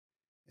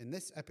in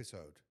this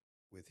episode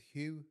with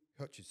Hugh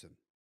Hutchison.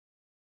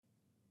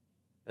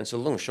 And so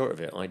long and short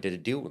of it, I did a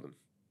deal with them.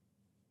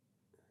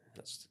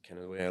 That's kind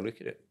of the way I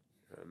look at it.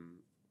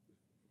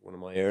 One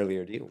of my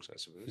earlier deals, I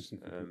suppose.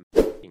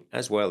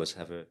 As well as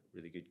have a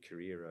really good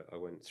career, I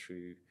went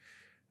through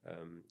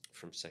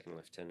from second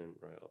lieutenant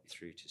right up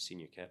through to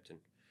senior captain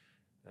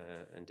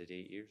and did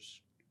 8 years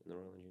in the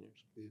Royal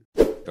Engineers.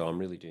 Yeah. So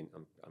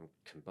I'm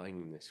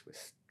combining this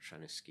with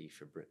trying to ski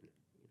for Britain.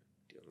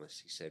 Unless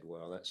he said,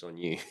 well, that's on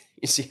you.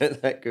 You see how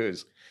that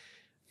goes.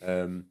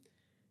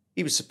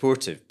 He was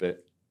supportive,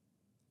 but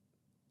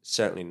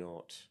certainly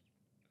not.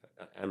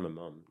 And my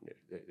mum,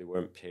 they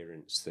weren't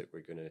parents that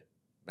were going to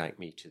back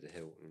me to the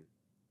hilt and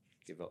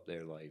give up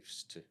their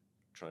lives to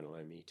try and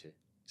allow me to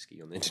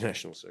ski on the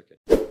international circuit.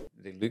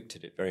 They looked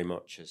at it very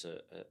much as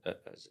a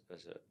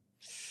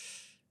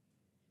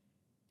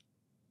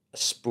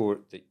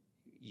sport that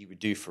you would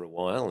do for a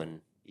while,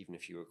 and even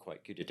if you were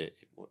quite good at it,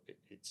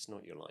 it's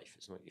not your life,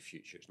 it's not your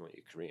future, it's not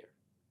your career.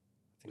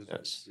 I think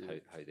that's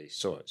how they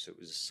saw it. So it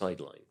was a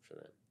sideline for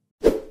them.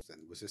 Then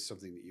was this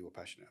something that you were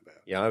passionate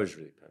about? Yeah, I was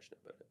really passionate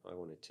about it. I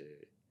wanted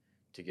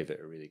to give it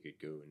a really good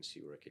go and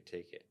see where I could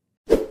take it.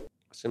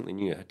 I simply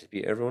knew I had to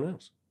beat everyone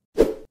else.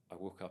 I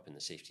woke up in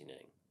the safety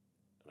netting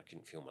and I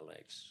couldn't feel my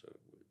legs, so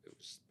it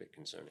was a bit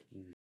concerning.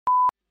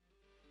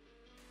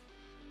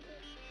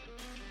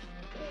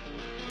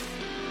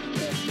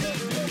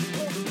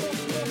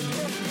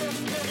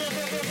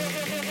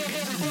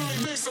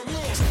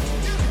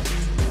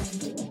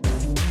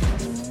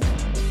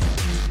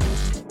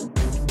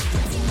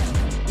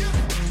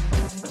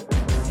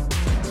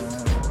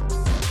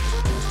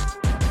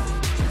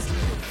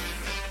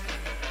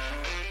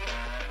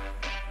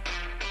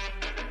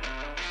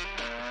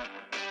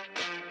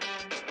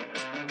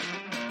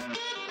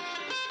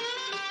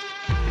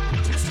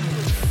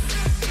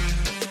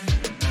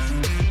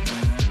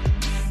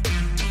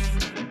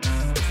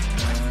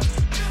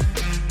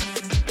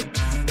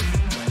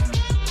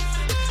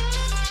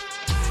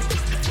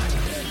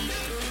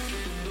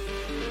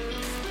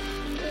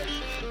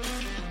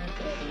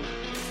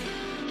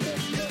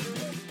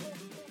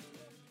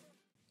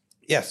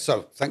 Yes,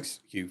 so thanks,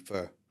 Hugh,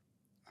 for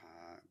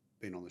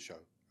being on the show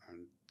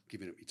and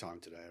giving up your time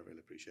today. I really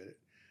appreciate it.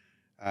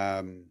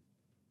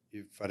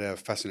 You've had a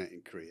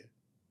fascinating career.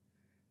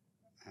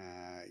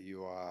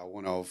 You are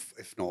one of,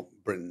 if not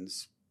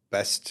Britain's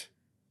best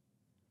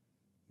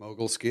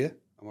mogul skier.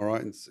 Am I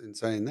right in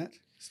saying that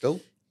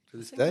still to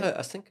this day?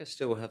 I think I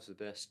still have the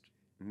best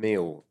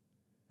male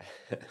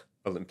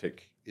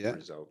Olympic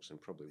results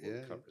and probably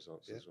World Cup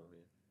results as well.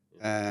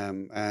 Yeah.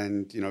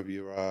 And, you know,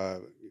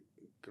 you're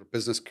got a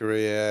business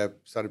career,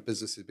 started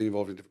businesses, been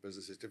involved in different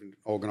businesses, different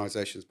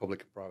organisations,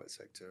 public and private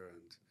sector,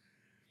 and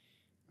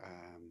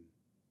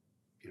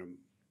you know,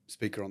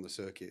 speaker on the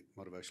circuit,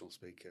 motivational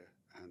speaker,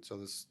 and so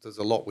there's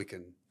a lot we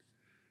can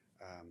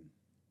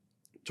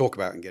talk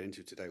about and get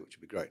into today, which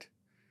would be great.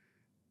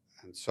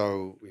 And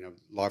so, you know,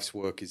 life's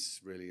work is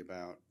really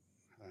about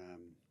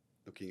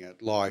looking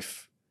at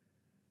life,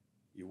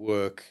 your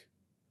work,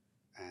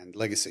 and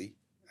legacy,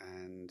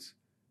 and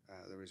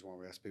the reason why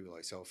we ask people like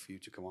yourself, for you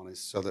to come on,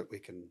 is so that we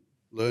can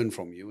learn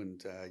from you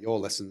and your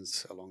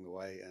lessons along the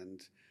way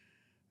and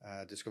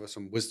discover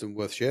some wisdom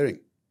worth sharing.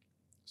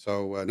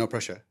 So no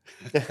pressure.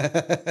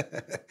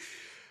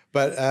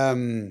 But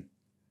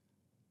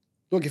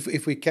look,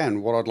 if we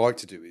can, what I'd like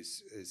to do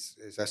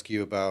is ask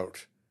you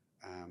about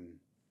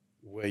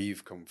where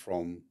you've come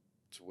from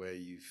to where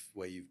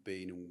you've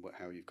been and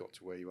how you've got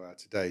to where you are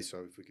today.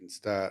 So if we can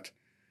start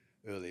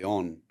early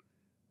on,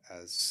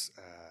 as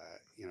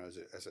you know,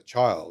 as a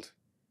child,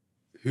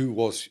 who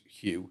was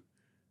Hugh,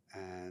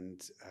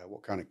 and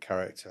what kind of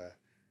character?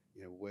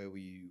 You know, where were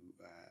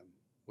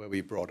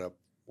you brought up?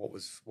 What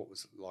was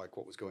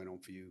going on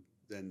for you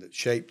then that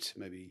shaped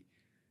maybe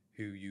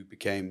who you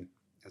became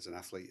as an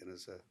athlete and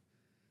as a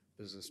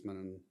businessman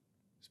and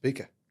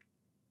speaker?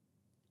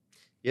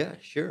 Yeah,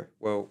 sure.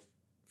 Well,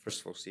 first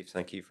of all, Steve,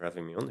 thank you for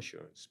having me on the show.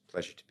 It's a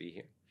pleasure to be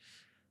here.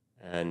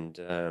 And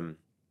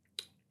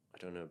I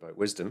don't know about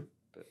wisdom,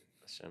 but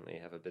I certainly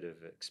have a bit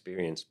of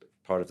experience. But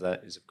part of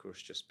that is, of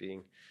course, just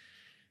being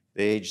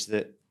the age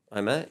that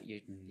I'm at.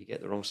 You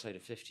get the wrong side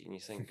of 50 and you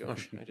think,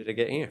 gosh, how did I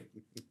get here?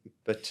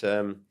 But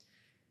to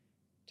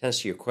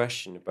answer your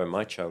question about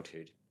my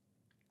childhood,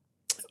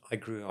 I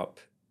grew up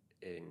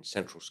in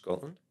central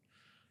Scotland,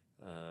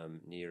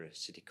 near a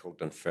city called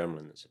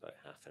Dunfermline. That's about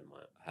half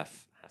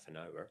an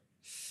hour.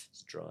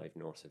 It's a drive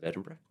north of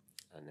Edinburgh.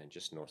 And then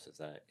just north of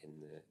that, in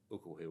the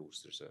Ochil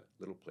Hills, there's a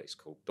little place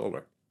called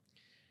Dollar.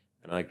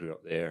 And I grew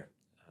up there.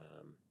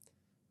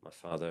 My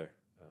father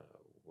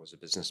was a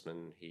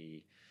businessman.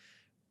 He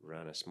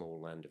ran a small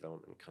land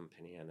development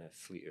company and a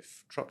fleet of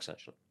trucks,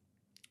 actually.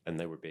 And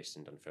they were based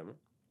in Dunfermline.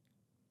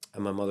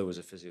 And my mother was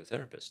a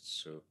physiotherapist.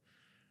 So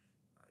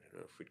I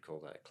don't know if we'd call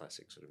that a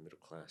classic sort of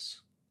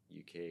middle-class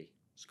UK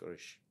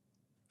Scottish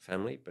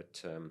family.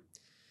 But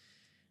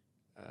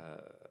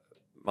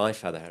my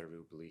father had a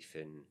real belief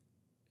in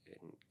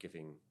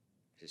giving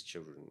his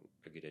children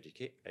a good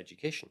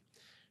education.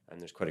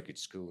 And there's quite a good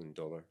school in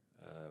Dollar,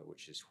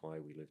 which is why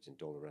we lived in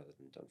Dollar rather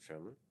than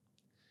Dunfermline.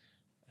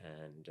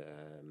 And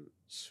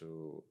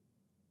so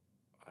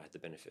I had the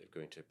benefit of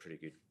going to a pretty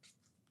good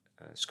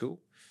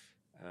school,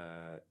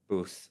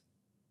 both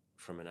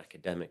from an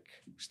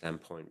academic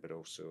standpoint, but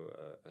also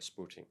a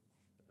sporting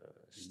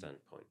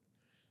standpoint.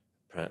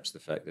 Perhaps the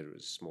fact that it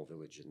was a small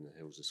village in the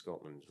hills of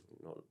Scotland,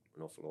 not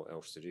an awful lot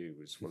else to do,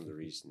 was one of the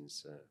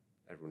reasons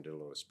everyone did a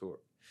lot of sport.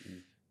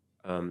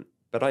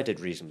 But I did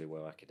reasonably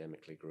well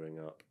academically growing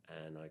up,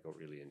 and I got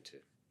really into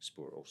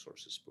sport, all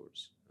sorts of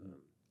sports,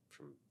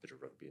 from a bit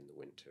of rugby in the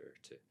winter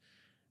to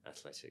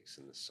athletics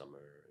in the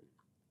summer, and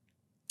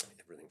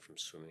everything from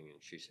swimming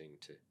and shooting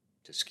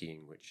to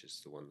skiing, which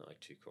is the one that I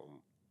took on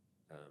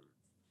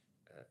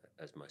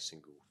as my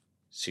single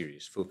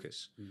serious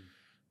focus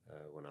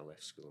when I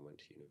left school and went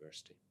to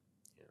university.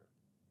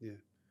 Yeah.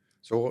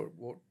 So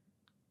what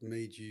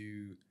made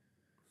you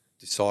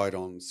decide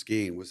on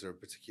skiing? Was there a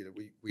particular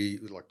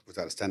was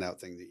that a standout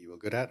thing that you were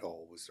good at,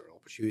 or was there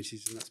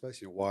opportunities in that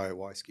space?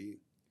 Why skiing?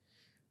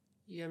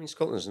 Yeah, I mean,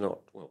 Scotland's not,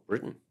 well,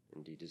 Britain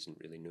indeed isn't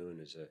really known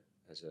as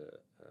a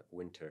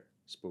winter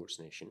sports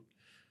nation,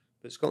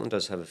 but Scotland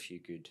does have a few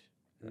good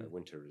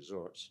winter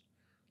resorts,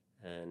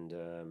 and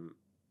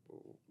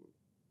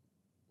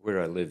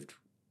where I lived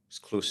was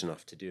close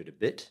enough to do it a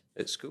bit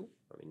at school.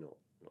 I mean,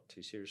 not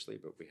too seriously,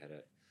 but we had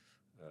a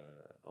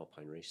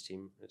alpine race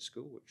team at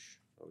school, which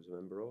I was a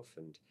member of,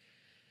 and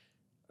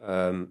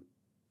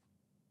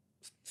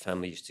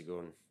family used to go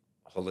on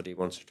holiday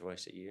once or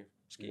twice a year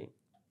skiing.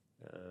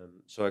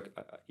 So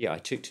I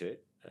took to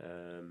it,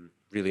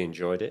 really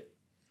enjoyed it,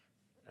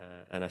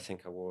 and I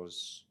think I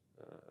was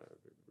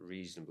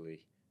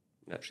reasonably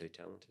naturally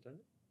talented at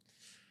it.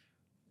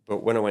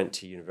 But when I went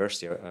to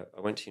university, I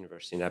went to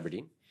university in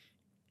Aberdeen,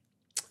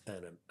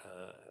 and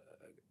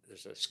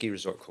there's a ski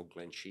resort called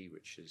Glenshee,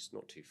 which is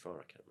not too far.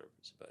 I can't remember;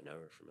 it's about an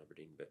hour from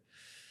Aberdeen. But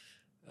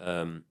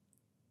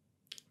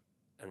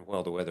and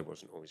while the weather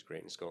wasn't always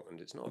great in Scotland,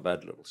 it's not a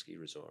bad little ski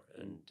resort.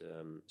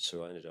 And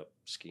so I ended up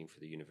skiing for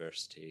the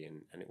university,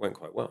 and it went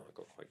quite well. I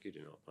got quite good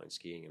in alpine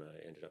skiing, and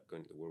I ended up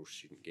going to the World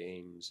Student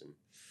Games.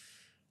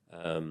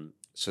 And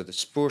so the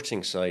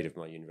sporting side of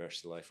my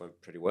university life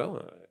went pretty well.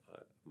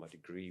 My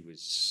degree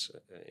was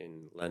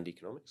in land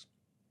economics.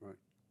 Right.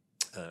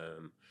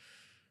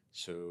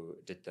 So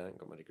did that,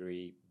 got my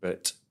degree.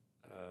 But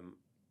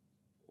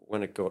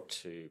when I got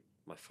to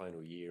my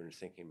final year and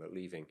thinking about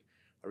leaving,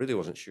 I really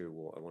wasn't sure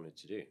what I wanted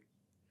to do.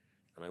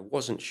 And I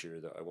wasn't sure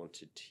that I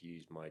wanted to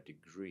use my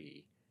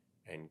degree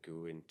and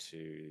go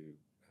into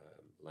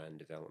land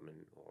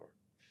development or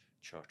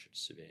chartered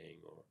surveying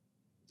or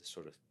the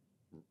sort of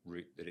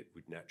route that it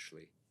would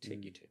naturally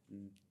take you to.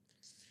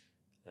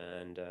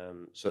 And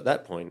so at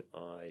that point,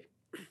 I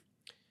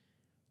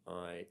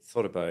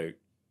thought about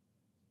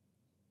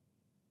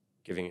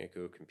giving it a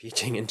go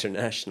competing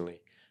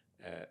internationally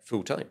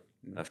full-time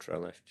after I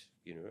left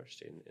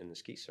university in the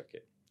ski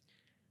circuit.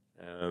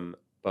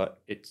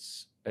 But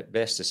it's at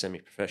best a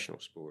semi-professional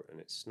sport, and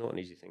it's not an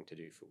easy thing to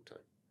do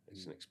full-time.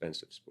 It's an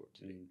expensive sport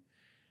to do.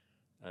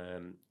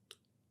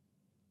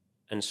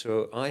 And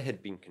so I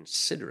had been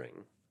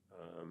considering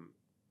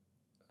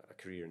a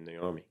career in the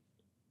army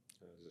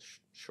as a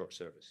short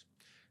service,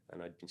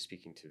 and I'd been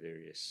speaking to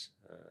various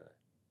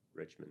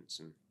regiments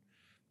and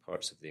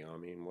parts of the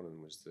army, and one of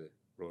them was the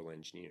Royal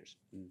Engineers.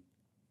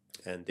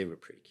 And they were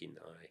pretty keen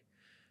that I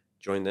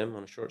join them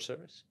on a short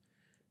service.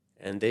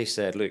 And they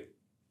said, look,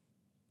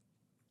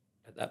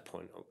 at that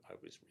point, I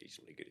was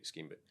reasonably good at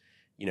skiing, but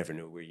you never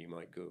know where you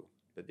might go.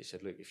 But they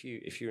said, look, if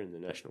you're in the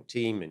national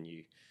team and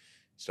you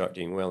start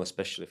doing well,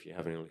 especially if you're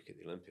having a look at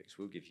the Olympics,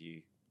 we'll give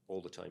you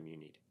all the time you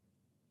need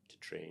to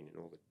train and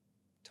all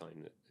the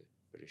time that the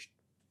British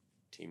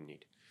team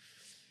need.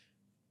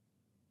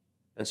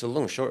 And so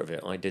long and short of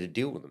it, I did a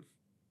deal with them.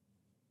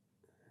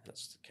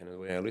 That's kind of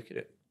the way I look at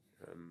it.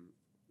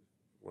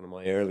 One of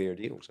my earlier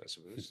deals, I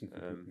suppose,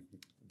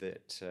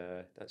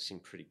 that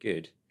seemed pretty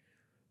good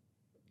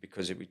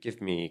because it would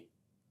give me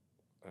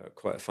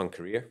quite a fun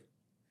career.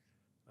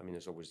 I mean,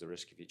 there's always the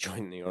risk if you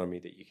join the army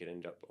that you could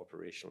end up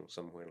operational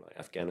somewhere like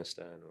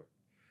Afghanistan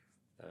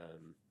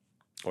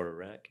or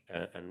Iraq.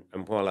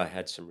 And while I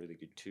had some really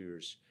good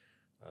tours,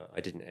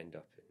 I didn't end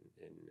up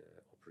in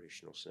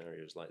operational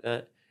scenarios like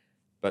that.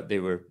 But they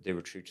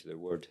were true to their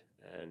word.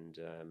 And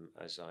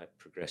as I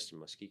progressed in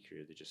my ski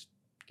career, they just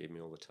gave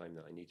me all the time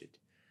that I needed.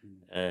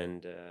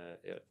 And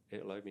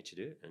it allowed me to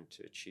do it and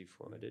to achieve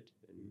what I did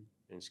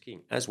in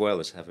skiing, as well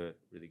as have a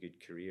really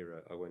good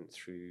career. I went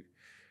through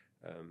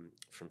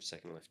from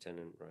second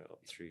lieutenant right up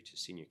through to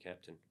senior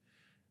captain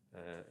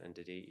and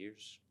did 8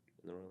 years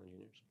in the Royal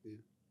Engineers.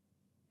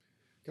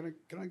 Yeah.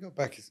 Can I go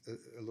back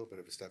a little bit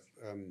of a step?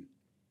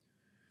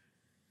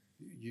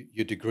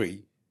 Your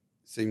degree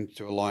seemed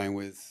to align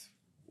with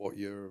what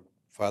your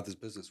father's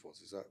business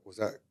was. Was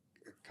that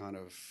a kind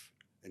of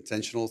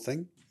intentional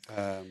thing?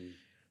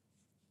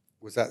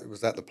 Was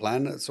that the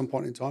plan at some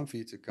point in time for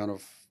you to kind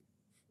of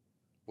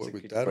work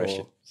with Dad?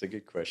 It's a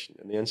good question,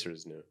 and the answer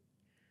is no.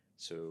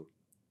 So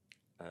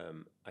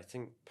I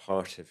think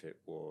part of it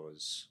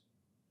was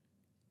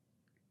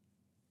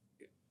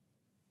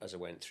as I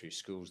went through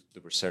schools,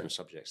 there were certain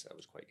subjects that I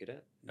was quite good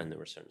at, and there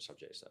were certain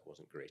subjects that I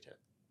wasn't great at.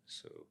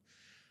 So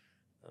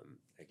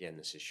again,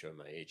 this is showing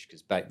my age,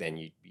 because back then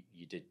you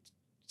did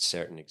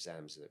certain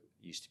exams that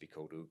used to be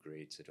called O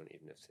grades. I don't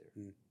even know if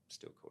they're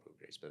still called O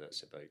grades, but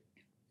that's about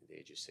the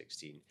age of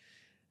 16.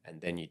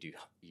 And then we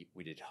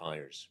did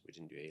hires. We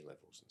didn't do A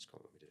levels in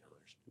Scotland. We did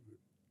hires,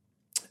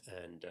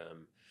 and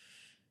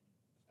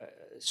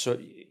so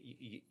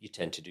you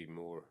tend to do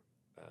more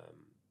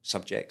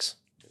subjects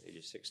at the age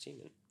of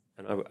 16,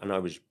 and I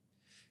was,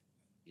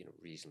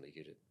 reasonably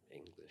good at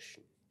English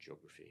and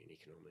geography and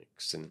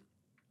economics and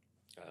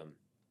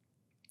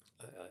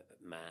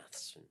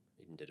maths, and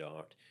even did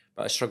art.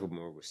 But I struggled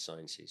more with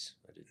sciences.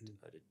 I did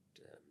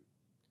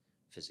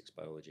physics,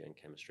 biology, and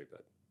chemistry,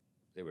 but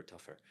they were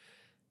tougher.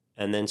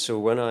 And then so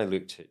when I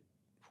looked at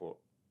what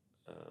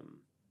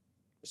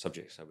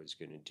subjects I was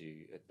going to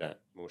do at that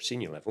more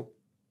senior level,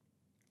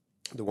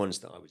 the ones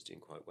that I was doing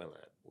quite well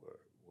at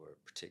were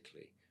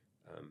particularly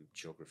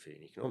geography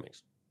and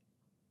economics.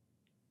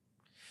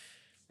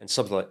 And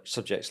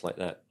subjects like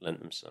that lent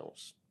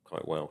themselves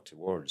quite well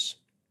towards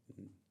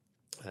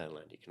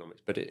land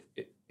economics. But it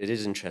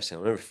is interesting.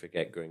 I'll never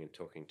forget going and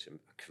talking to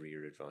a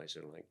career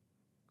advisor, like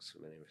so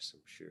many of us,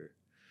 I'm sure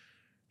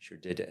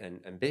did.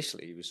 And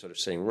basically he was sort of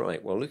saying,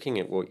 right, well, looking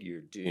at what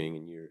you're doing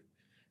and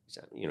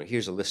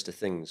here's a list of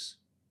things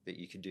that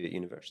you could do at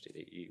university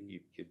that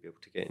you'd be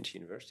able to get into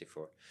university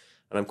for.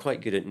 And I'm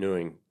quite good at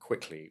knowing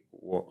quickly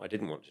what I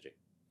didn't want to do.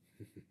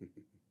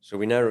 So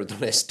we narrowed the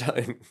list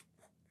down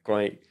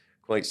quite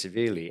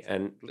severely,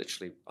 and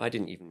literally I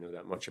didn't even know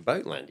that much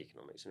about land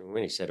economics. And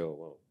when he said, oh,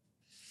 well,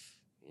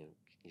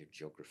 your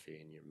geography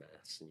and your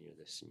maths and your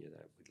this and your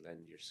that would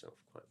lend yourself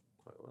quite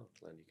well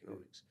to land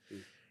economics.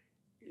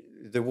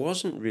 There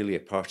wasn't really a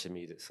part of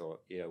me that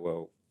thought, yeah,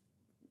 well,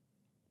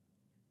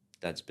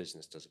 Dad's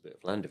business does a bit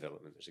of land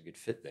development. There's a good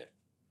fit there.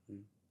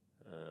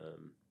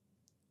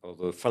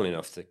 Although, funnily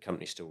enough, the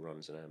company still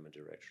runs, and I'm a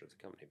director of the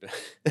company.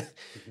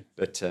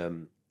 But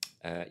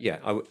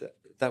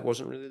that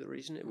wasn't really the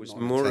reason. It was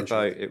more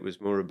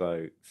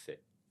about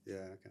fit. Yeah.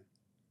 Okay.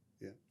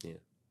 Yeah.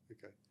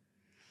 Okay.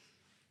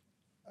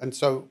 And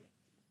so,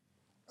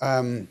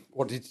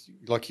 what did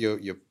like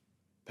your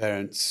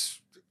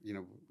parents,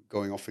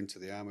 going off into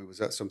the army? Was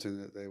that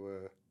something that they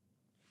were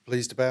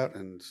pleased about,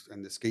 and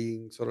the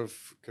skiing sort of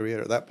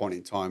career at that point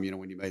in time?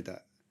 When you made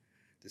that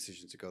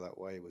decision to go that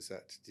way,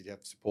 did you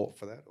have support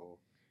for that, or?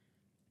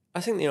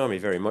 I think the army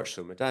very much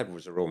so. My dad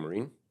was a Royal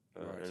Marine.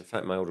 Right. And in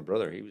fact, my older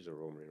brother, he was a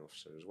Royal Marine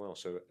officer as well.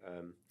 So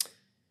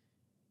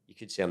you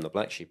could say I'm the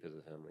black sheep of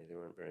the family. They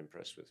weren't very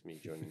impressed with me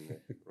joining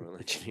the Royal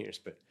Engineers,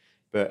 but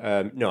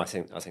no, I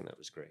think that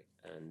was great.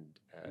 And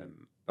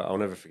but I'll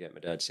never forget my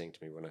dad saying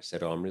to me when I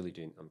said, "Oh,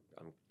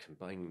 I'm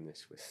combining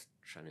this with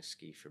trying to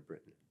ski for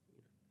Britain."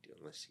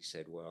 Unless he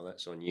said, "Well,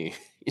 that's on you."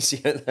 You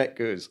see how that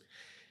goes.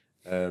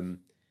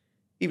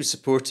 He was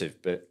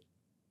supportive, but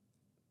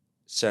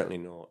certainly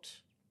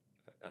not.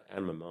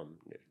 And my mum,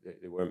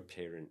 they weren't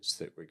parents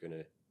that were going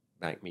to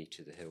back me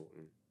to the hilt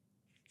and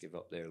give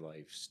up their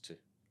lives to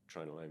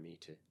try and allow me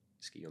to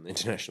ski on the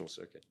international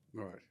circuit.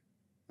 Right.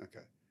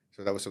 Okay.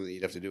 So that was something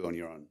you'd have to do on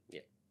your own.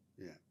 Yeah.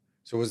 Yeah.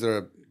 So was there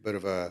a bit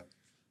of a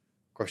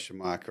question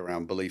mark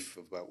around belief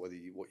about what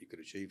you could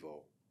achieve,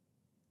 or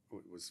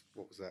what was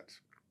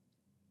that?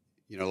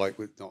 Like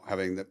with not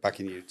having that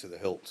backing you to the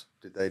hilt,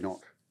 did they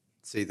not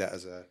see that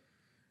as a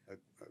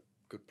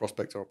good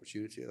prospect or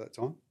opportunity at that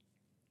time?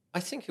 I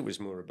think it was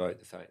more about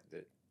the fact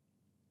that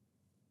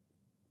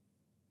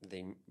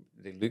they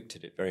looked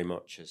at it very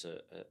much as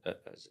a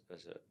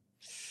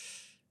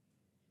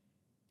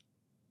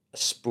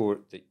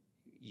sport that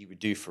you would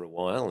do for a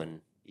while,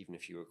 and even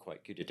if you were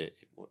quite good at it,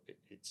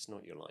 it's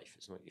not your life,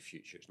 it's not your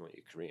future, it's not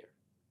your career.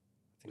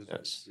 I think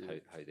that's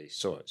how they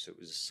saw it. So it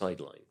was a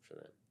sideline for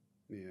them.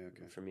 Yeah,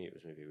 okay. For me, it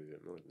was maybe a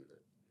bit more than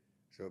that.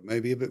 So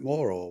maybe a bit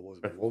more, or was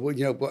it?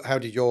 Well, how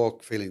did your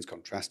feelings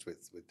contrast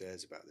with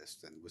theirs about this?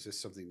 Then was this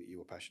something that you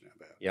were passionate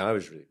about? Yeah, I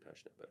was really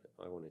passionate about it.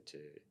 I wanted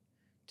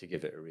to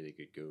give it a really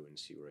good go and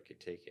see where I could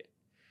take it.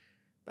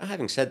 But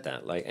having said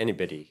that, like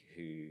anybody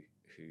who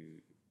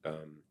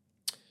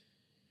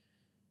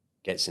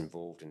gets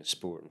involved in a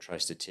sport and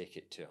tries to take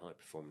it to a high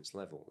performance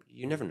level,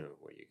 you never know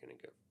where you're going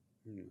to go.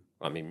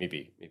 I mean,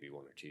 maybe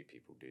one or two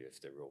people do if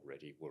they're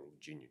already world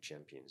junior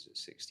champions at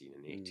 16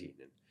 and 18,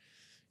 and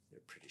they're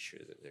pretty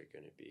sure that they're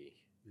going to be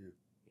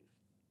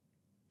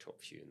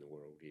top few in the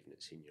world, even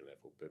at senior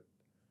level. But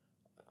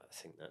I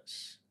think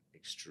that's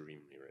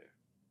extremely rare.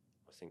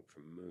 I think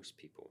for most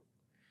people,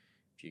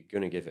 if you're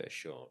going to give it a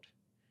shot,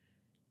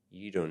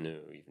 you don't know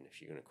even if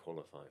you're going to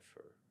qualify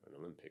for an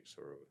Olympics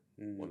or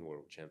one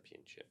world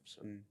championship.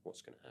 So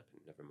what's going to happen?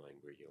 Never mind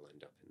where you'll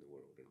end up in the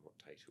world and what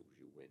titles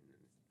you win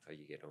and how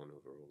you get on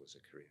overall as a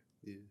career.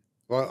 Yeah.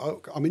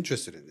 Well, I'm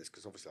interested in this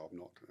because obviously I'm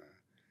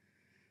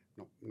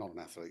not an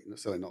athlete,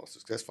 certainly not a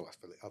successful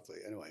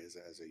athlete anyway as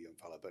a young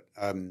fella, but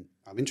I'm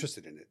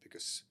interested in it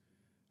because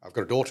I've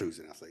got a daughter who's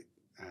an athlete,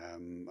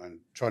 and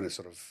trying to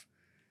sort of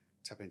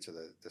tap into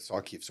the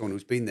psyche of someone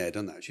who's been there,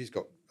 done that. She's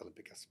got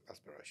Olympic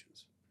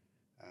aspirations.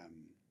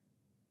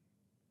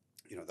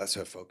 that's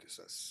her focus.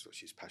 That's what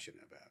she's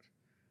passionate about.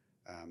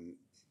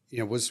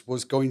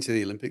 Was going to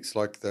the Olympics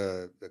like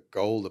the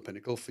goal, the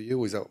pinnacle for you?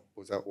 Was that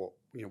what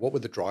what were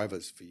the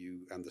drivers for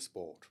you and the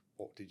sport?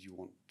 What did you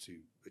want to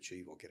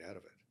achieve or get out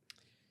of it?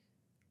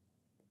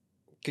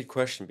 Good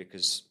question,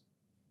 because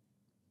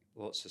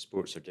lots of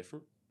sports are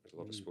different. There's a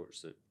lot of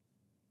sports that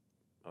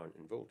aren't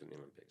involved in the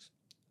Olympics.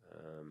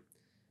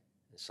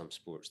 In some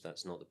sports,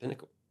 that's not the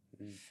pinnacle.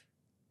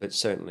 But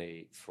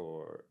certainly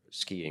for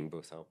skiing,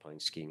 both alpine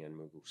skiing and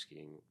mogul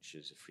skiing, which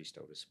is a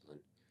freestyle discipline,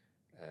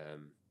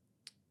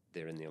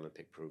 they're in the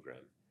Olympic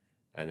program,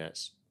 and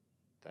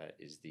that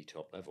is the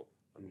top level.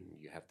 I mean,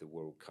 you have the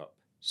World Cup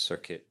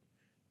circuit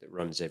that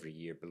runs every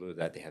year. Below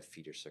that, they have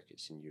feeder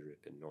circuits in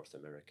Europe and North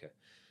America,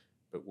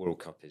 but World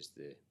Cup is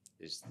the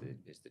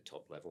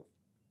top level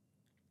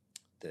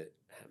that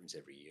happens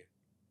every year.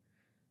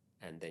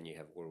 And then you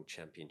have World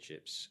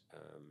Championships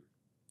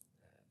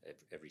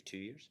every 2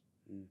 years,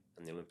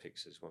 and the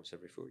Olympics is once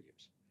every 4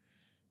 years.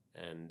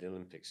 And the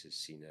Olympics is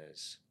seen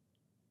as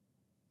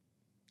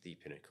the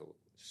pinnacle,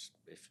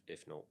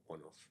 if not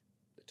one of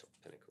the top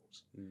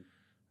pinnacles.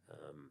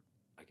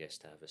 I guess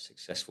to have a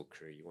successful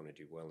career, you want to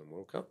do well in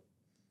World Cup,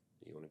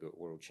 you want to go to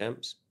World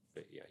Champs,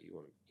 but yeah, you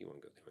want to go to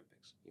the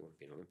Olympics. You want to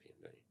be an Olympian,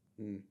 don't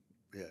you?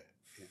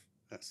 Yeah,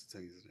 that's the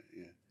thing, isn't it?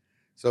 Yeah.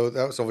 So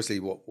that was obviously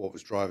what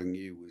was driving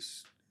you,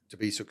 was to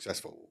be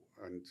successful,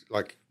 and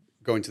like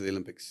going to the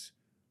Olympics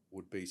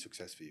would be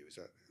success for you. Is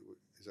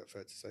that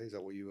fair to say? Is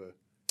that what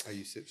how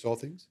you saw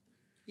things?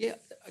 Yeah.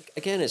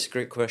 Again, it's a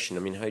great question. I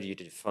mean, how do you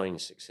define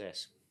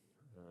success?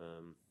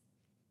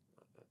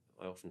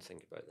 I often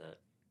think about that.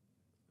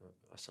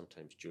 I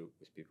sometimes joke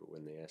with people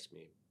when they ask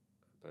me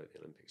about the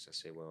Olympics. I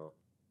say, well,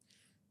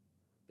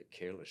 a bit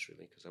careless,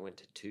 really, because I went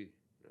to 2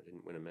 and I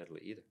didn't win a medal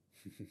at either.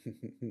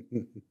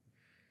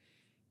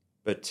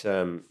 But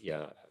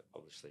yeah,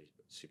 obviously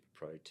super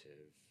proud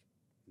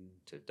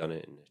to have done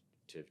it and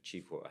to have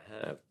achieved what I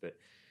have. But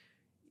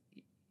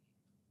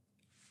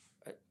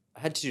I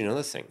had to do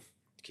another thing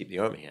to keep the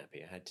Army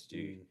happy. I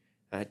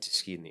had to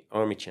ski in the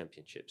Army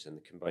Championships and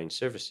the Combined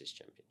Services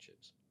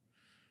Championships.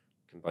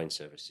 Combined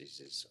Services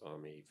is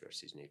Army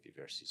versus Navy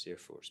versus Air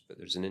Force, but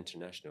there's an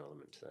international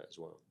element to that as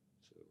well.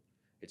 So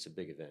it's a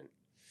big event.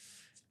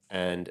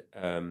 And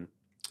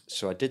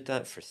so I did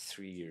that for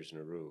 3 years in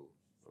a row.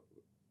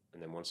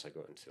 And then once I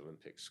got into the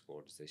Olympic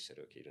squads, they said,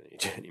 okay, you don't need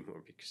to do it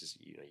anymore, because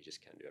you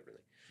just can't do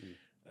everything.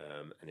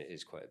 And it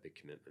is quite a big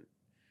commitment.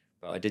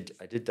 But I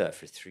did that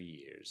for 3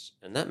 years,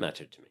 and that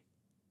mattered to me.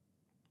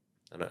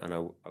 And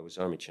I was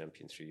Army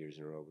champion 3 years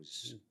in a row. I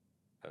was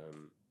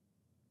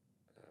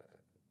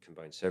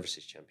Combined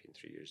Services champion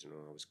 3 years in a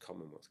row. I was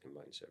Commonwealth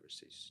Combined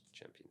Services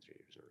champion 3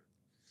 years in a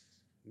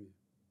row.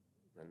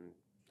 And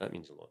that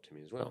means a lot to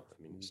me as well.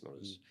 I mean, it's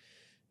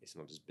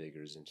not as big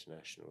or as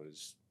international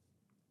as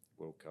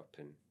World Cup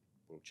and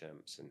World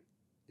Champs and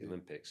the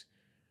Olympics,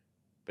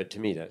 but to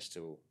me that's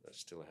still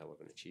a hell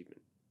of an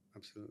achievement.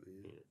 Absolutely,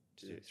 yeah.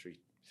 To do it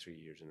three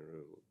years in a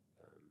row,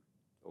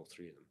 all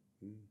 3 of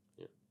them.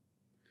 Yeah.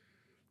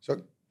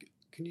 So,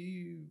 can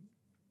you?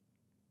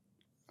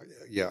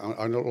 Yeah,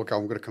 I know. Look,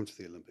 I'm going to come to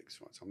the Olympics,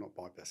 right? So I'm not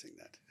bypassing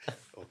that.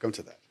 I'll come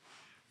to that,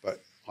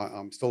 but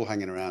I'm still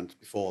hanging around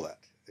before that,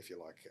 if you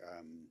like.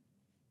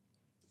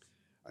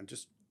 And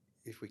just,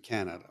 if we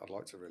can, I'd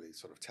like to really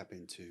sort of tap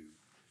into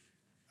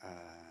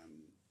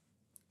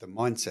the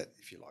mindset,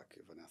 if you like,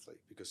 of an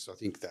athlete, because I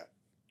think that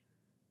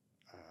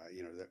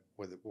that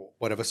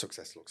whatever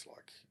success looks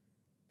like,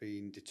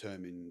 being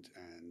determined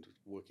and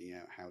working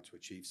out how to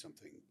achieve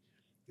something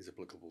is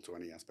applicable to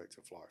any aspect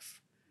of life.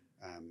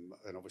 And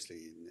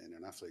obviously, in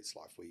an athlete's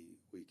life, we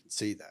can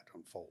see that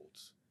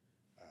unfold,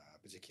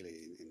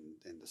 particularly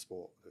in the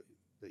sport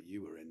that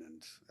you were in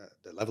and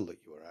the level that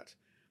you were at.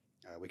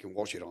 We can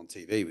watch it on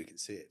TV, we can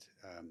see it.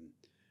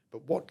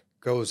 But what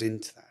goes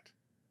into that?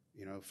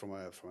 From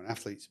an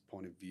athlete's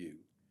point of view,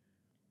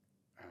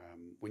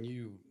 when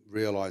you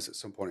realise at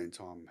some point in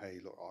time, hey,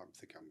 look, I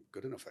think I'm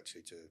good enough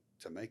actually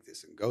to make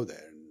this and go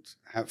there and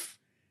have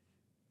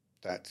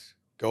that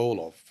goal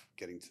of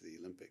getting to the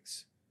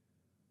Olympics.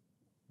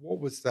 What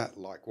was that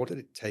like? What did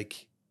it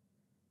take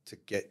to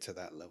get to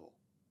that level?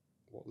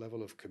 What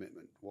level of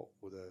commitment? What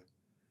were the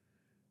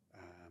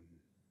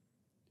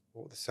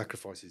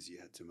sacrifices you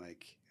had to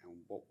make,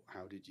 and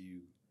how did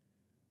you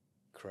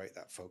create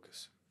that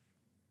focus?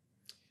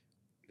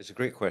 It's a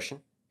great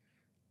question,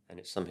 and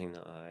it's something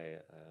that I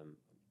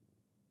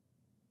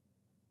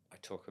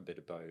talk a bit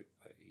about.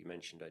 You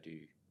mentioned I do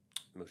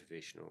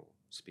motivational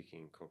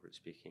speaking, corporate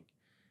speaking,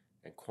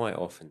 and quite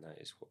often that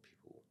is what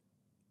people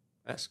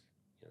ask.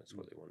 That's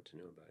what they want to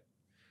know about.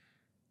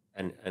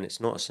 And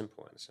it's not a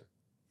simple answer.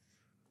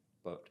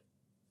 But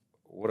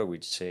what I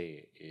would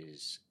say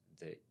is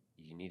that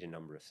you need a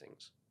number of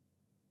things.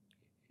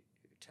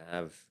 To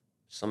have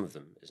some of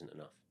them isn't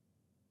enough.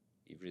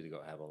 You've really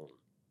got to have all of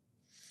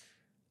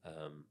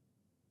them.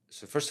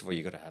 So first of all,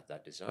 you've got to have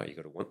that desire. You've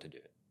got to want to do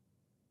it.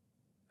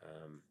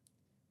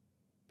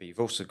 But you've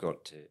also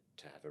got to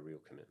have a real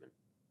commitment.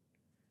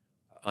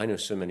 I know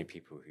so many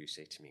people who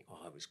say to me,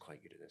 I was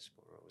quite good at this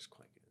sport, or I was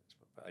quite good at this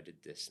sport. but I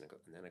did this and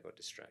then I got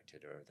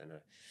distracted, or then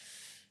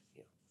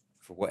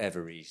for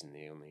whatever reason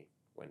they only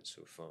went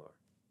so far.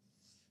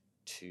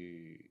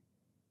 To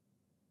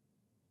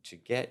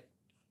get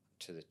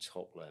to the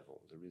top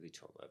level, the really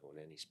top level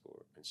in any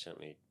sport, and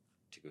certainly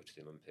to go to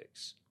the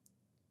Olympics,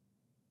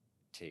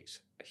 takes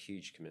a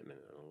huge commitment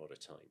and a lot of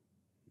time.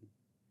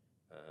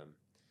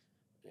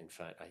 In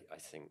fact, I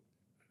think,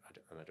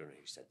 and I don't know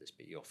who said this,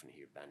 but you often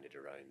hear bandied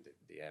around that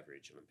the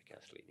average Olympic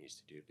athlete needs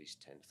to do at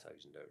least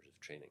 10,000 hours of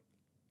training.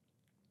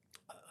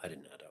 I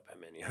didn't add up how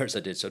many hours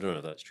I did, so I don't know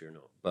if that's true or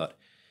not. But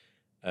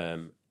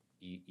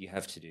you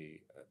have to do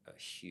a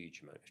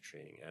huge amount of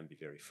training and be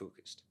very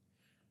focused.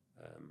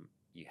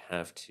 You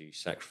have to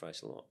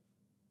sacrifice a lot.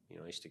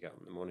 I used to get up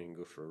in the morning and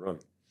go for a run,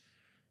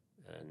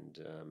 and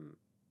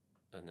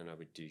then I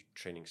would do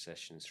training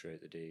sessions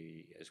throughout the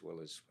day, as well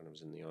as when I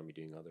was in the army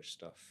doing other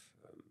stuff.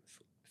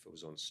 If it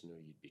was on snow,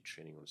 you'd be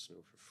training on snow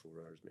for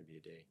 4 hours, maybe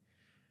a day.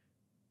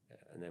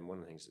 And then one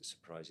of the things that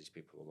surprises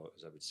people a lot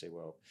is I would say,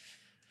 well,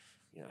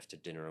 after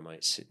dinner I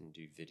might sit and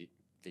do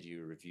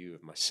video review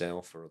of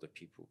myself or other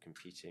people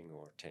competing,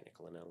 or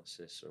technical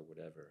analysis or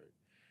whatever.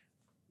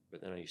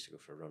 But then I used to go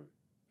for a run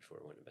before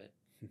I went to bed.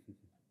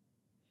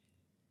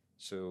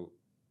 So,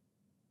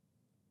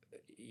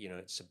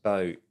 it's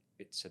about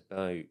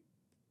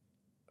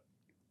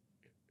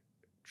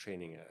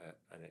training at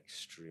an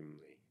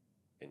extremely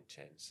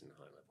intense and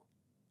high level.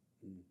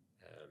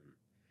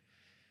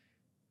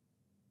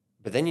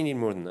 But then you need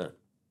more than that.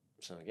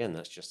 So again,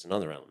 that's just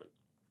another element.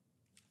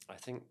 I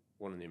think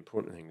one of the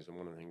important things, and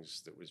one of the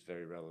things that was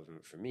very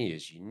relevant for me,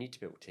 is you need to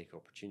be able to take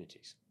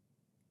opportunities.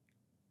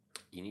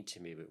 You need to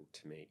be able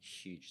to make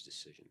huge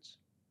decisions.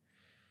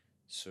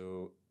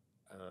 So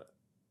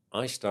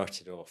I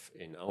started off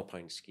in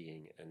alpine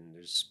skiing, and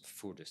there's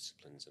 4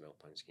 disciplines in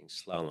alpine skiing.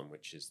 Slalom,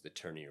 which is the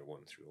turnier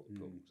one through all the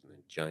poles, and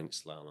then giant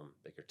slalom,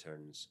 bigger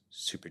turns,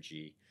 super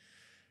G,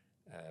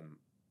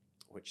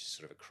 which is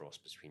sort of a cross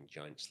between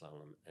giant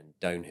slalom, and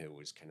downhill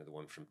was kind of the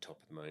one from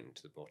top of the mountain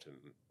to the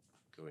bottom,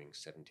 going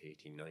 70,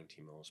 80,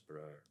 90 miles per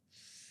hour.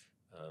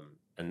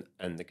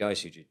 And the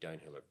guys who do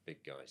downhill are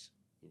big guys.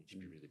 You need to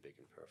be really big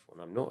and powerful,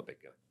 and I'm not a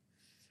big guy.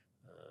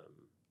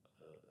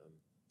 I'm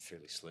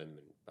fairly slim,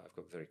 but I've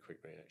got very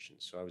quick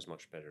reactions, so I was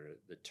much better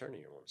at the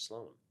turnier one,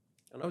 slalom,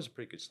 and I was a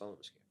pretty good slalom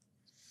skier.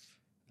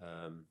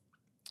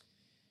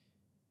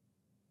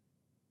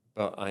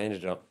 But I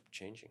ended up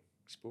changing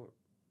sport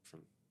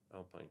from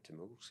alpine to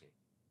mogul skiing.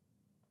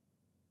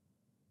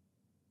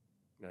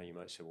 Now you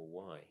might say, well,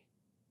 why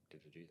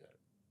did I do that?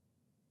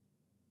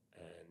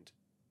 And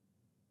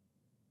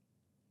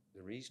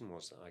the reason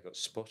was that I got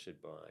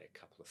spotted by a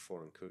couple of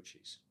foreign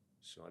coaches.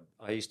 So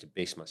I used to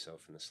base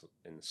myself in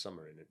the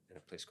summer in a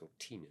place called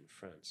Tignes in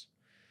France.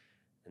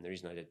 And the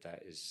reason I did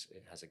that is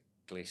it has a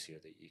glacier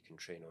that you can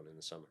train on in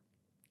the summer,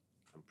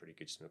 on pretty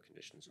good snow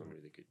conditions, on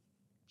really good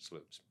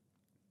slopes.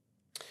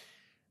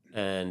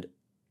 And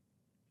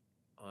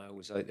I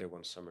was out there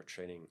one summer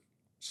training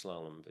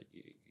slalom, but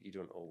you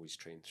don't always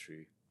train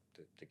through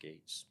the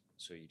gates,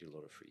 so you do a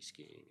lot of free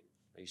skiing.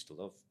 I used to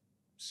love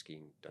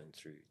skiing down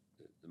through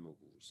the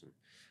moguls, and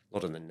a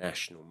lot of the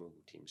national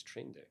mogul teams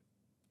trained there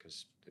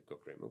because they've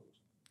got great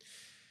moguls.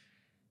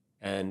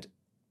 And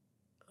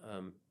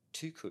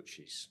 2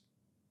 coaches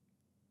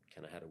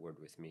kind of had a word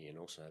with me, and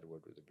also had a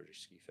word with the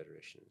British Ski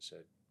Federation, and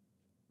said,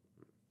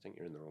 I think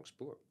you're in the wrong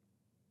sport.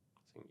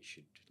 I think you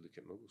should look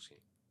at mogul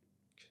skiing,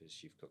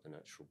 because you've got the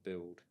natural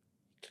build,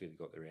 you've clearly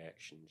got the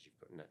reactions, you've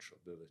got natural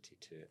ability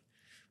to it.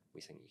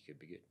 We think you could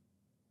be good.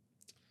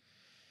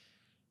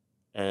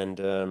 And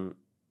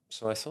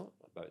so I thought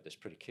about this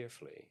pretty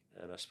carefully,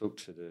 and I spoke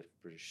to the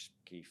British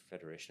Ski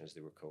Federation, as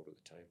they were called at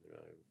the time,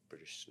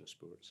 British Snow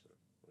Sports or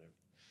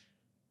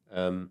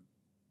whatever.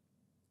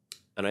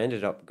 And I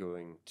ended up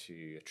going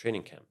to a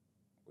training camp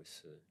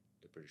with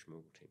the British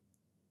mogul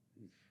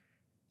team,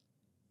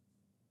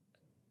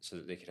 so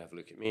that they could have a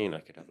look at me and I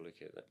could have a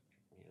look at the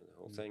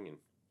whole thing.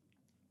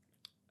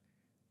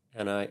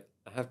 And I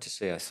have to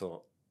say, I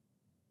thought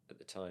at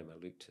the time, I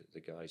looked at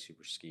the guys who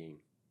were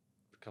skiing,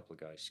 a couple of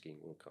guys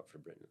skiing World Cup for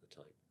Britain at the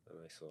time, and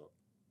I thought,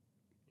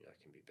 I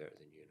can be better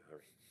than you in a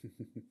hurry.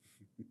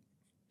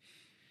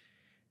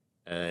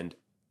 And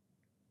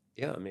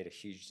I made a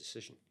huge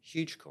decision,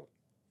 huge call,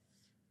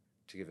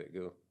 to give it a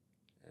go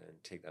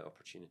and take that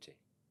opportunity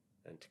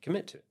and to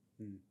commit to it.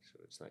 So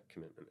it's that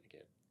commitment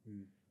again.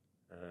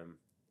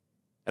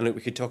 And look,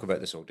 we could talk about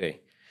this all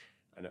day,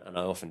 and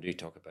I often do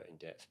talk about it in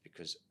depth,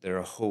 because there are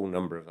a whole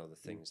number of other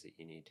things that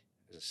you need,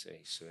 as I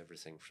say. So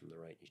everything from the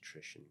right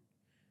nutrition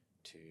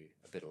to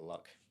a bit of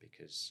luck,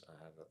 because I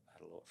have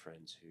had a lot of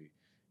friends who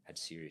had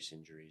serious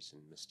injuries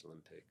and missed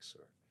Olympics,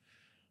 or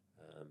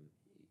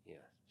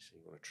so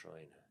you want to try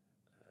and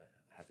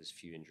have as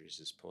few injuries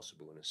as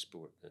possible in a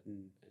sport that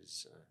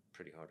is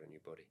pretty hard on your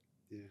body.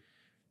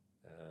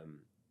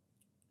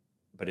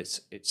 But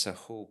it's a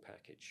whole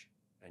package,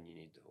 and you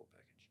need the whole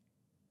package.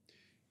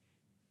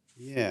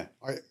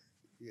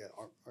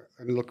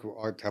 And look,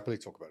 I'd happily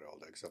talk about it all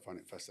day, because I find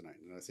it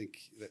fascinating, and I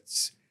think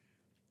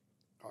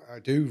I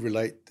do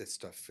relate this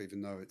stuff,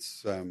 even though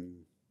it's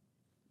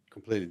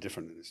completely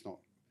different, and it's not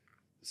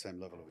the same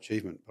level of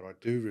achievement. But I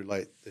do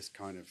relate this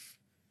kind of,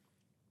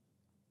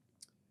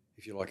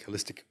 if you like,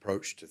 holistic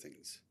approach to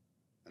things,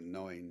 and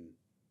knowing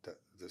that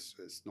this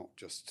is not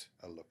just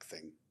a luck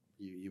thing.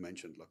 You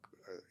mentioned luck.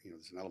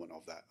 There's an element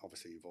of that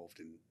obviously involved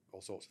in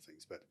all sorts of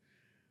things, but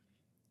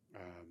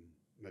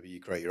maybe you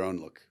create your own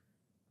luck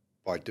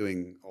by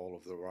doing all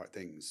of the right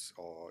things,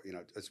 or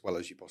as well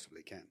as you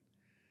possibly can.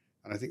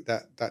 And I think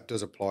that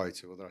does apply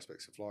to other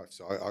aspects of life.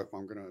 So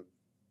I'm going to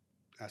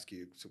ask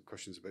you some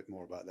questions a bit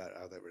more about that,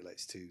 how that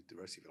relates to the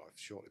rest of your life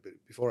shortly. But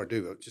before I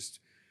do, I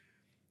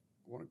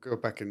want to go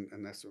back and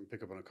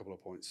pick up on a couple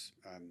of points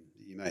that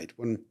you made.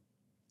 When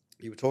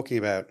you were talking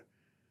about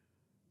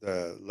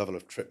the level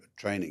of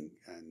training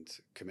and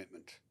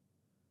commitment,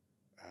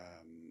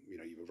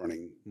 you were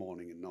running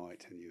morning and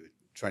night, and you were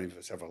training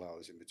for several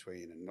hours in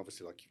between. And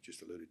obviously, like you've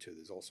just alluded to,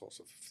 there's all sorts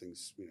of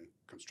things,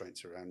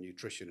 constraints around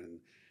nutrition and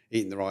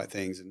eating the right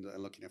things and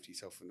looking after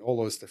yourself and all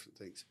those different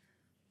things.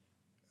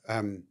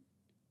 I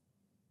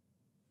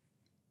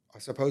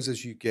suppose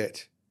as you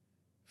get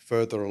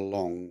further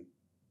along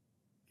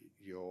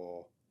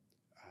your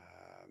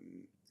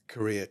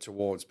career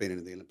towards being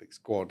in the Olympic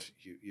squad,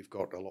 you've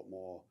got a lot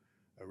more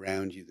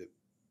around you that,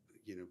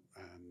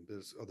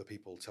 there's other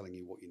people telling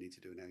you what you need to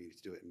do and how you need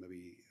to do it, and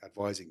maybe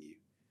advising you.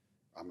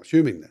 I'm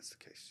assuming that's the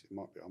case. I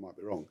might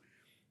be wrong.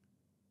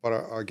 But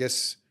I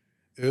guess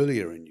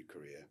earlier in your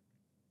career,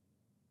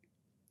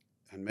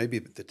 and maybe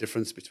the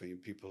difference between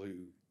people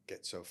who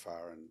get so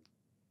far and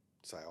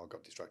say, I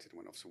got distracted and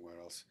went off somewhere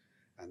else,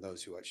 and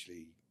those who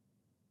actually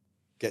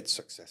get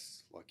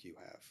success like you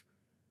have,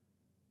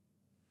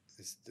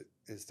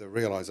 is the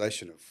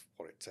realization of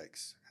what it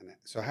takes. And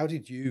so how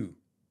did you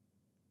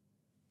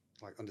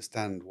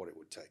understand what it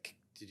would take?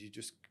 Did you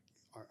just,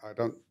 I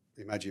don't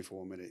imagine for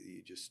 1 minute that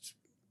you just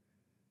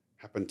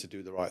happened to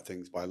do the right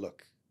things by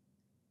luck.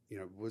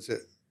 Was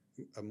it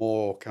a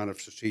more kind of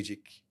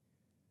strategic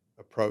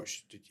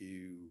approach? Did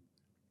you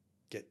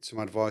get some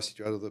advice? Did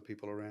you have other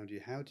people around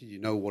you? How did you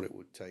know what it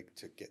would take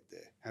to get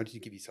there? How did you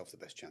give yourself the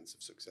best chance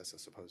of success, I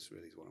suppose,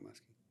 really is what I'm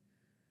asking.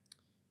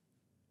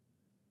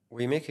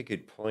 Well, you make a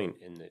good point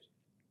in that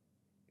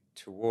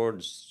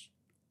towards,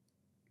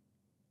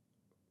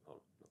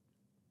 well,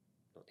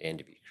 not the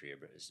end of your career,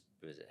 but as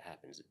it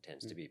happens, it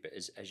tends to be. But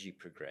as you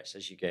progress,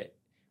 once you get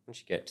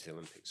to the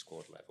Olympic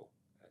squad level,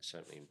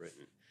 certainly in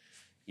Britain,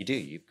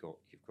 you've got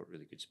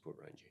really good support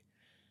around you,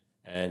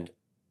 and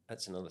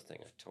that's another thing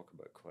I talk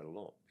about quite a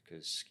lot,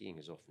 because skiing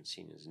is often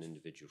seen as an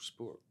individual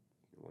sport.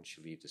 Once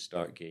you leave the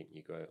start gate and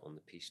you go out on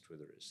the piste,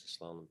 whether it's the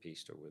slalom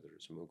piste or whether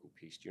it's a mogul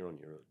piste, you're on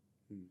your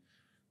own.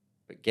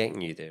 But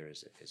getting you there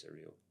is a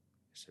real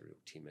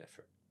team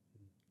effort.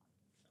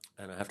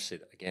 And I have to say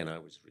that again, I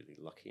was really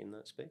lucky in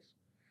that space,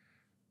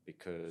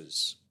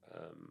 because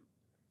I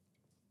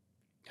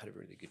had a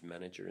really good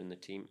manager in the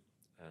team.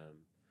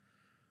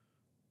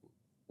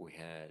 We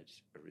had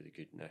a really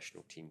good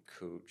national team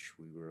coach.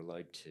 We were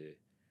allowed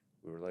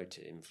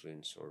to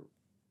influence or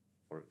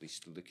at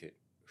least look at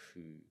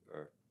who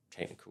our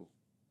technical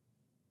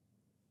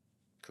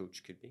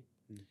coach could be.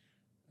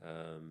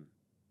 And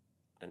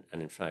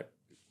in fact,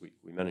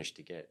 we managed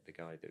to get the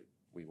guy that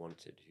we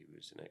wanted, who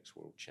was an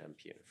ex-world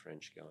champion, a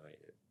French guy.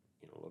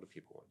 A lot of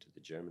people wanted.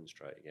 The Germans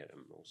tried to get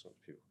him, all sorts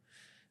of people,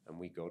 and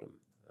we got him.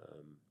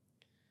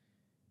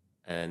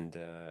 And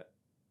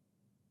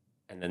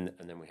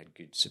then we had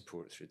good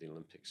support through the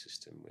Olympic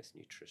system with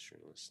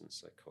nutritionists and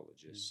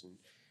psychologists, and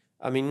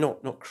I mean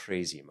not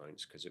crazy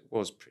amounts, because it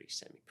was pretty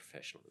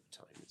semi-professional at the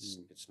time.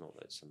 It's not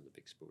like some of the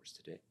big sports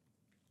today,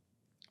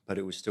 but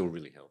it was still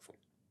really helpful.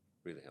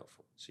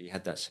 So you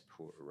had that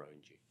support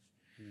around you.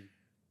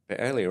 But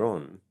earlier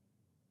on,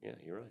 yeah,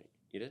 you're right,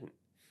 you didn't.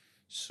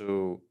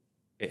 So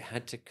it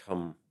had to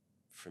come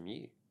from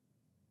you.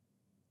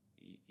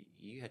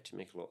 You had to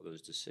make a lot of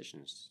those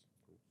decisions,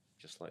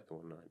 just like the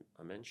one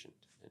I mentioned,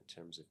 in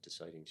terms of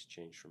deciding to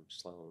change from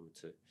slalom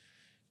to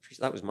freestyle.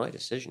 That was my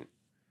decision.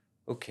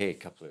 Okay, a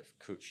couple of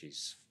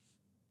coaches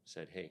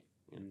said, hey,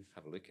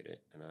 have a look at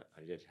it. And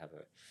I did have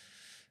a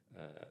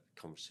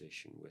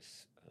conversation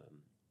with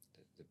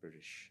the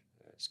British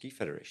Ski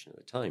Federation at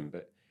the time,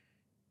 but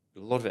a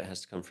lot of it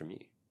has to come from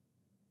you.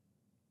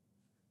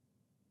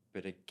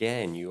 But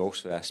again, you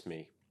also asked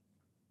me,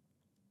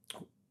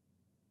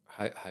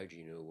 how do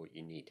you know what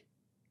you need?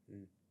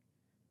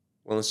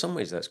 Well, in some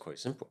ways, that's quite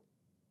simple.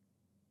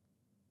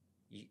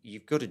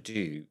 You've got to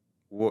do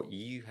what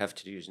you have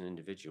to do as an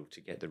individual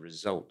to get the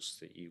results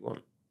that you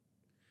want.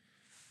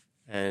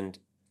 And,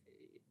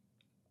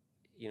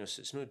 so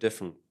it's no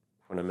different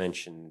when I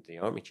mentioned the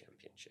Army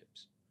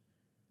Championships.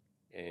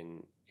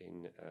 In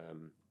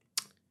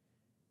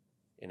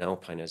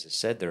Alpine, as I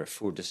said, there are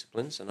 4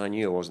 disciplines, and I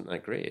knew I wasn't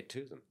that great at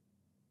 2 of them.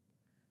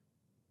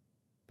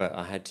 But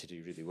I had to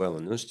do really well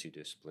in those 2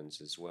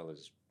 disciplines, as well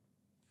as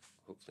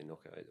hopefully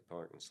knock it out of the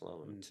park in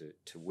slalom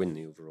to win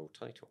the overall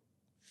title.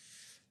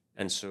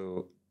 And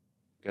so,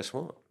 guess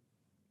what?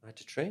 I had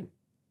to train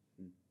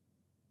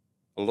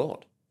a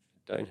lot,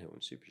 downhill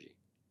and Super G,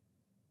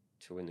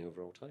 to win the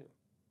overall title.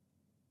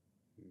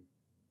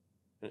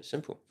 And it's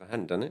simple. If I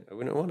hadn't done it, I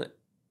wouldn't have won it.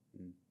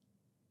 Mm.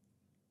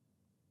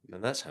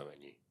 And that's how I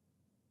knew.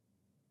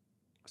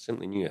 I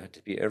simply knew I had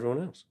to beat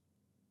everyone else.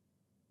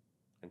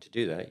 And to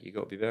do that, you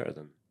got to be better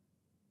than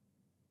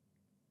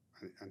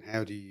them. And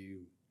how do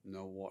you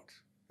know what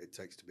it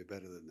takes to be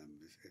better than them?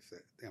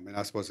 I mean,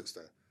 I suppose it's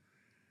the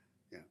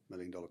 $1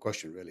 million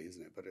question, really,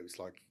 isn't it? But it was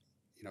like,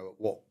 at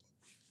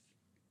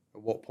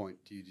what point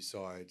do you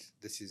decide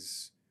this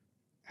is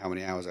how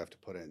many hours I have to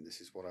put in? This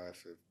is what I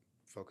have to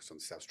focus on.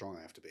 This is how strong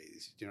I have to be.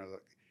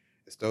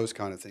 It's those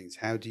kind of things.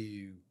 How do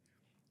you,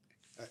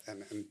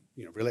 and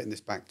relating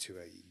this back to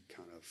a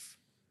kind of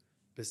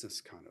business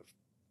kind of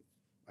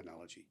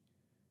analogy,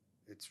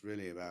 it's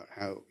really about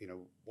how,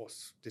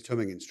 what's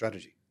determining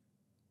strategy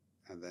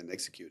and then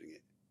executing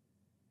it.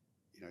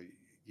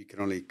 You can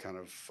only kind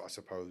of, I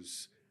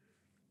suppose,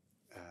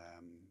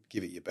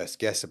 give it your best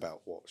guess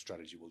about what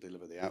strategy will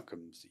deliver the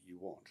outcomes that you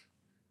want.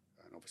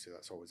 And obviously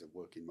that's always a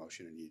work in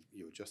motion and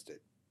you adjust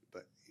it.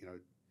 But,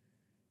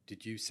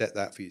 did you set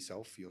that for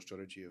yourself, your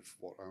strategy of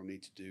what I'll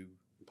need to do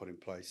and put in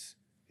place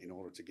in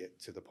order to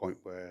get to the point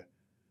where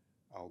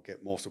I'll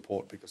get more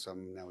support because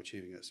I'm now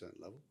achieving at a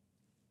certain level?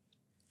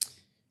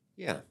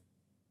 Yeah.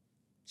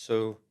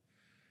 So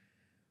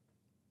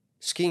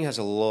skiing has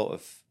a lot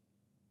of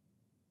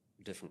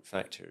different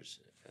factors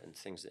and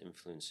things that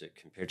influence it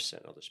compared to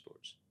certain other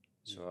sports.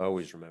 So I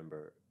always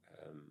remember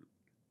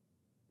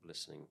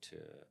listening to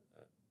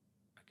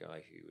a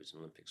guy who was an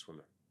Olympic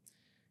swimmer,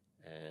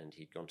 and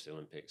he'd gone to the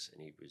Olympics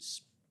and he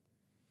was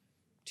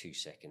 2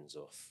 seconds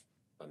off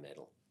a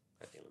medal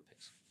at the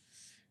Olympics.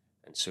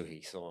 And so he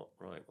thought,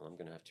 right, well, I'm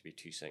going to have to be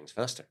 2 seconds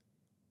faster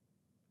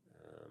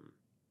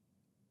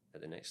at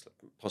the next,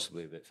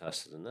 possibly a bit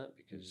faster than that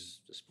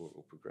because the sport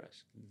will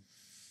progress.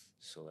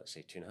 So let's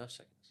say 2.5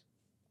 seconds.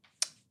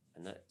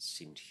 And that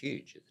seemed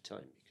huge at the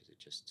time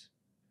because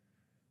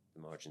the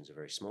margins are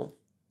very small.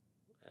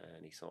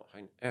 And he thought, how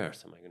on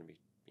earth am I going to be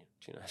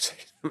 2.5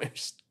 seconds? I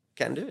just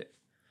can't do it.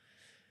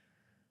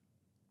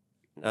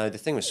 Now, the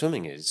thing with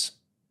swimming is,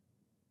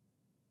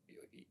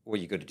 what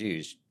you got to do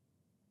is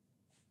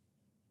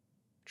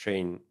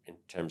train in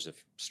terms of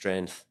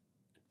strength,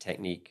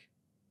 technique,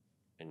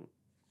 and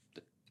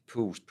the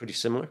pool's pretty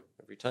similar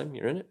every time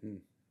you're in it.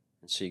 And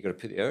so you got to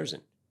put the hours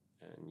in,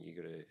 and you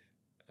got to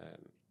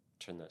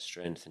turn that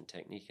strength and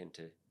technique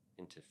into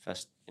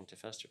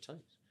faster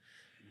times.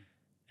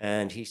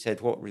 And he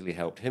said what really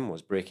helped him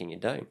was breaking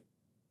it down.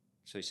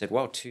 So he said,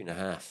 well,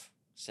 2.5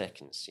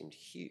 seconds seemed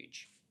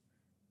huge.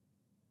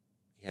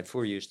 He had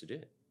 4 years to do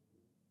it.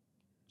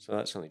 So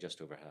that's only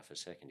just over half a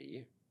second a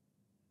year.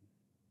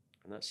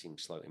 And that seemed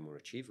slightly more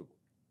achievable.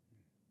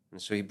 And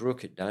so he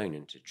broke it down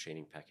into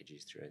training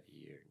packages throughout the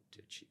year to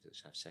achieve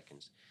those half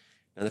seconds.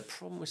 Now, the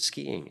problem with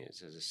skiing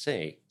is, as I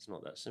say, it's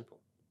not that simple.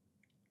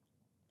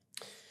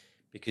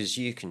 Because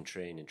you can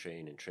train and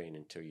train and train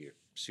until you're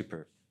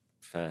super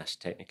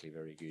fast, technically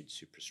very good,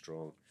 super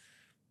strong,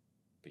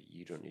 but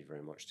you don't need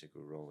very much to go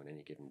wrong on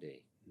any given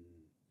day.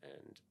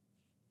 And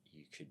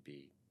you could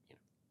be,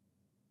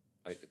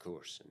 out the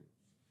course and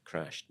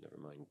crashed, never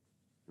mind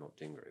not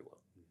doing very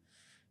well.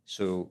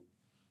 So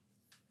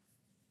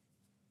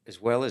as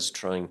well as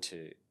trying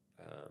to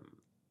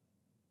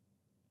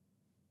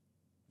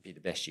be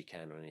the best you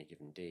can on any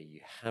given day, you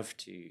have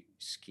to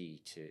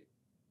ski to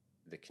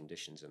the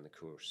conditions on the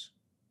course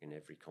in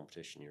every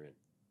competition you're in.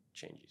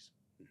 Changes.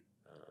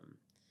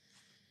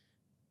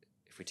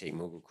 If we take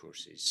mogul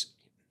courses,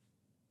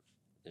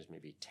 there's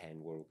maybe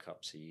 10 World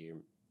Cups a year.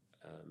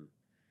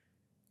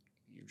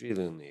 You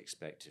really only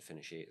expect to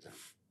finish 8 of them.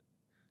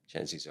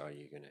 Chances are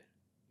you're gonna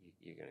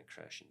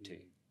crash in 2.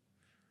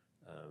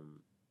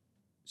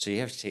 So you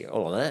have to take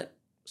all of that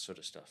sort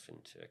of stuff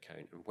into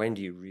account. And when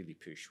do you really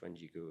push? When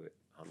do you go at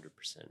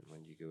 100%?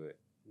 When do you go at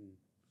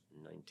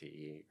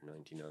 98 or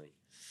 99?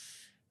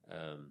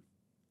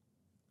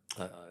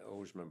 I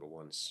always remember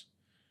once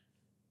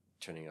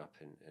turning up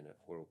in a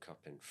World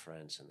Cup in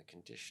France, and the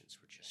conditions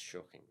were just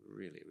shocking.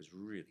 Really, it was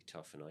really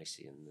tough and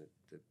icy, and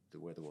the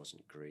weather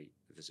wasn't great.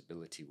 The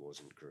visibility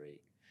wasn't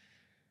great,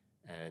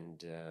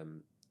 and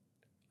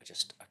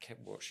I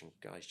kept watching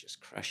guys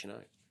just crashing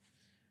out,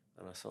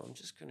 and I thought, I'm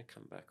just going to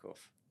come back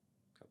off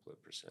a couple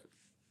of percent.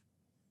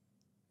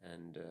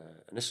 And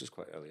this was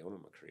quite early on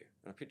in my career,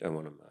 and I put down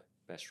one of my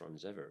best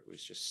runs ever. It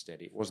was just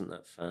steady. It wasn't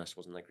that fast,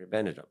 wasn't that great, but I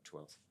ended up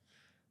 12th.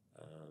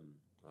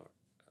 Or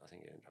I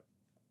think it ended up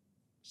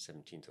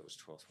 17th, I was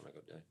 12th when I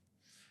got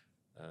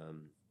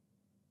down.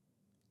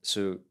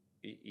 So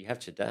you have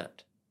to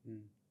adapt.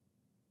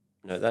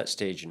 Now, at that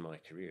stage in my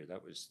career,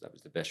 that was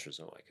the best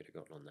result I could have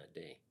gotten on that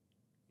day.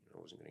 I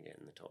wasn't going to get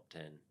in the top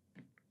 10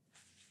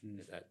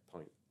 at that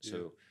point. Yeah.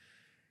 So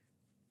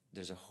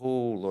there's a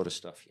whole lot of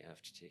stuff you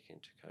have to take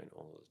into account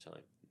all the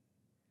time.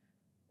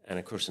 And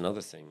of course,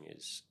 another thing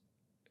is,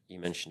 you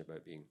mentioned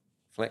about being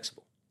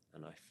flexible,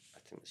 and I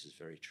think this is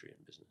very true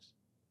in business.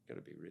 You've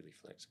got to be really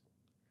flexible.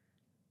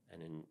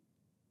 And in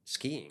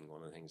skiing,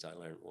 one of the things I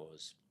learned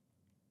was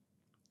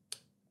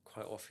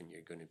quite often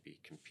you're going to be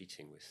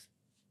competing with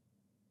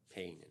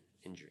pain and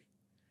injury.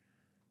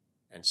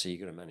 And so you've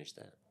got to manage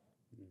that.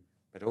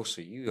 but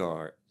also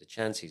the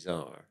chances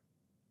are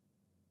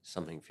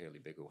something fairly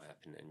big will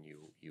happen, and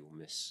you'll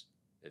miss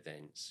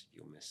events,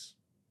 you'll miss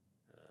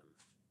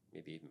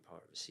maybe even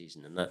part of the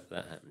season, and that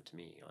happened to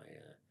me.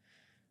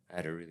 I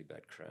had a really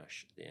bad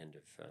crash at the end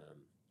of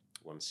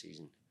one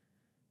season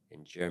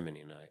in Germany,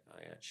 and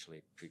I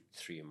actually put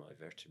 3 of my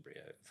vertebrae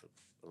out of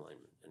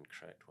alignment and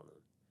cracked one of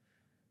them,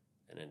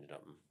 and ended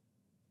up,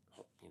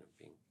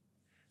 being.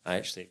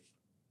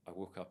 I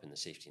woke up in the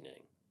safety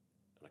net,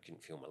 and I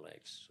couldn't feel my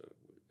legs, so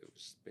it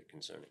was a bit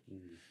concerning.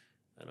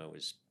 And I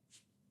was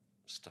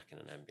stuck in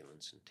an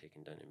ambulance and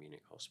taken down to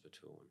Munich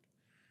Hospital.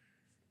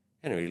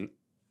 And anyway,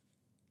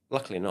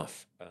 luckily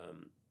enough,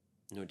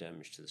 no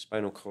damage to the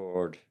spinal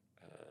cord.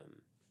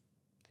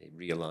 They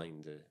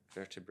realigned the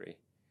vertebrae,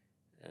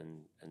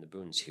 and the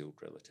bones healed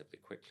relatively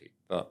quickly.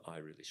 But I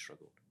really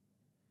struggled.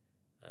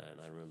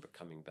 And I remember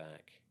coming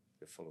back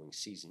the following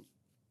season,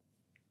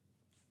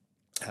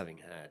 having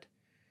had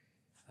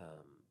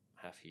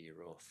half a year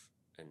off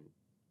and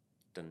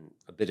done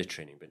a bit of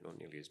training, but not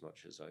nearly as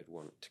much as I'd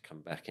want to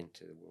come back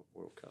into the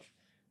World Cup.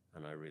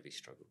 And I really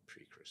struggled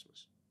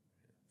pre-Christmas.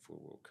 4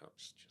 World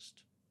Cups,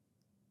 just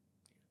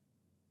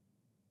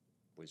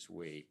was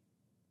way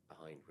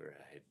behind where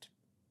I had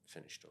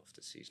finished off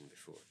the season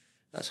before.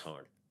 That's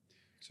hard.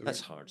 So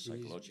that's hard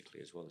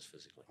psychologically as well as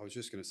physically. I was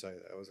just going to say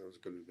that. I was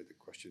going to be the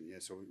question. Yeah.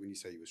 So when you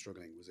say you were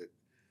struggling, was it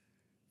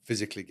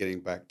physically getting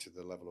back to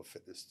the level of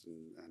fitness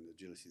and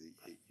agility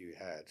that you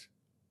had,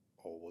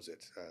 or was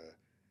it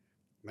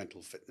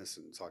mental fitness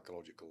and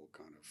psychological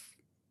kind of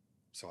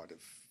side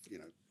of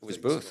It was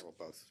both. Or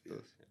both. Yeah.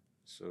 Both. Yeah.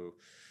 So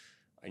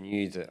I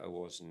knew that I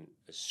wasn't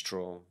as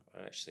strong.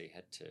 I actually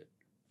had to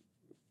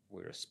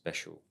wear a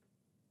special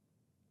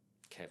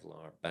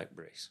Kevlar back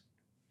brace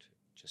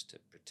just to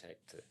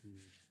protect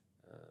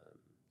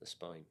the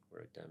spine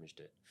where I damaged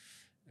it,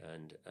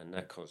 and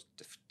that caused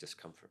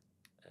discomfort.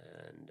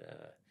 And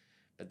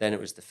but then it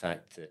was the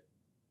fact that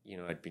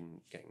I'd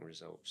been getting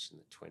results in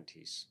the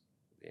 20s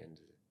at the end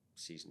of the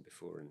season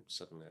before, and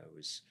suddenly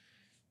there's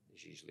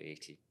usually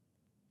 80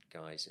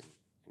 guys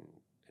in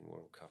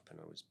World Cup, and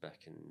I was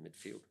back in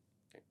midfield,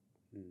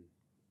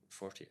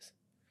 40th,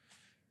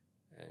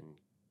 and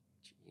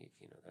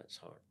that's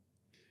hard.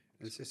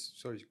 Is this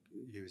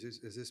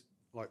is this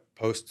like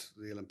post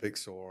the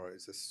Olympics, or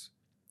is this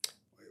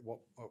what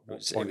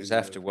it was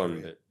after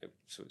one, but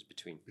so it's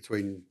between the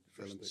Olympics.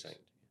 And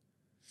second.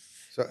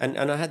 So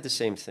and I had the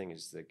same thing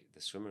as the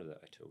swimmer that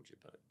I told you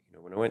about.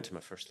 When I went to my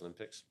first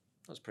Olympics,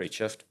 I was pretty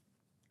chuffed.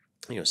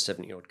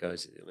 70 odd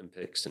guys at the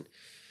Olympics, and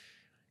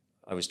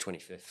I was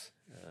 25th,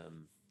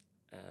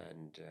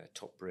 and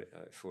top Brit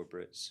out of 4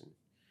 Brits,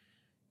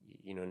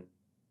 and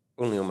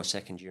only on my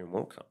second year in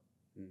World Cup.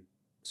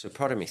 So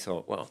part of me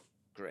thought, well,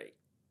 great,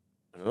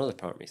 and another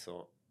part of me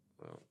thought,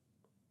 well,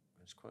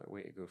 there's quite a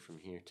way to go from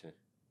here to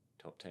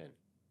top 10.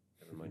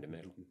 Never mind a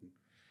medal.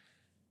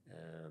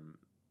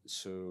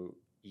 So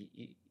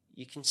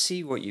you can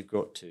see what you've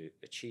got to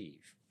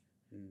achieve.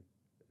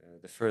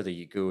 The further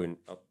you go in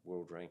up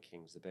world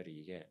rankings, the better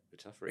you get, the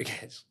tougher it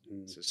gets.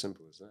 It's as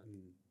simple as that.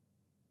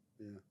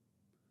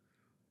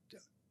 Yeah.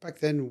 Back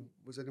then,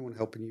 was anyone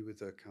helping you with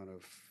the kind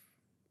of,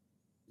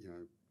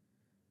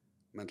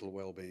 mental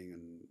well-being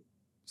and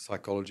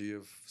psychology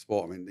of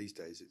sport? I mean, these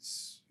days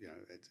it's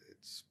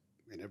it's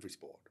in every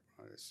sport,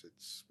 right?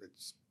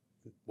 It's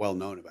well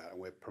known about, and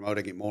we're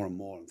promoting it more and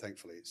more. And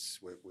thankfully,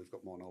 we've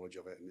got more knowledge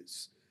of it, and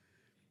it's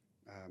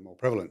more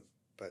prevalent.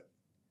 But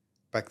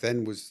back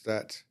then, was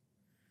that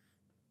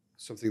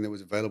something that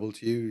was available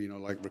to you?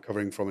 Like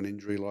recovering from an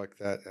injury like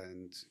that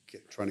and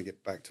trying to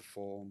get back to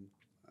form.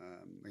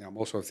 I'm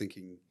also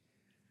thinking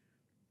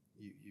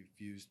you've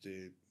used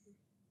the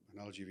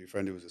analogy of your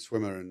friend who was a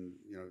swimmer, and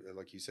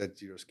like you said,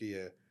 you're a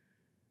skier.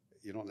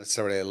 You're not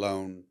necessarily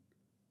alone,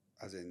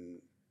 as in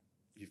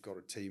you've got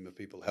a team of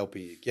people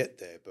helping you get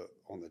there, but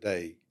on the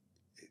day,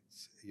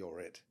 you're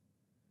it.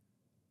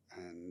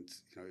 And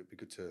it'd be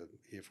good to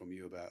hear from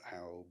you about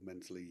how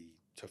mentally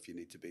tough you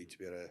need to be able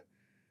to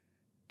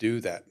do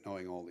that,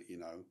 knowing all that you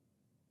know.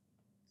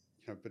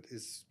 But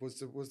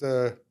was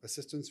there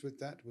assistance with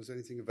that? Was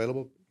anything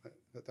available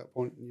at that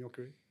point in your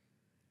career?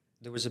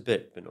 There was a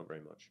bit, but not very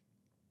much.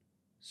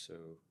 So,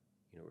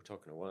 we're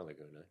talking a while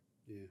ago now.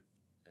 Yeah.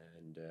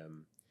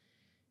 And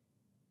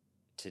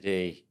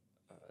today,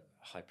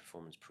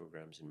 high-performance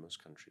programs in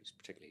most countries,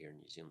 particularly here in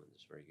New Zealand,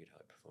 there's a very good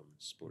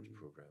high-performance sports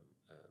program.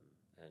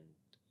 And,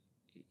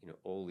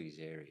 all these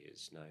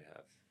areas now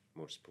have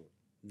more support.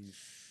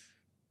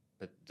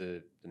 But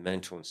the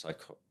mental and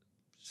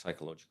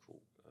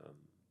psychological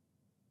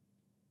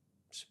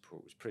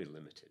support was pretty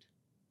limited.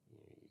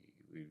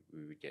 We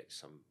would get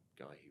some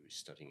guy who was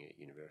studying at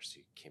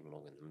university, came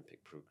along in the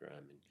Olympic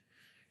program,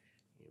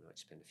 and I'd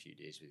spend a few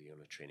days with you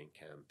on a training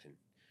camp and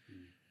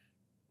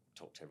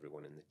talk to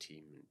everyone in the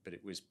team. But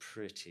it was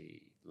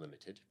pretty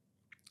limited,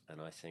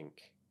 and I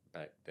think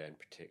back then,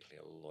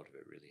 particularly, a lot of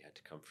it really had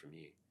to come from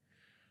you.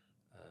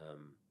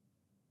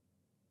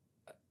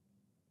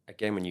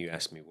 Again, when you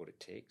asked me what it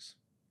takes,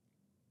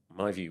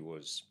 my view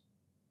was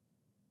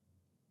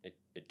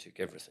it took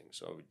everything.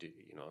 So I would do,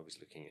 I was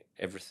looking at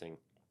everything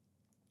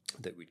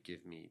that would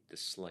give me the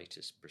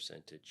slightest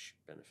percentage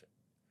benefit.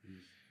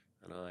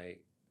 And I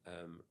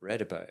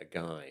read about a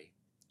guy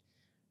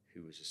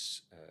who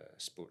was a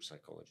sports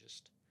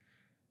psychologist,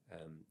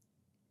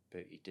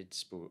 but he did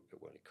he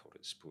called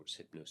it sports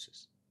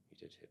hypnosis. He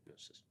did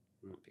hypnosis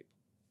on people.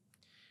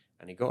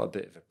 And he got a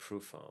bit of a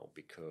profile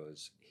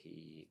because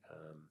he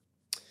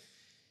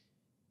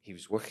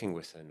was working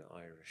with an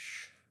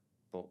Irish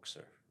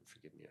boxer.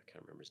 Forgive me, I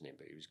can't remember his name,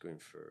 but he was going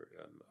for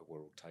a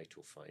world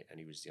title fight, and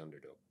he was the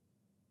underdog.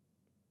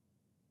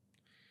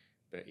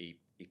 But he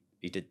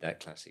did that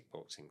classic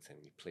boxing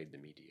thing. He played the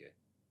media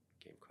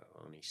game quite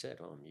well, and he said,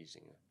 "Oh, I'm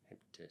using a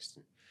hypnotist,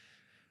 and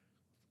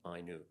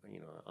I know I'm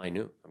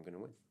going to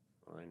win.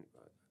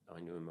 I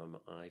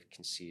know I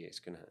can see it's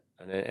going to."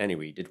 And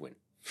anyway, he did win.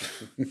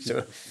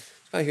 So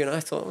and I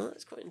thought, well,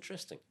 that's quite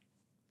interesting.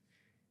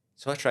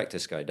 So I tracked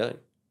this guy down,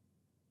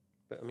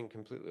 but I mean,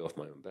 completely off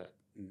my own bat,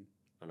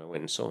 and I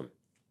went and saw him,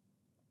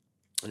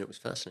 and it was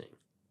fascinating.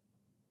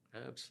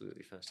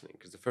 Absolutely fascinating,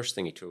 because the first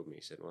thing he told me,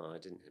 he said, "Well, I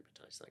didn't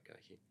hypnotize that guy,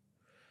 Hugh,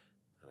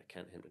 and I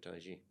can't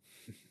hypnotize you."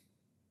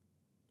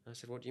 I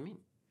said, "What do you mean?"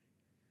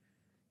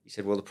 He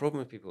said, "Well, the problem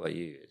with people like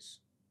you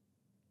is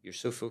you're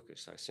so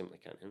focused, I simply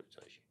can't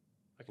hypnotize you.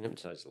 I can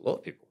hypnotize a lot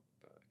of people,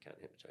 but I can't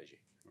hypnotize you.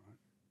 Right.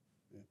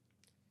 Yeah.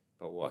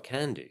 But what I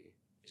can do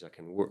is I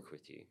can work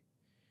with you,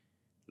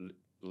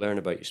 learn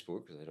about your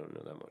sport, because I don't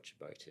know that much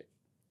about it,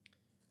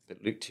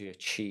 but look to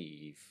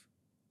achieve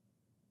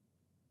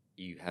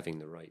you having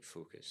the right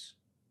focus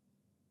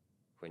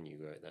when you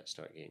go out that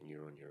start gate and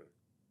you're on your own."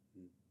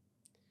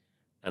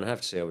 And I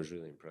have to say I was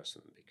really impressed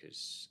with him,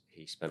 because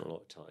he spent a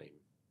lot of time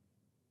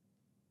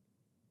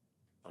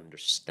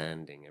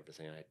understanding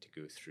everything I had to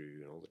go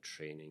through and all the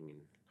training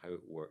and how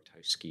it worked,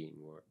 how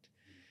skiing worked.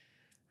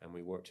 And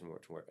we worked and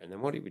worked and worked. And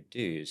then what he would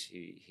do is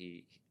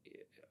he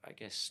I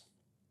guess,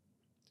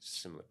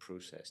 similar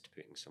process to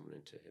putting someone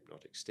into a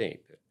hypnotic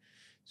state. But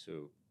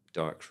so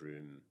dark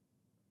room,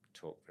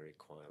 talk very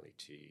quietly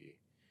to you,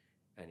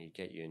 and he'd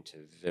get you into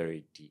a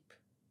very deep,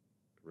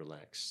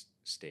 relaxed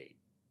state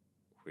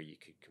where you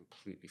could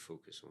completely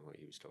focus on what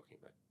he was talking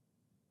about.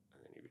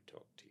 And then he would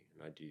talk to you.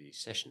 And I'd do these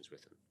sessions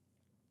with him.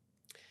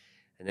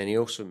 And then he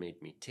also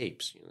made me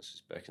tapes. This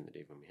is back in the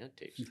day when we had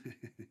tapes.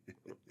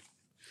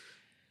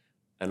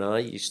 And I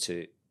used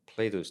to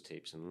play those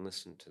tapes and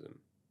listen to them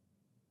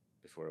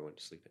before I went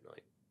to sleep at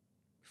night,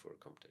 before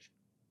a competition.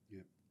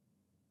 Yeah.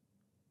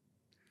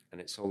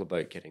 And it's all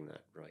about getting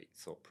that right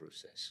thought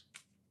process.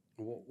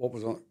 What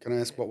was on? Can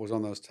I ask what was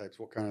on those tapes?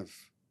 What kind of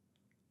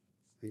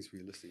things were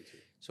you listening to?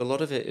 So a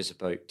lot of it is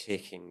about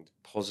taking the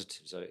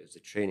positives out of the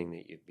training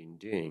that you've been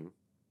doing,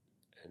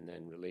 and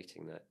then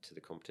relating that to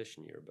the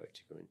competition you're about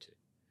to go into.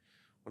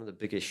 One of the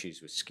big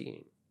issues with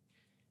skiing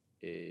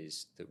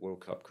is that World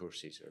Cup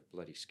courses are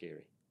bloody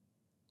scary.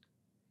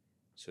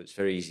 So it's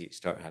very easy to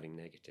start having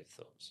negative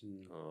thoughts.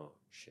 Oh,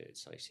 shit,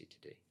 it's icy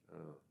today.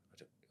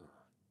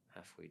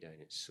 Halfway down,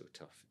 it's so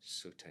tough. It's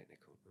so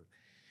technical.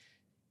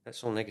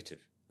 That's all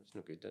negative. That's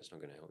no good. That's not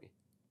going to help you.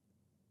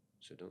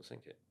 So don't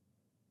think it.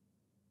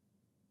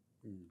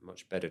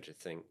 Much better to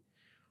think,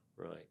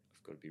 right,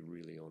 I've got to be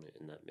really on it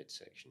in that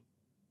midsection.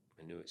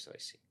 I know it's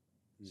icy.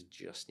 So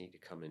just need to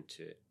come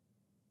into it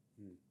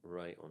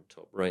right on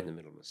top, right in the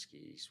middle of my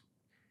skis,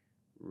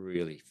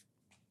 really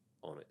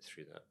on it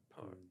through that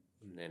part,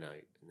 and then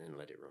out, and then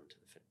let it run to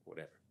the fin,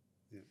 whatever.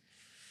 Yeah.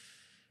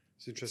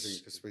 It's interesting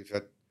because we've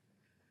had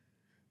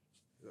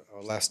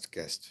our last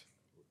guest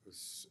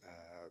was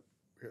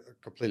a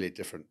completely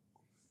different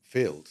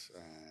field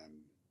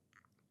and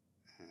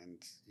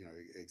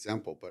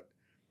example, but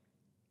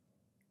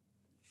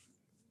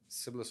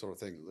similar sort of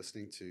thing.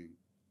 Listening to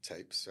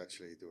tapes,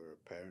 actually, there were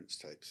parents'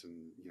 tapes,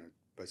 and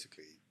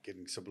basically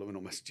getting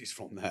subliminal messages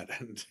from that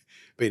and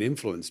being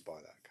influenced by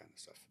that kind of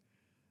stuff,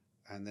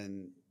 and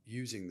then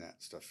using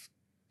that stuff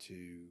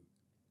to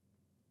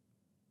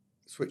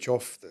switch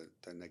off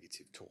the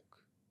negative talk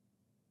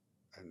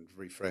and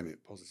reframe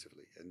it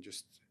positively. And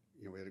just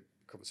we had a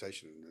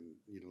conversation, and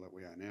like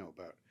we are now,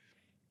 about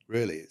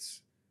really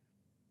it's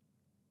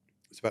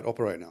about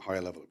operating at a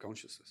higher level of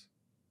consciousness,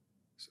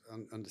 so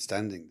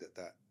understanding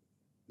that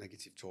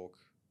negative talk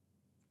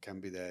can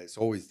be there, it's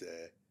always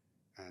there,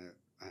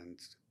 and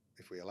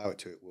if we allow it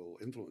to, it will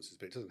influence us,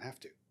 but it doesn't have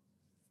to.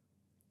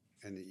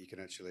 And that you can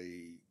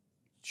actually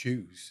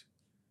choose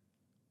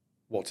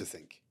what to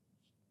think.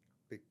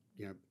 Be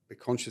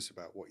conscious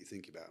about what you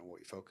think about and what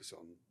you focus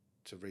on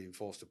to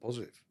reinforce the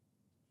positive,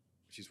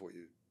 which is what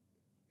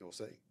you're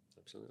saying.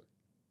 Absolutely.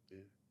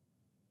 Yeah.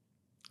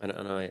 And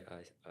I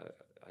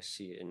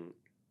see it in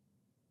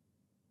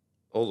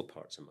all the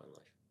parts of my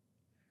life,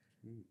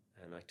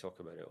 and I talk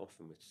about it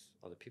often with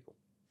other people.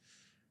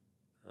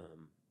 I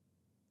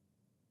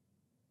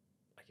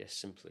guess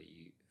simply,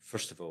 you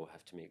first of all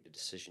have to make the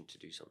decision to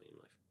do something in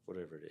life,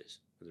 whatever it is,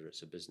 whether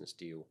it's a business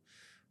deal,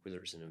 whether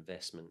it's an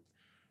investment,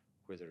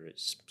 whether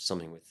it's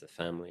something with the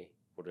family,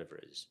 whatever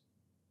it is.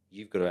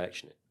 You've got to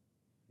action it.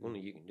 Only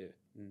you can do it.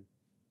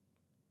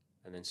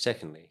 And then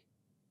secondly,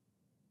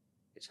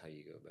 It's how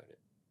you go about it.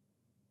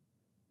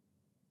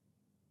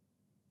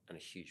 And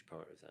a huge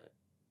part of that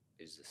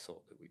is the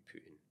thought that we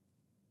put in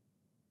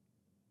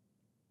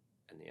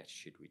and the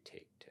attitude we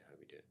take to how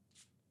we do it.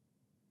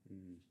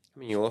 I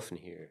mean, you'll often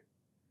hear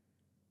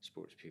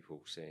sports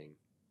people saying,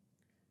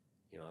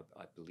 you know,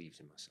 I believed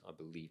in myself. I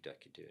believed I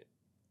could do it.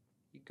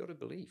 You've got to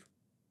believe.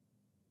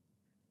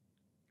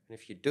 And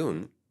if you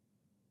don't,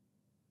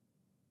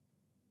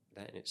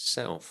 that in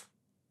itself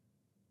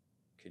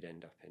could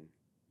end up in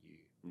you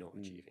not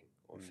achieving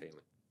or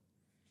failing.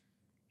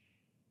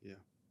 Yeah.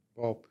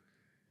 Well,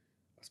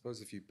 I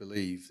suppose if you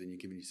believe, then you're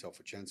giving yourself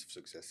a chance of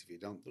success. If you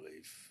don't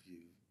believe,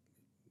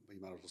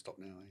 you might as well stop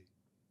now, eh?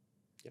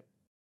 Yep.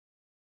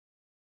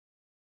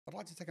 I'd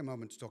like to take a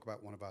moment to talk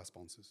about one of our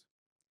sponsors.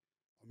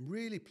 I'm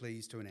really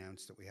pleased to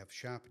announce that we have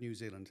Sharp New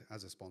Zealand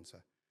as a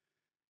sponsor.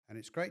 And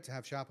it's great to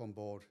have Sharp on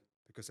board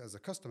because as a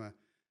customer,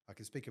 I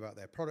can speak about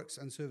their products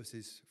and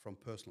services from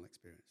personal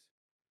experience.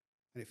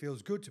 And it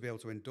feels good to be able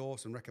to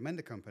endorse and recommend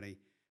a company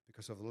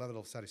because of the level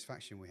of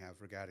satisfaction we have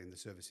regarding the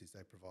services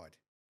they provide.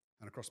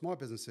 And across my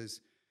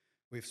businesses,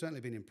 we've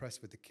certainly been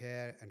impressed with the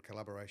care and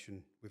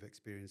collaboration we've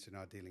experienced in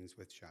our dealings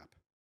with Sharp.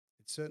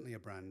 It's certainly a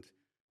brand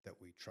that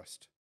we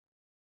trust.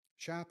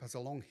 Sharp has a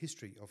long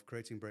history of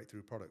creating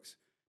breakthrough products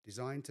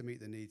designed to meet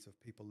the needs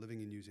of people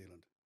living in New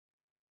Zealand.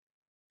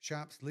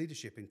 Sharp's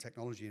leadership in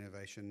technology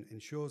innovation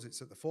ensures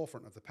it's at the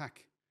forefront of the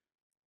pack,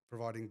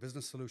 providing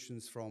business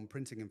solutions from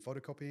printing and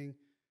photocopying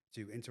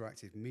to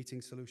interactive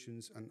meeting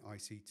solutions and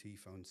ICT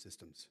phone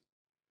systems.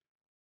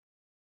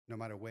 No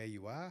matter where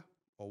you are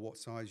or what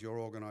size your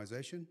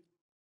organisation,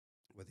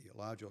 whether you're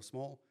large or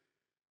small,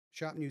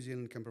 Sharp New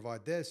Zealand can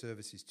provide their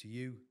services to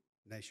you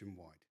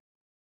nationwide.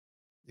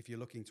 If you're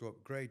looking to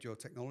upgrade your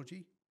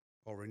technology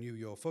or renew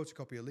your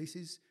photocopier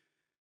leases,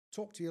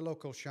 talk to your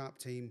local Sharp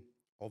team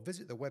or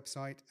visit the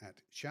website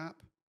at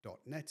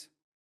sharp.net.nz.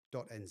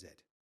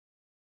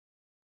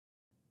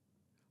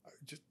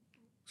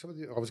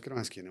 I was going to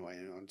ask you in a way,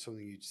 on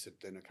something you just said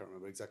then, I can't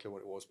remember exactly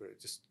what it was, but it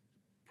just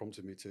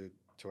prompted me to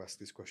ask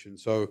this question.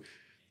 So,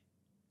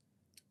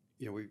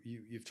 you know,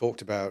 you've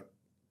talked about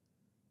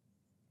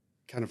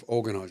kind of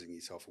organising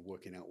yourself and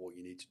working out what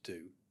you need to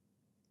do.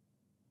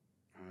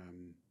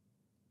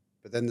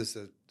 But then there's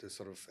the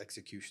sort of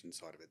execution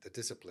side of it, the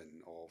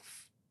discipline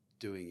of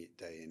doing it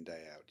day in,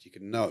 day out. You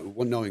can know,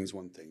 well, knowing is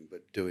one thing,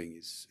 but doing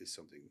is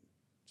something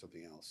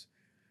else.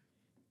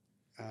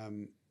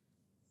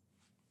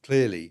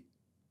 Clearly,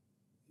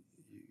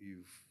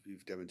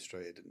 you've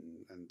demonstrated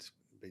and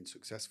been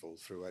successful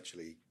through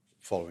actually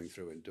following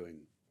through and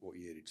doing what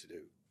you needed to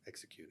do,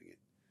 executing it,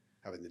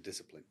 having the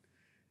discipline.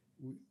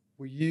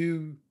 Were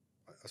you,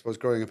 I suppose,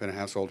 growing up in a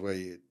household where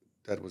your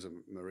dad was a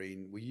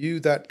Marine, were you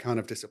that kind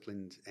of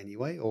disciplined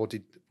anyway, or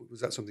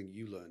was that something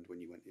you learned when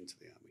you went into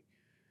the army?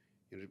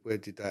 You know, where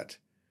did that?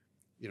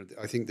 You know,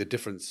 I think the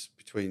difference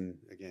between,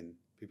 again,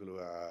 people who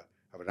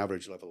have an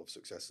average level of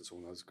success and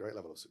someone who has a great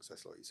level of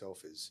success like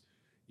yourself is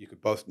you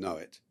could both know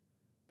it,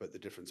 but the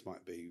difference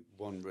might be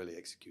one really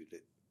executed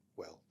it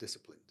well,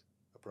 disciplined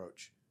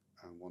approach,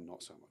 and one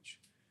not so much.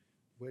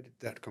 Where did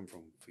that come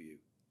from for you?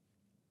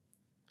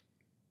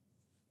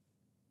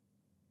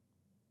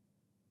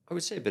 I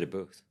would say a bit of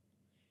both.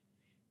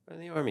 Well,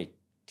 the army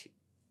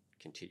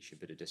can teach you a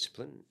bit of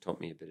discipline.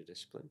 Taught me a bit of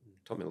discipline.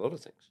 Taught me a lot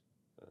of things.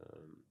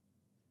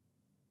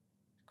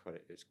 I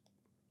think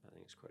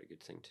it's quite a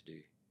good thing to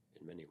do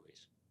in many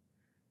ways.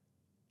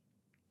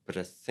 But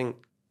I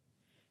think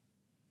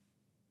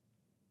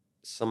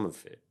some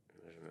of it,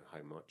 I don't know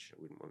how much, I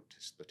wouldn't want to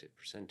split it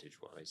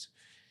percentage-wise,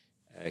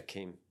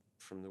 came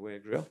from the way I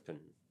grew up and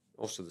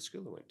also the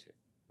school I went to.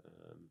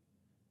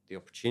 The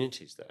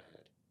opportunities that I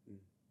had. You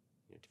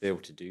know, to be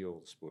able to do all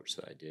the sports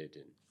that I did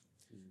and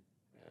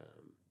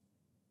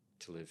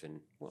to live in,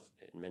 well,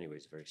 in many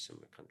ways, a very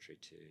similar country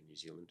to New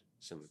Zealand,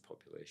 similar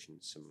population,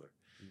 similar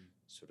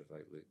sort of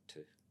outlook to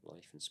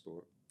life and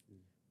sport.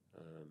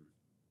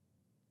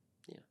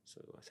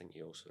 So I think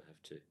you also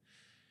have to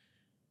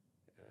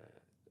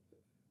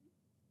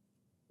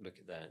look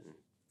at that, and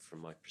from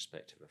my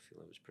perspective, I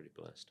feel I was pretty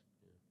blessed.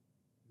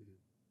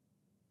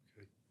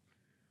 Okay.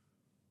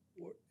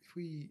 What if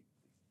we?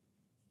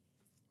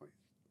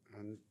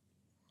 And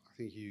I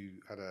think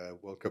you had a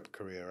World Cup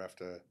career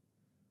after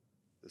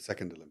the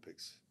second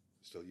Olympics.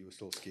 You were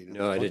still skiing.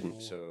 No, I didn't.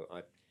 Or? So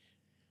I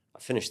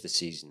finished the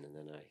season and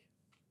then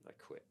I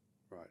quit.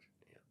 Right.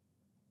 Yeah.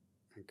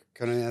 And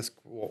can I ask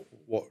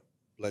what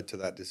led to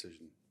that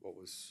decision? What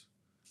was?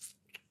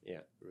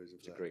 Yeah,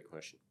 it's a great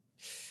question.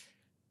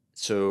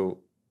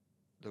 So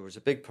there was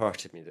a big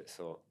part of me that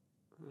thought,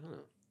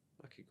 oh,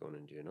 I could go on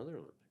and do another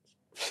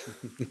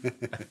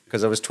Olympics.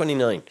 Because I was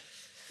 29.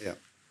 Yeah.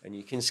 And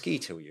you can ski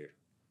till you're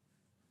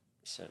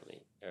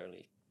certainly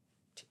early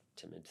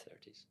to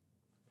mid-30s.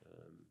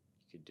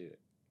 You could do it.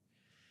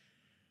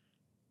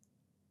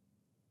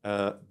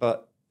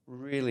 But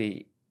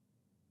really,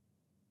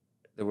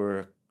 there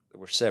were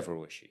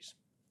several issues.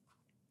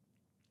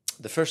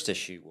 The first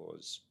issue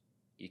was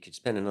you could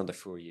spend another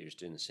 4 years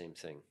doing the same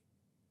thing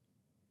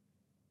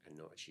and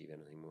not achieve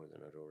anything more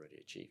than I'd already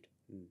achieved.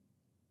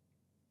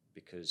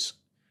 because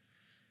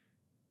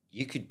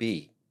you could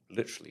be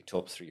literally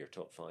top 3 or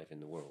top 5 in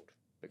the world,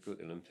 but go to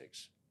the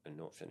Olympics and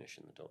not finish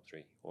in the top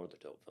 3 or the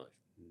top 5.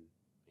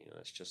 You know,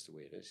 that's just the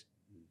way it is.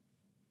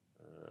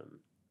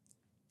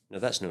 Now,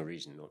 that's no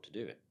reason not to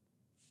do it.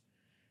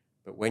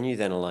 But when you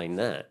then align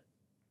that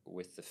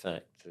with the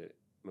fact that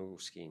mogul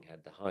skiing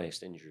had the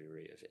highest injury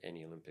rate of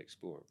any Olympic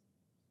sport,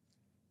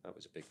 that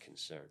was a big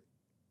concern.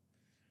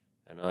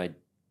 And I'd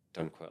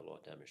done quite a lot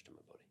of damage to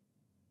my body.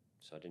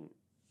 So I didn't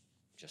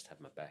just have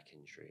my back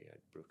injury.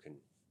 I'd broken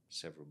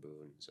several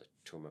bones. I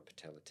tore my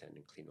patella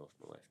tendon clean off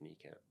my left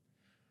kneecap.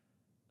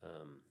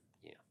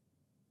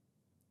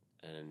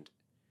 And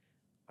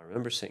I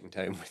remember sitting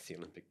down with the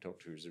Olympic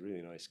doctor, who was a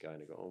really nice guy,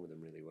 and I got on with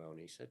him really well. And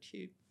he said,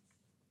 Hugh,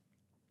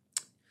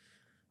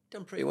 you've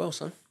done pretty well,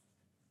 son.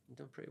 You've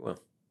done pretty well.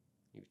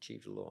 You've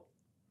achieved a lot.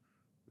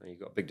 Now you've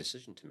got a big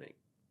decision to make.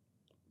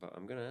 But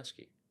I'm going to ask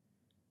you,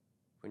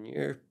 when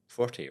you're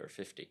 40 or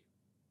 50,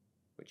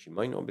 which you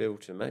might not be able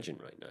to imagine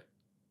right now,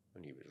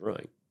 and he was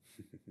right,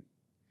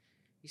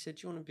 he said,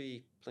 do you want to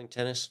be playing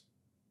tennis,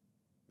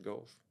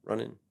 golf,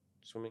 running,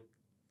 swimming?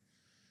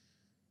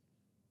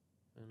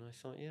 And I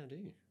thought, yeah, I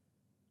do.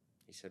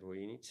 He said, well,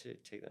 you need to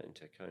take that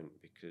into account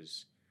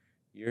because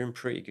you're in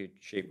pretty good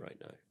shape right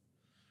now.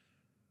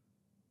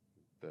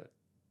 But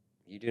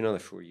you do another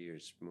 4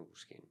 years mogul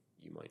skiing,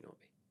 you might not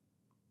be.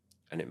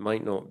 And it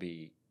might not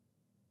be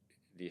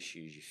the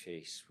issues you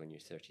face when you're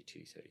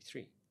 32,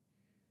 33.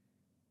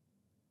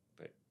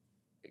 But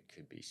it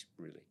could be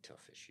really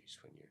tough issues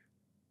when you're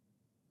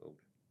older.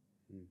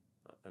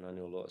 And I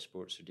know a lot of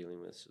sports are dealing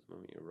with this at the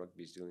moment. You know,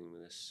 rugby's dealing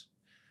with this.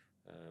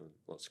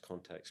 Lots of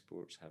contact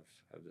sports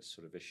have this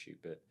sort of issue,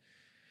 but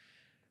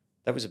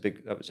that was a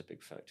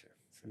big factor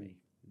for me.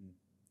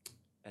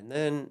 And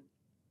then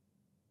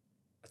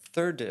a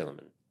third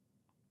element,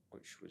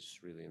 which was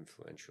really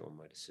influential on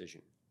my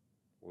decision,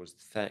 was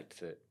the fact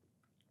that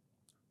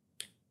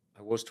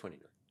I was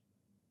 29,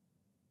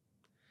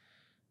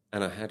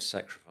 and I had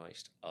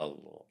sacrificed a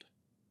lot.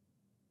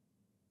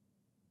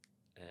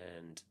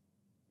 And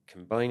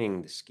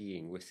combining the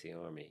skiing with the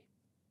army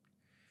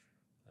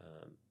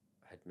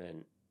had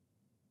meant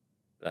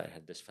that I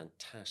had this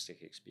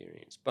fantastic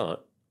experience,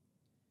 but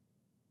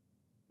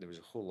there was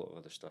a whole lot of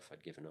other stuff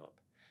I'd given up.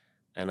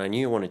 And I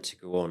knew I wanted to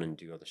go on and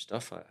do other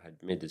stuff. I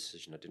had made the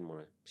decision I didn't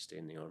want to stay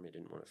in the army. I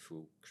didn't want a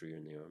full career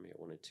in the army. I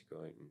wanted to go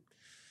out and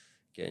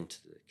get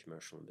into the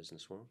commercial and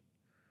business world.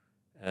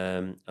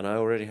 And I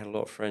already had a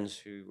lot of friends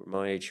who were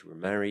my age, who were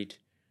married,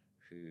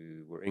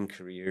 who were in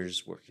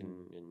careers,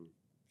 working in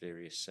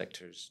various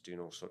sectors,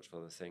 doing all sorts of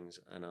other things.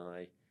 And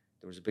there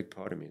was a big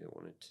part of me that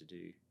wanted to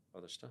do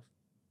other stuff.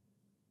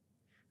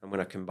 And when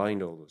I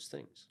combined all those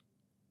things,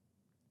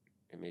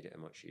 it made it a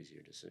much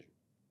easier decision.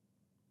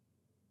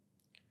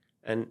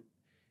 And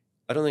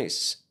I don't think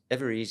it's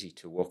ever easy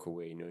to walk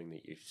away knowing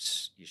that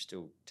you're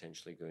still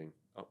potentially going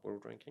up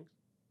world rankings.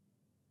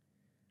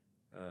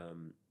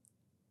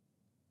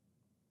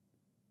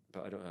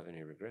 But I don't have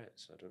any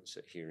regrets. I don't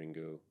sit here and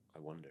go, I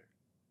wonder.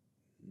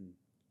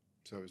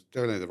 So it was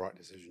definitely the right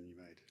decision you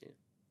made.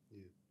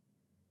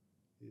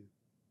 Yeah.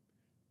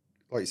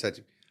 Like you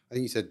said, I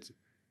think you said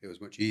it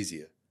was much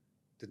easier.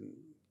 Didn't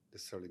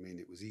necessarily mean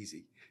it was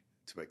easy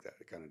to make that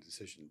kind of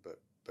decision, but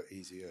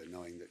easier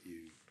knowing that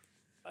you...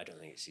 I don't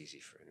think it's easy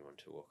for anyone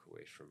to walk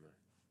away from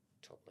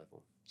a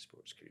top-level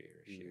sports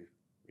career if you're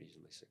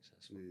reasonably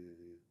successful.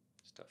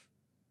 It's tough.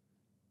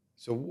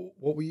 So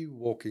what were you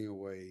walking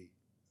away...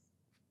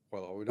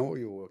 Well, we know what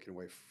you were walking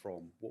away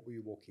from. What were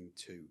you walking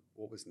to?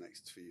 What was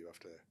next for you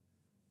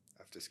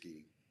after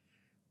skiing?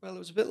 Well, it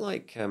was a bit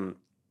like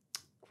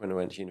when I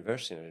went to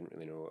university and I didn't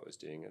really know what I was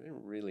doing. I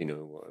didn't really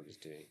know what I was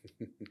doing.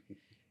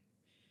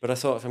 But I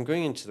thought if I'm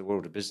going into the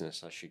world of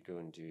business, I should go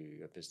and do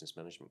a business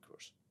management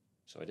course.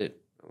 So I did.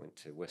 I went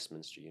to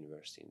Westminster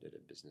University and did a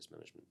business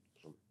management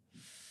diploma.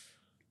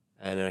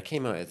 And then I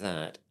came out of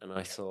that and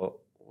I thought,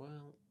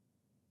 well,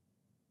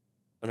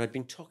 and I'd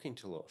been talking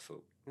to a lot of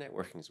folk.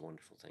 Networking is a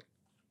wonderful thing.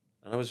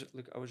 And I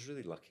was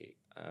really lucky.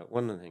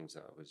 One of the things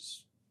that I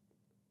was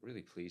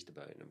really pleased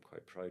about and I'm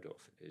quite proud of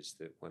is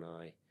that when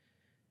I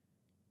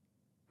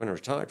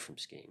retired from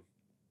skiing,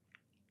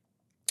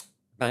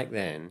 back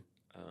then,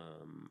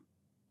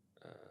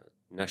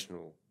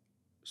 national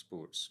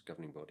sports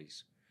governing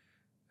bodies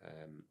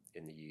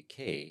in the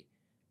UK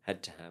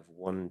had to have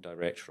one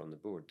director on the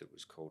board that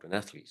was called an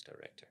athletes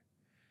director,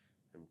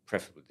 and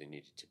preferably they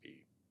needed to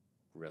be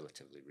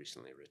relatively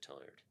recently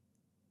retired,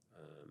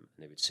 and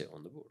they would sit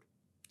on the board.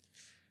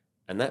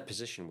 And that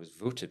position was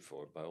voted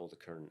for by all the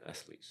current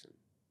athletes in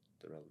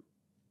the relevant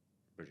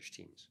British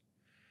teams.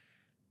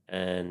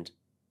 And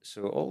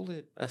so all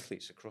the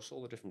athletes across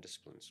all the different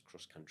disciplines,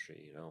 cross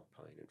country and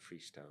alpine and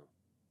freestyle,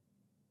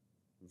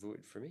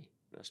 voted for me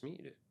and asked me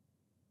to do it,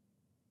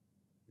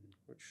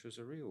 which was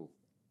a real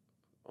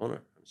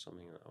honor and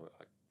something that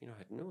I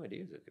had no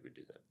idea that they would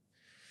do that.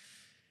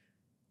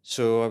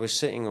 So I was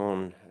sitting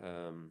on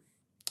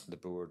the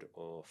board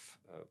of,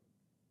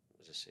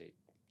 as I say,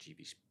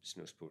 GB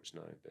Snow Sports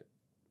now, but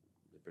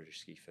the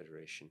British Ski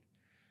Federation.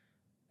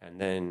 And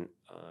then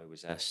I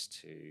was asked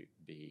to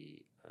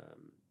be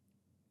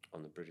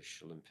on the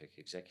British Olympic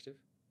Executive,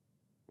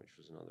 which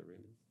was another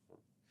really one.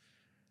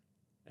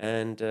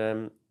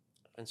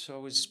 And so I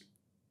was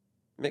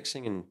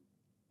mixing and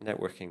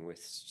networking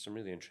with some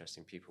really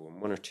interesting people,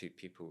 and one or two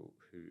people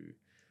who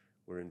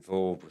were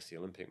involved with the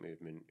Olympic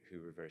movement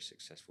who were very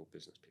successful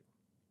business people.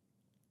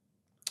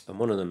 And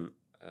one of them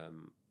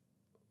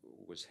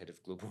was head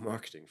of global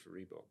marketing for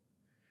Reebok.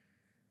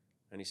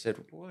 And he said,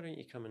 well, why don't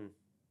you come and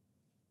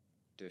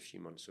do a few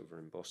months over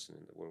in Boston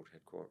in the world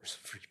headquarters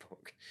of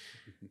Reebok?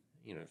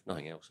 You know, if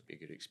nothing else, it'd be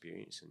a good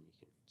experience and you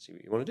can see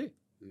what you want to do.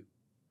 Yeah.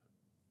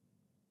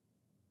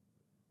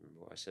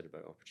 Remember what I said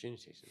about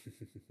opportunities and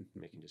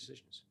making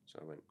decisions. So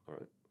I went, all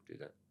right, I'll do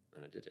that.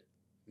 And I did it.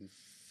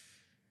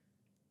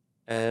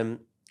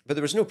 But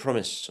there was no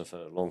promise of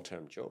a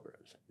long-term job or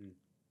anything.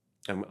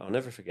 And I'll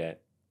never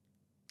forget,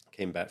 I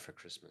came back for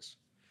Christmas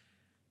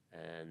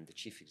and the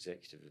chief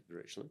executive of the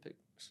British Olympic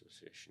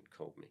Association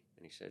called me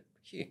and he said,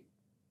 Hugh,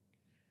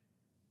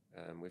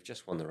 we've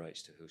just won the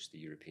rights to host the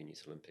European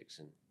Youth Olympics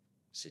in a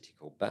city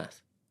called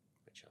Bath,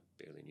 which I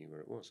barely knew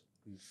where it was.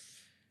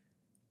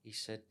 He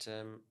said,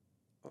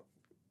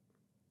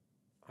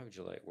 how would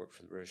you like to work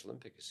for the British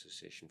Olympic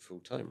Association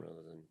full-time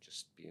rather than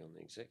just be on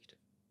the executive?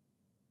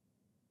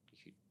 You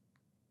could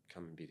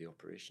come and be the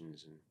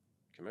operations and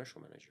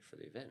commercial manager for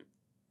the event.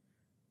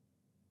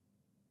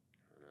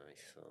 And I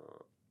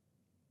thought,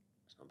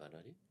 that's not a bad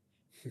idea.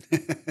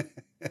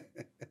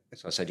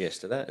 So I said yes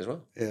to that as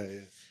well.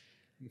 Yeah.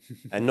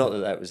 And not that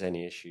that was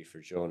any issue for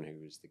John,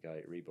 who was the guy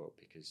at Reebok,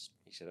 because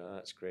he said, oh,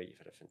 that's great, you've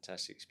had a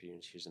fantastic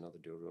experience, here's another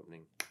door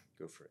opening,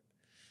 go for it.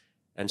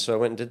 And so I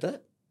went and did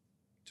that.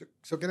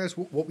 So can I ask,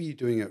 what were you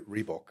doing at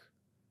Reebok?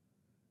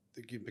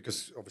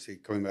 Because obviously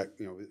coming back,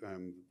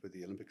 with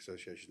the Olympic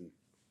Association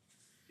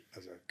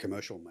as a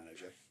commercial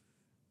manager,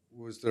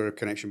 was there a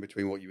connection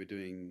between what you were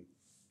doing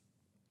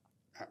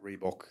at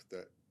Reebok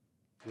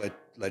that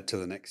led to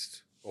the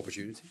next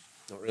opportunity?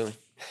 Not really.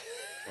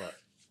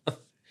 Right.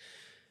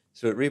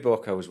 So at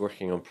Reebok, I was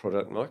working on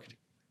product marketing.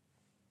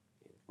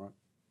 Right.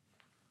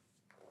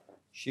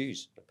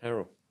 Shoes,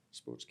 apparel,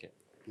 sports kit.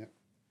 Yeah.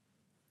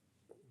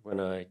 When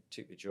I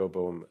took the job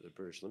on at the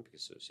British Olympic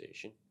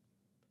Association,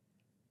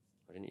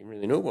 I didn't even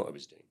really know what I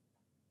was doing.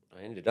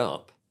 I ended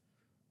up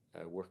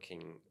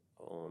working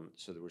on,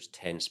 so there was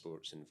 10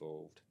 sports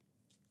involved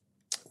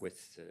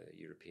with the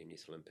European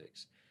Youth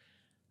Olympics.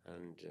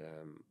 And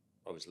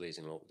I was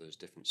liaising a lot with those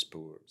different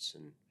sports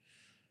and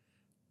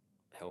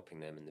helping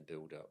them in the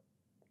build-up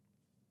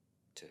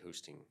to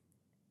hosting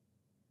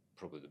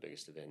probably the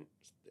biggest event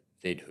that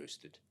they'd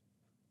hosted,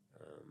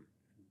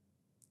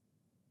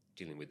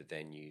 dealing with the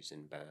venues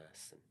in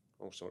Bath and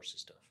all sorts of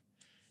stuff.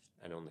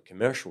 And on the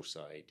commercial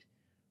side,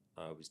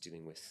 I was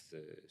dealing with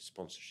the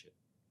sponsorship.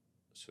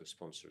 So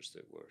sponsors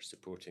that were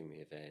supporting the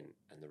event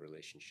and the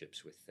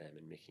relationships with them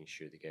and making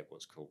sure they get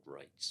what's called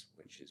rights,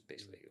 which is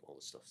basically all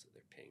the stuff that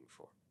they're paying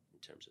for in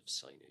terms of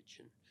signage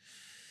and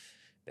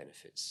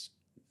benefits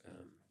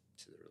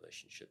to the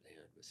relationship they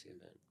had with the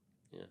event.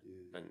 Yeah.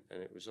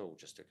 And it was all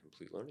just a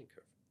complete learning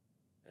curve.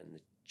 And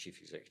the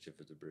chief executive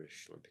of the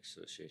British Olympic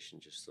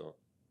Association just thought,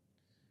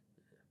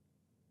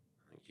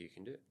 I think you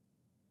can do it.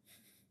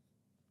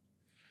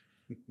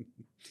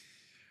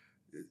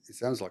 It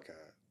sounds like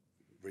a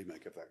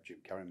remake of that Jim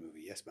Carrey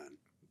movie, Yes Man,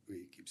 where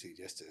you keep saying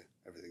yes to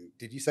everything.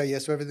 Did you say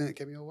yes to everything that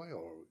came your way,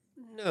 or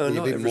no, not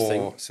not a bit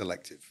everything. more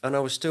selective? And I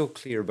was still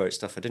clear about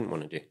stuff I didn't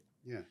want to do.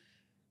 Yeah.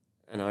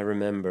 And I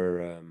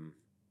remember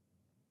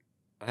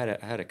I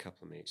had a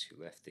couple of mates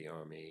who left the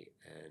army,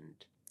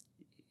 and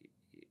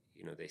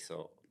they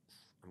thought,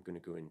 I'm going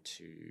to go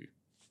into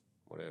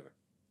whatever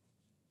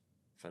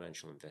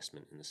financial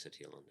investment in the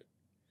city of London,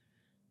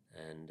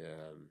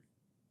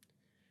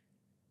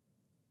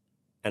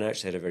 and I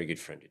actually had a very good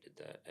friend who did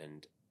that.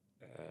 And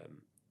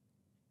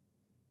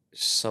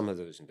some of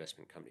those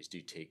investment companies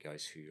do take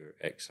guys who are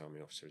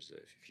ex-army officers.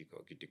 That if you've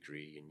got a good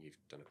degree and you've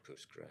done a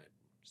post-grad,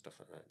 stuff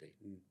like that,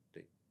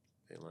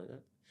 they like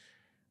that.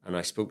 And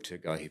I spoke to a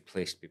guy who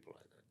placed people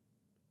like that.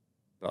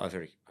 But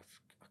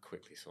I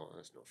quickly thought,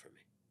 that's not for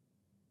me.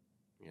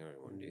 I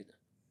don't want to do that.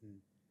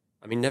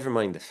 I mean, never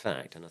mind the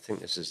fact, and I think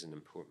this is an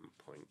important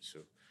point. So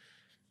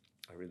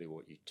I really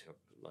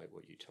like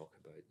what you talk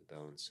about, the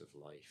balance of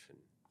life and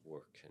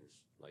work and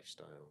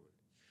lifestyle.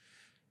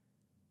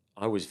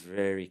 I was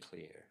very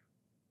clear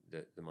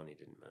that the money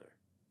didn't matter.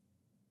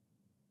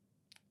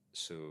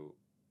 So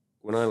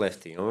when I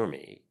left the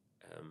army,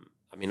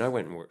 I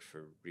went and worked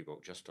for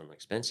Reebok just on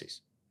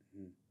expenses.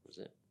 Was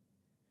it?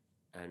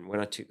 And when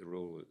I took the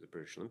role at the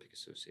British Olympic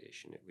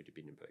Association, it would have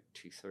been about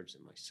 2/3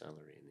 of my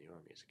salary in the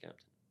army as a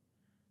captain.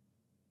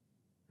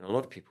 And a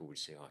lot of people would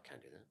say, oh, I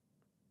can't do that.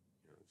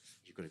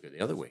 You've got to go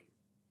the other way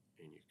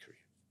in your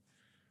career.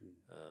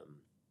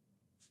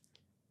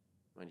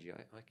 Mind you,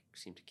 I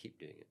seem to keep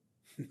doing it.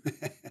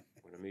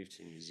 When I moved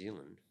to New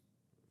Zealand,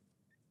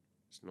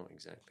 it's not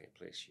exactly a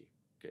place you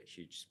get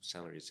huge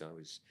salaries.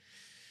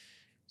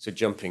 So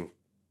jumping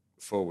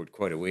forward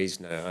quite a ways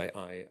now,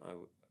 I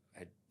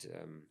had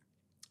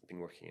been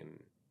working in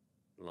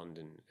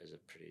London as a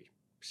pretty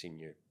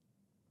senior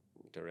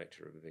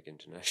director of a big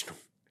international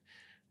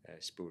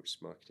sports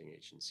marketing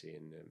agency,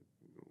 and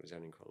was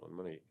earning quite a lot of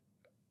money.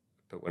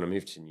 But when I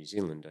moved to New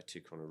Zealand, I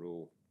took on a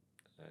role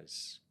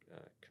as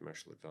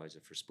commercial advisor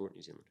for Sport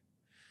New Zealand,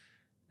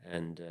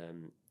 and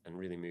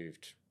really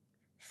moved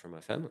for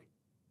my family,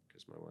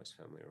 because my wife's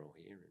family are all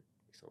here, and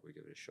we thought we'd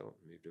give it a shot,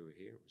 and moved over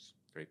here. I was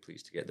very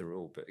pleased to get the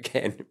role, but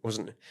again, it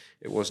wasn't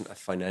a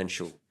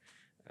financial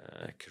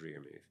career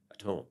move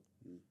at all.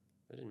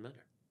 It didn't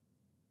matter.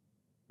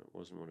 It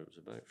wasn't what it was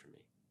about for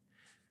me.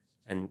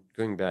 And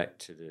going back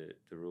to the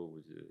role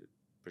with the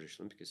British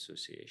Olympic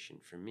Association,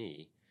 for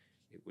me,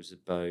 it was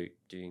about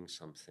doing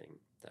something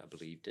that I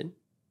believed in,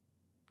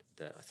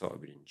 that I thought I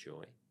would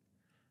enjoy,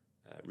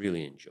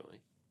 really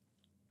enjoy,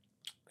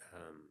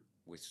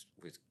 with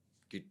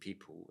good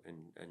people,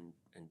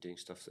 and doing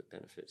stuff that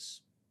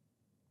benefits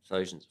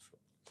thousands of folk.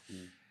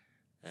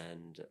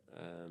 And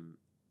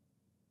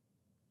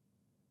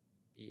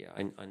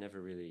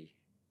I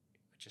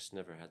just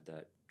never had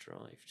that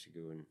drive to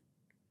go and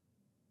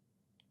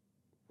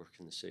work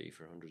in the city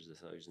for hundreds of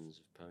thousands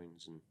of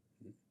pounds and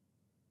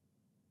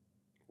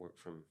work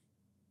from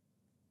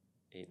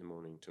 8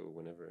 a.m. till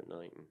whenever at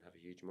night and have a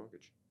huge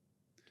mortgage.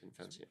 Didn't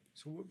fancy it.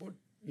 So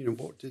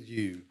what did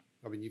you?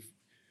 I mean, you've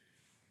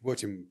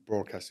worked in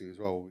broadcasting as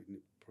well. We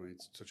probably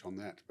need to touch on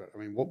that. But I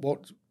mean, what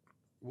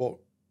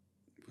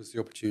was the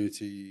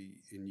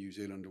opportunity in New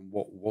Zealand, and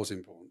what was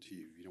important to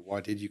you?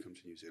 Why did you come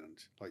to New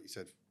Zealand? Like you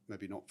said,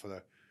 maybe not for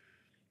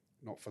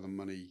the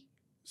money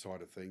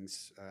side of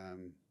things.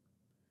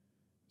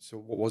 So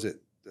what was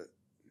it that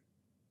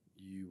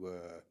you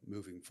were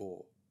moving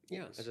for?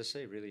 Yeah, as I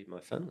say, really my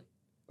family.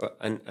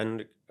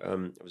 And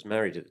I was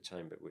married at the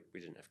time, but we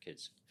didn't have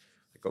kids.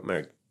 I got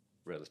married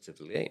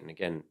relatively late, and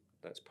again,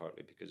 that's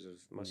partly because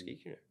of my ski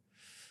career.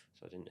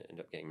 So I didn't end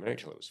up getting married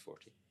till I was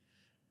 40.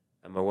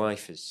 And my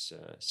wife is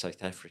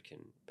South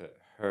African, but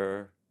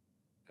her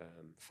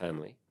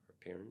family, her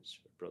parents,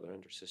 her brother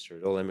and her sister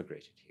had all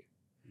emigrated here.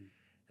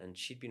 And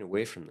she'd been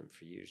away from them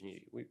for years.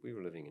 And we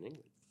were living in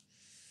England.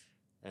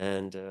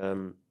 And,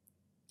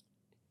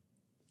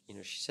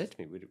 she said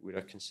to me, would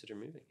I consider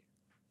moving?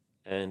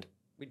 And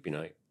we'd been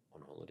out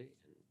on holiday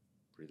and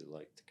really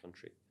liked the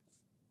country.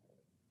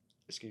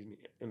 Excuse me.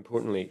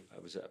 Importantly, I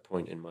was at a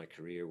point in my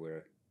career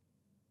where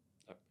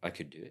I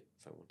could do it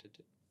if I wanted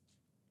to.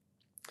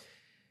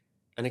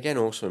 And again,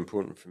 also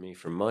important for me,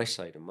 from my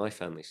side and my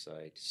family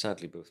side,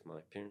 sadly, both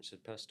my parents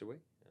had passed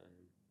away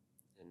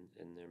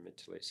in their mid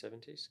to late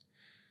 70s.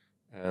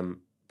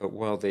 But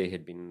while they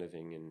had been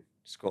living in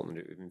Scotland,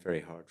 it would have been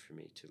very hard for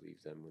me to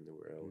leave them when they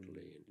were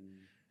elderly.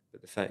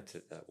 But the fact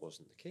that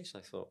wasn't the case, I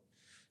thought,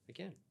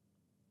 again,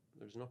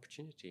 there's an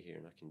opportunity here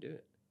and I can do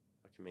it.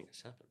 I can make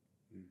this happen.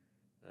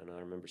 And I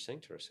remember saying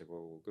to her, I said,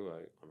 well, we'll go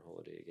out on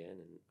holiday again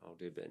and I'll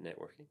do a bit of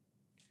networking.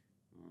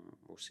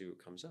 We'll see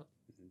what comes up.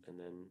 And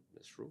then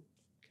this role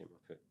came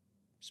up at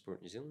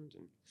Sport New Zealand,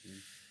 and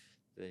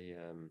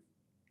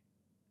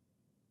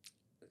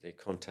they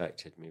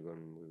contacted me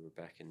when we were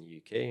back in the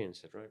UK and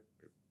said, right,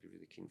 we'd be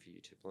really keen for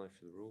you to apply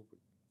for the role. We'd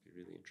be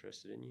really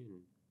interested in you.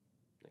 And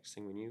next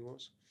thing we knew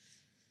was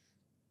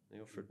they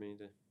offered me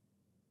the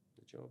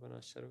job, and I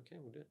said, okay,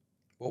 we'll do it.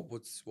 What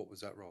was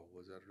that role?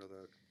 Was that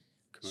another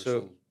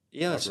commercial?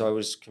 So I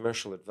was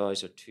commercial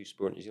advisor to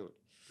Sport New Zealand.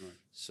 Right.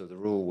 So the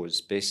role was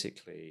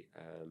basically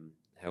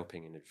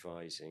helping and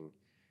advising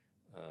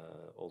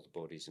all the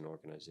bodies and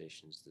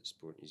organisations that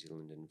Sport New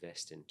Zealand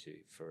invest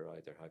into for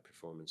either high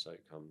performance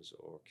outcomes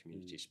or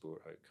community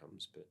sport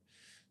outcomes, but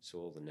so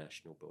all the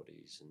national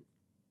bodies,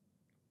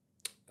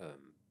 and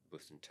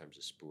both in terms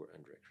of sport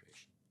and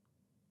recreation.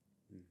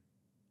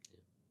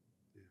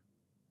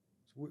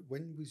 So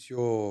when was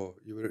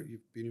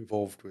you've been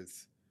involved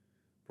with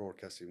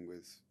broadcasting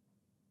with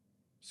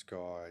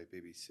Sky,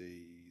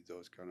 BBC,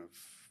 those kind of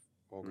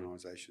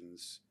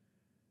organisations?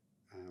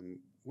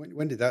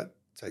 When did that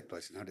take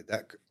place, and how did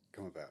that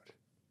come about?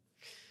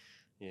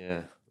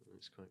 Yeah,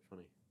 it's quite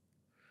funny.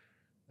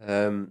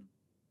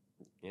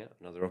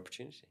 Another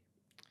opportunity.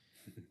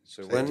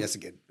 So yes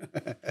again.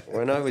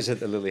 When I was at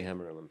the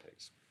Lillehammer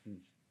Olympics,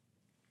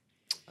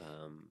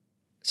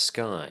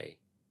 Sky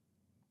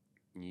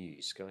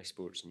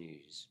Sports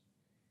News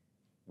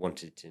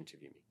wanted to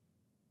interview me,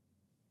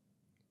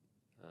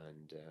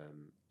 and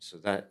so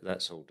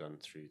that's all done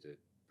through the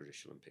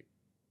British Olympic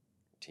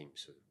team.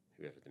 So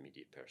whoever the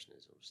media person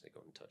is, obviously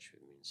got in touch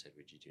with me and said,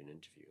 would you do an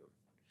interview on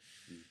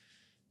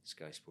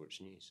Sky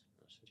Sports News?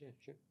 I said, yeah,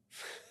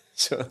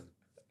 sure.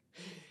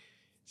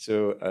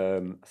 So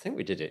I think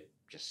we did it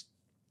just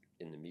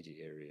in the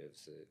media area of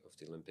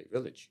the Olympic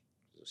Village,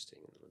 because I was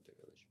staying in the Olympic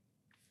Village.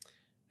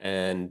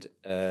 And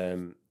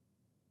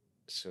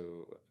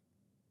so,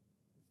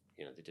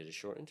 they did a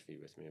short interview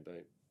with me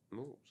about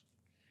moles.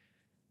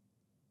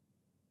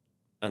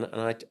 And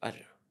I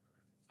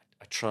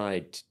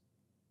tried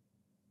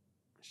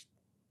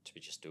to be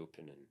just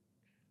open, and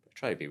I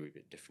try to be a wee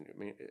bit different. I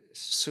mean,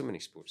 so many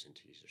sports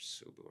interviews are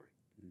so boring.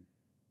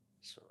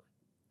 So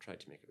I tried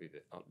to make it a wee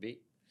bit upbeat.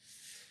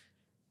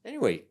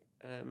 Anyway,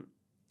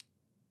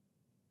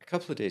 a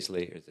couple of days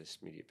later, this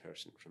media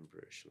person from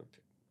British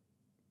Olympic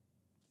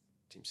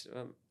team said,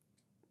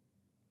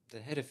 the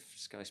head of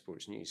Sky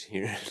Sports News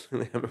here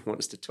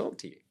wants to talk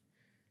to you.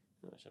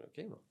 And I said,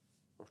 okay, well,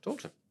 I'll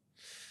talk to him.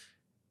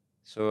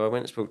 So I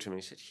went and spoke to him,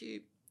 and he said,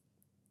 Hugh,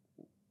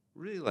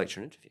 really liked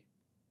your interview.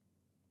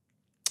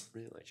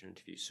 Really liked your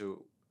interview.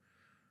 So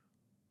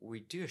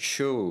we do a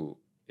show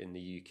in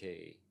the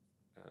UK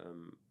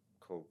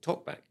called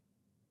Talkback,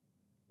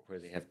 where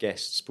they have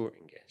guests,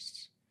 sporting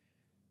guests.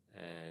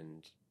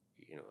 And,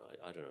 you know,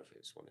 I don't know if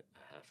it's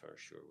a half-hour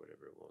show or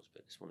whatever it was,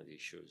 but it's one of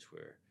these shows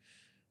where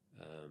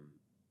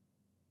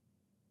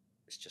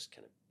it's just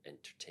kind of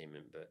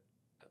entertainment, but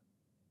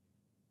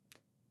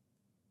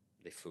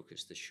they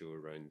focus the show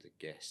around the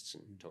guests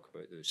and talk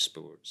about those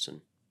sports,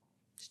 and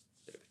just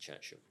a bit of a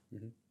chat show.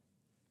 Mm-hmm.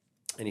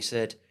 And he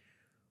said,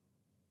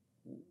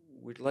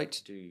 we'd like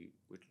to do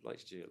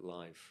it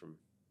live from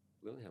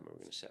Lillehammer. We're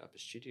going to set up a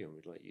studio, and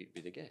we'd like you to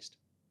be the guest.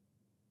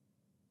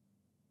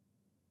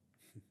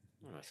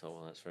 And I thought,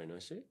 well, that's very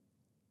nice of you.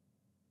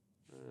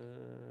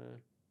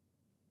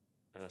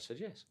 And I said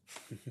yes.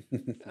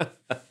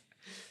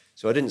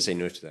 So I didn't say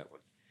no to that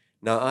one.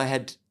 Now, I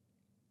had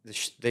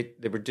they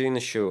were doing the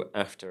show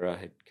after I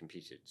had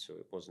competed, so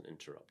it wasn't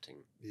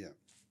interrupting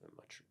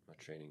my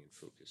training and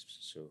focus.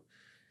 So,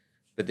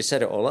 but they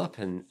set it all up,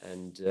 and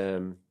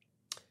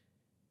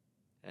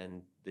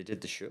they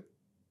did the show,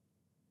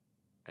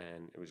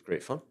 and it was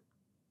great fun.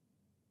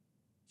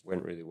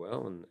 Went really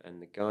well,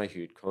 and the guy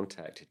who had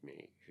contacted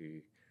me,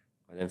 who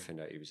I then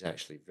found out he was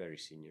actually very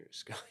senior at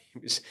Sky.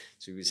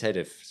 He was head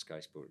of Sky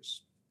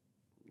Sports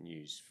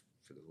News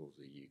for the whole of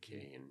the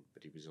UK,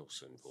 but he was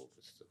also involved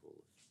with the whole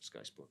of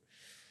Sky Sport.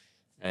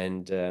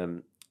 And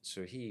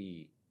so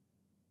he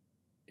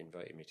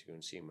invited me to go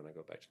and see him when I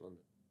got back to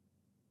London.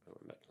 I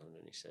went back to London,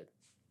 and he said,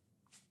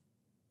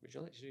 would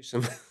you like to do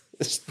some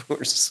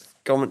sports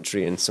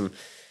commentary and some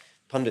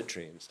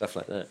punditry and stuff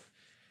like that?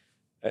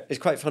 It's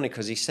quite funny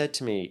because he said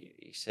to me,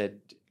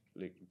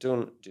 look,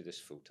 don't do this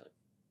full time.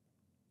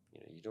 You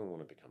know, you don't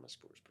want to become a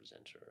sports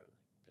presenter,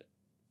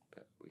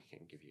 but we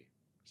can give you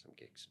some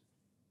gigs.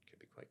 It could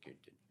be quite good.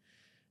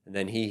 And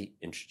then he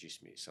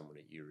introduced me to someone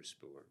at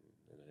Eurosport,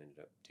 and I ended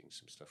up doing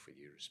some stuff with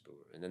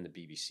Eurosport. And then the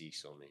BBC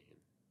saw me, and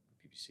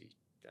the BBC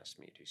asked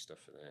me to do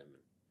stuff for them,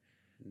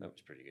 and that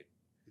was pretty good.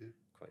 Yeah.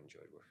 Quite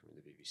enjoyed working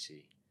with the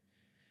BBC.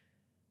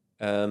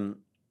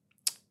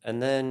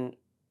 And then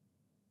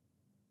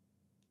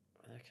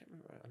I can't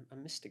remember. I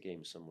missed a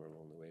game somewhere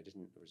along the way. There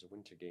was a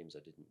Winter Games I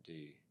didn't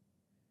do.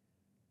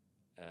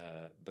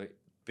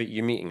 But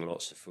you're meeting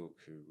lots of folk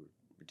who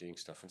were doing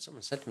stuff, and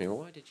someone said to me, "Well,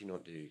 why did you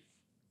not do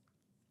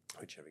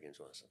whichever games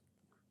was it?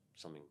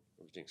 Something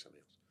I was doing something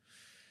else."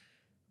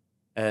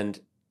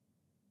 And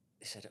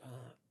they said,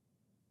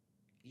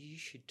 you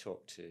should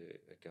talk to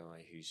a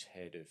guy who's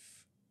head of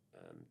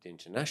the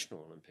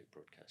International Olympic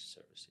Broadcast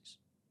Services.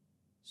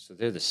 So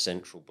they're the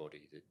central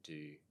body that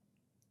do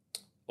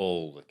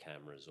all the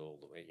cameras, all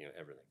the way,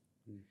 everything.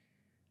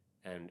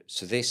 And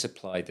so they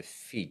supply the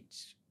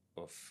feeds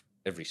of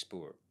every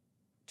sport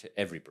to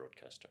every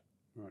broadcaster.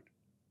 Right.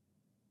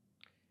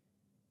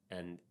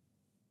 And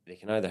they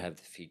can either have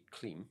the feed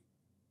clean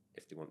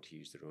if they want to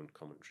use their own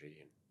commentary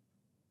and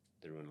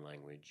their own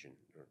language,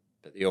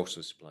 but they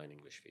also supply an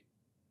English feed.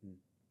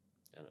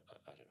 And I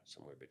don't know,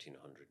 somewhere between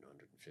 100 and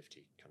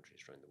 150 countries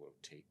around the world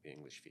take the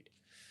English feed,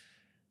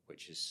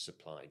 which is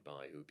supplied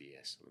by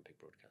OBS, Olympic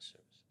Broadcast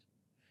Services.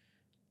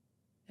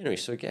 Anyway,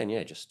 so again,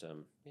 just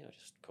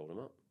called him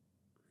up.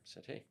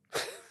 Said, hey,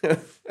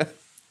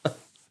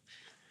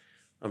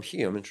 I'm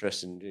Hugh. I'm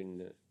interested in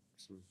doing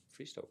some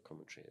freestyle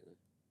commentary at the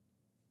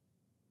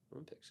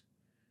Olympics.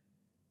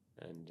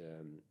 And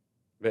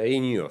but he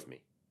knew of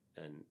me,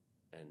 and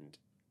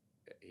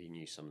he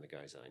knew some of the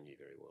guys that I knew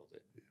very well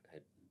that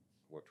had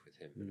worked with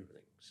him and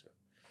everything. So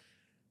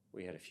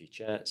we had a few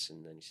chats,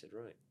 and then he said,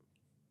 right,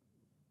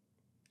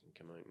 you can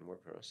come out and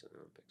work for us at the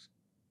Olympics.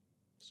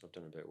 So I've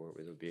done a bit of work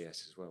with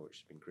OBS as well, which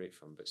has been great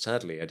fun. But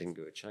sadly, I didn't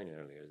go to China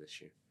earlier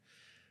this year.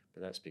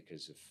 But that's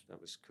because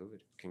that was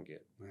COVID. Couldn't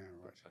get. Yeah,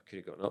 right. I could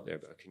have gotten up there,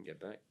 but I couldn't get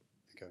back.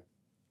 Okay.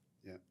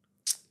 Yeah.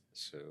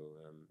 So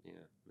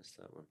missed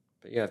that one.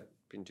 But yeah,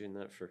 I've been doing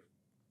that for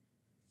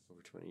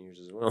over 20 years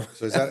as well.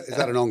 So is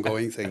that an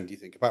ongoing thing? Do you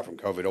think, apart from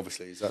COVID,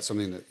 obviously, is that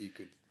something that you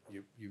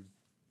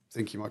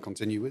think you might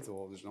continue with,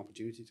 or there's an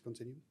opportunity to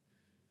continue with?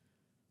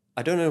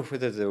 I don't know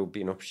whether there will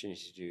be an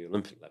opportunity to do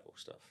Olympic level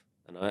stuff,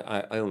 and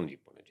I only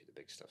want to do the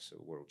big stuff, so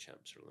World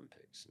Champs or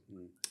Olympics.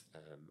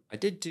 I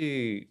did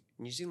do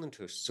New Zealand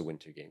hosts the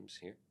Winter Games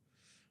here,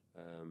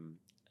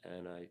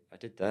 and I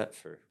did that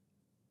for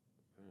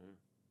I don't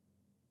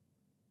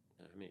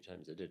know how many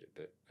times I did it,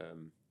 but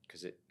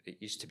because it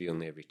used to be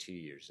only every 2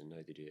 years, and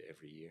now they do it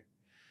every year.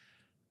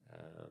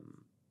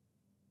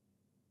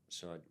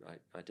 So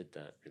I did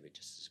that really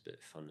just as a bit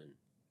of fun,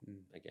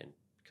 and again,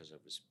 because I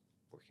was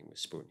working with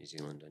Sport New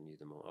Zealand, I knew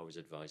them all. I was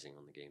advising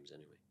on the games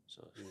anyway.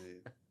 So,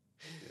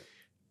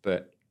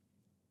 But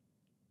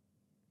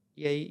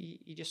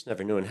you just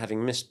never know. And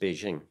having missed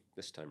Beijing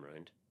this time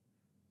around,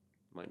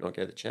 might not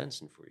get the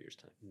chance in 4 years'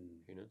 time.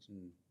 Who knows?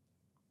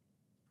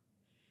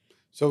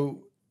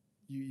 So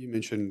you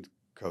mentioned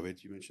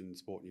COVID. You mentioned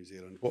Sport New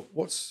Zealand.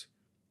 What's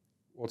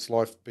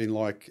life been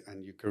like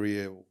and your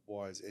career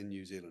wise in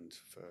New Zealand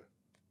for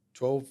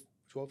 12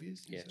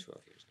 years? Yeah,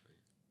 12 years now.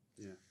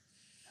 Yeah.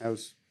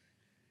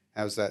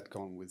 How's that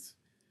gone with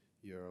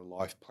your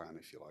life plan,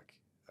 if you like?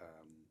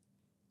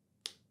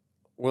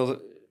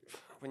 Well,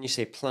 when you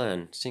say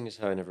plan, seeing as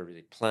how I never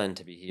really planned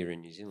to be here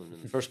in New Zealand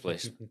in the first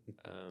place,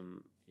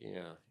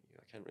 yeah,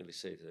 I can't really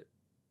say that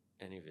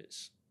any of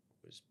it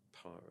was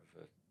part of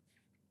a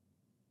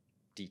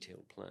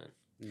detailed plan.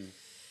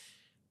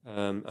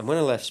 And when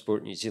I left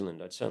Sport New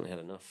Zealand, I'd certainly had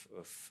enough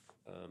of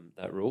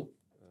that role.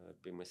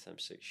 I'd been with them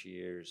 6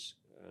 years,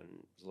 and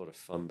it was a lot of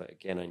fun, but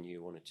again, I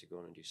knew I wanted to go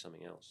on and do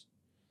something else.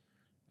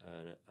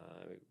 And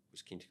I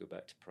was keen to go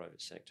back to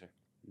private sector.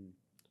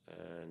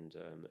 And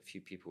a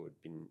few people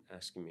had been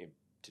asking me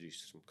to do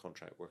some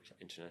contract work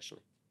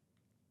internationally.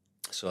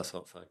 So I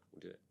thought, fine,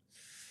 we'll do it.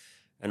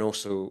 And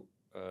also,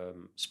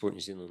 Sport New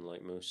Zealand,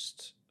 like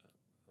most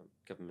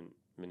government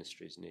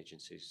ministries and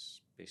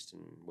agencies based in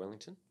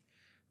Wellington,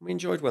 we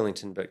enjoyed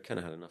Wellington, but kind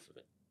of had enough of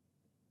it.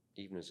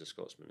 Even as a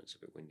Scotsman, it's a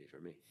bit windy for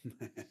me.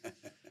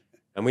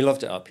 And we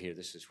loved it up here.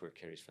 This is where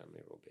Kerry's family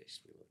are all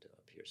based. We loved it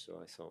up here. So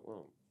I thought,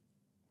 well, we'll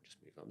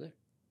just move up there.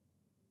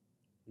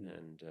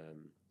 And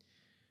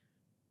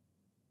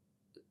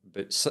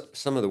but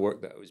some of the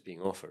work that I was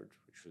being offered,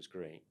 which was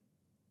great,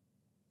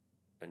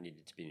 I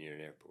needed to be near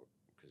an airport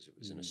because it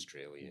was in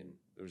Australia, and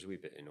there was a wee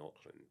bit in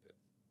Auckland, but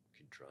I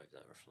could drive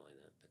that or fly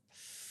that. But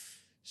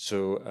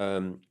so,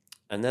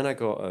 and then I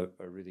got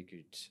a really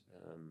good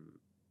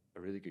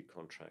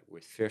contract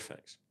with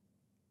Fairfax.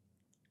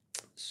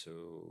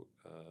 So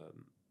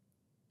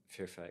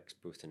Fairfax,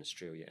 both in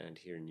Australia and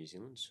here in New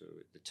Zealand. So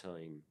at the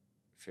time,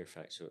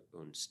 Fairfax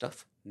owned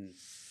Stuff.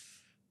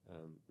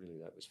 Really,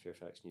 that was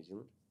Fairfax New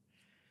Zealand.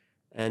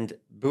 And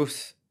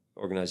both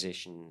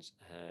organisations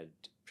had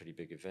pretty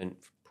big event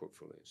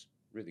portfolios,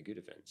 really good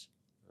events.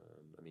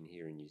 I mean,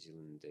 here in New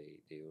Zealand,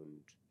 they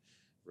owned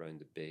Round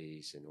the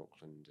Bays in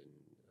Auckland and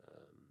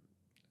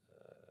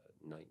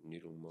night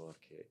noodle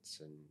markets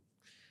and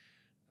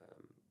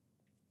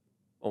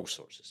all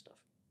sorts of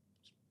stuff.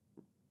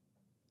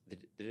 They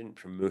didn't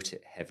promote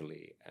it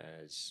heavily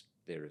as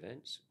their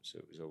events, so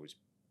it was always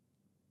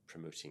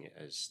promoting it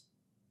as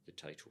the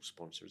title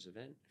sponsor's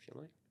event, if you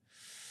like.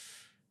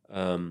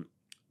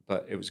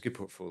 But it was a good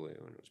portfolio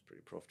and it was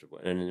pretty profitable.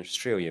 And in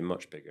Australia,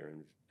 much bigger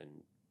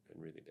and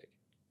really big.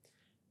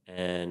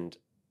 And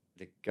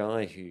the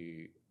guy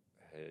who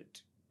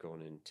had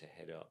gone in to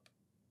head up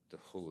the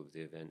whole of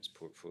the events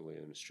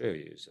portfolio in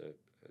Australia is a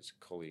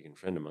colleague and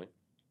friend of mine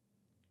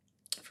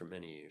for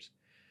many years,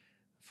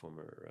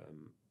 former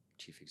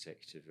chief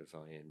executive of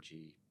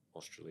IMG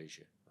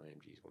Australasia.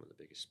 IMG is one of the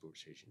biggest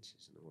sports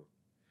agencies in the world.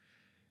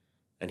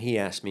 And he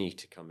asked me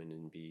to come in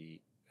and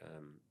be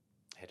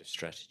head of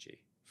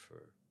strategy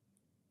for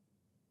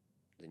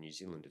the New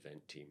Zealand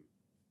event team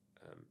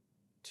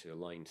to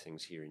align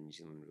things here in New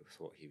Zealand with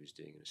what he was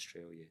doing in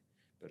Australia,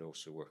 but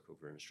also work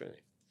over in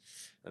Australia.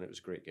 And it was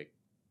a great gig.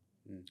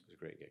 It was a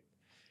great gig.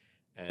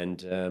 And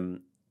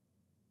then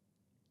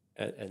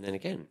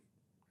again,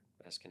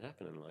 as can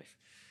happen in life,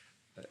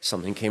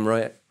 something came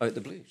right out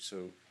the blue.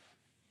 So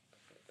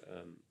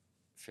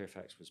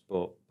Fairfax was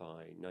bought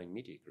by Nine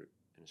Media Group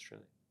in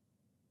Australia.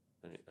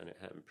 And it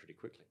happened pretty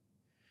quickly.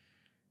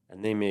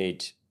 And they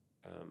made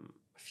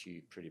a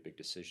few pretty big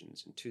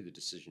decisions. And two of the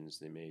decisions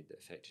they made that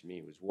affected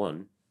me was,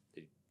 one,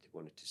 they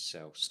wanted to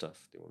sell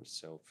Stuff. They wanted to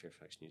sell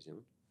Fairfax New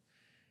Zealand.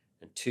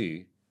 And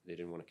two, they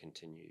didn't want to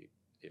continue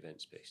the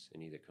event space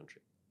in either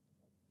country.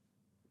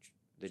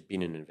 They'd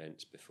been in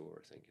events before,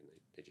 I think, and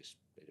they didn't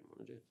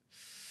want to do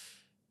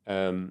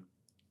it.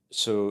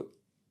 So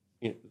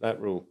that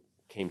role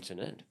came to an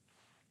end,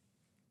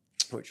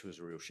 which was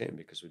a real shame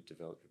because we'd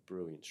developed a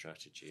brilliant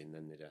strategy, and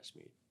then they'd asked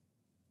me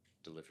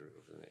to deliver it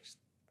over the next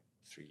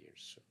 3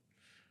 years. So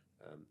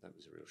that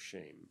was a real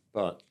shame.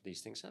 But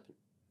these things happen.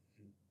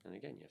 And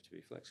again, you have to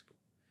be flexible.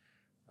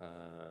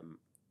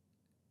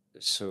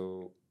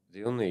 So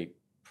the only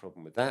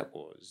problem with that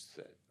was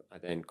that I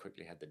then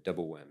quickly had the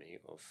double whammy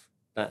of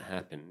that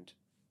happened,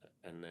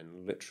 and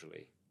then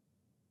literally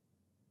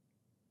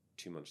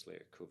 2 months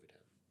later, COVID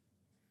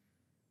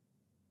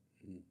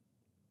happened.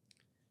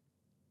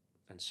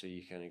 And so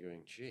you're kind of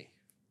going, gee,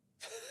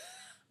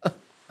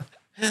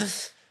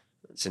 that's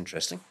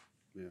interesting.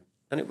 Yeah.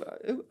 And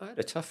I had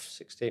a tough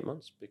 6 to 8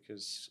 months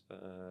because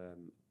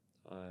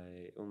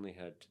I only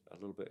had a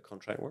little bit of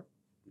contract work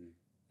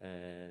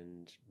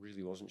and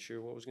really wasn't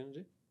sure what I was going to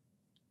do.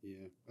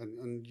 Yeah,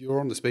 and you're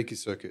on the speaker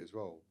circuit as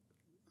well.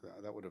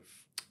 That would have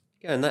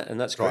and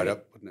that's dried great.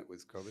 up, wouldn't it,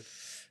 with COVID?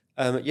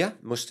 Yeah,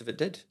 most of it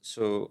did.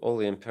 So all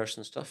the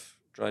in-person stuff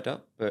dried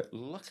up, but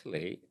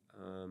luckily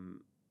I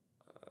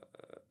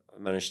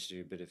managed to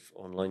do a bit of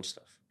online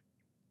stuff,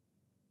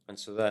 and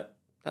so that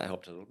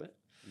helped a little bit.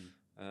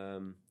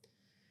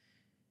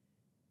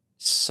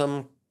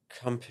 Some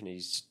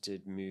companies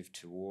did move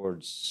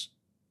towards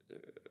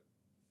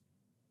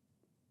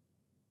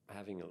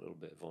having a little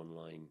bit of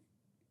online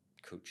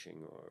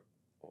coaching or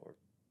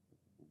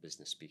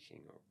business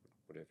speaking or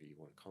whatever you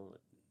want to call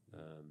it,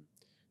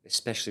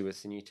 especially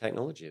with the new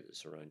technology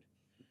that's around.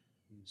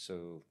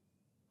 So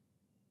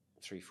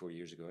 3-4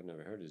 years ago, I'd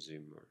never heard of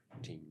Zoom or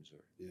Teams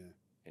or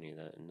any of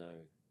that, and now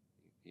I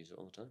use it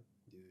all the time.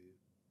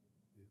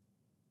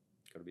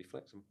 Got to be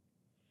flexible.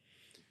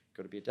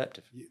 Got to be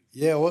adaptive.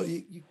 Yeah, well,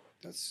 you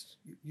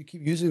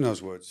keep using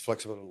those words,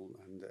 flexible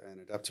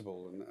and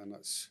adaptable, and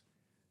that's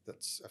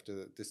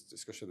after this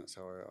discussion, that's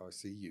how I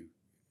see you,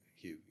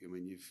 Hugh. I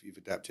mean, you've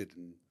adapted,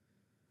 and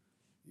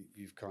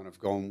you've kind of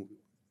gone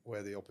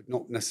where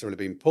not necessarily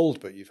been pulled,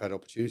 but you've had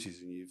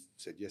opportunities, and you've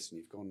said yes, and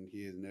you've gone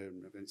here and there,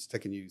 and it's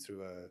taken you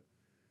through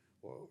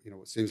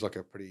what seems like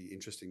a pretty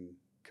interesting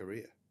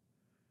career.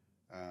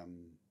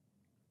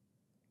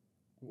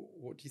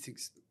 What do you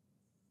think's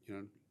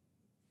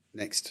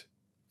next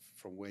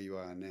from where you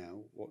are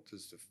now? What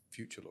does the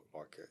future look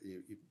like?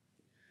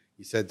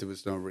 You said there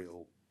was no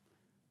real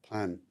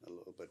plan a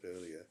little bit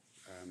earlier.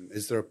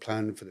 Is there a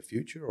plan for the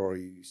future, or are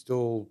you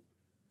still,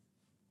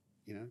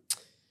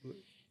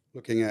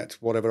 looking at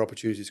whatever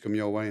opportunities come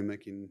your way and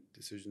making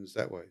decisions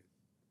that way?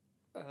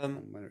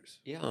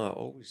 Yeah, I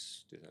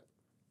always do that.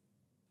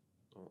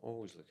 I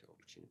always look at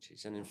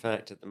opportunities. And in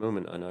fact, at the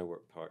moment, I now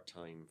work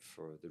part-time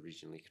for the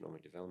Regional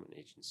Economic Development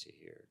Agency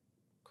here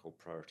called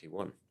Priority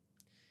One.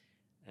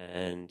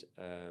 And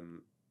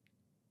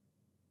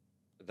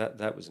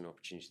that was an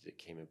opportunity that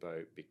came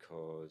about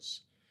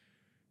because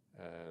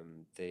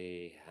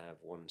they have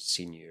one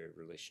senior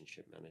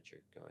relationship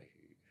manager guy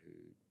who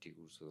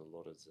deals with a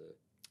lot of the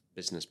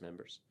business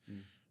members,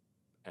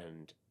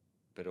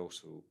 but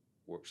also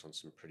works on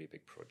some pretty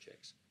big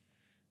projects.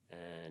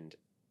 And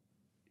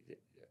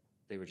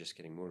they were just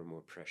getting more and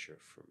more pressure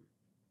from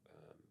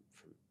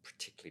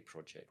particularly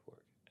project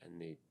work, and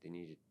they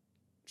needed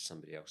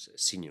somebody else at a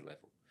senior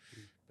level,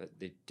 but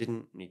they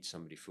didn't need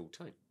somebody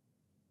full-time.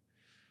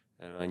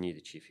 And I knew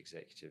the chief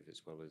executive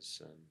as well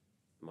as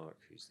Mark,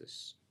 who's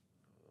this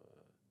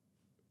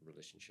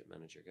relationship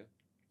manager guy.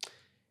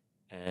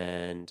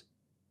 And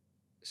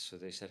so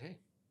they said, hey,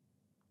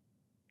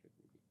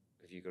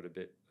 have you got a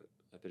bit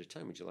of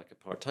time? Would you like a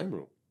part-time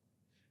role?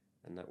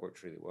 And that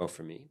worked really well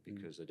for me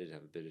because I did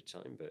have a bit of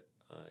time, but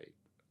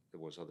there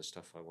was other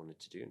stuff I wanted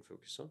to do and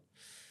focus on.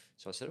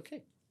 So I said,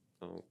 okay,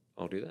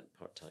 I'll do that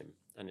part-time.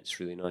 And it's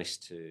really nice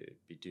to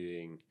be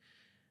doing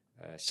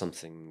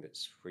something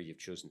that's where you've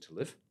chosen to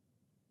live,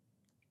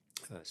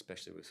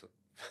 especially with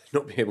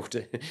not being able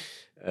to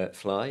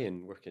fly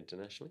and work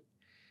internationally.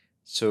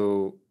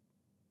 So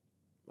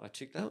I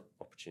took that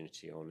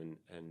opportunity on,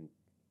 and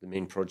the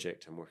main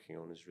project I'm working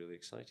on is really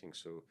exciting.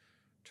 So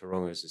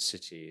Tauranga as a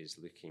city is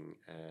looking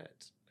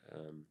at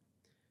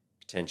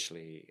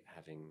potentially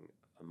having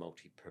a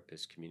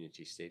multi-purpose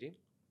community stadium.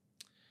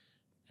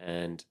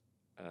 And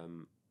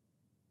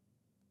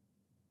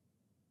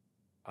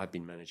I've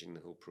been managing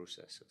the whole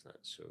process of that.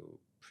 So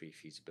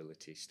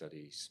pre-feasibility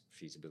studies,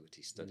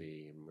 feasibility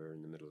study, and we're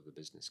in the middle of the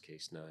business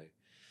case now.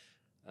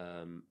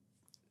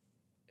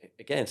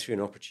 Again, through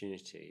an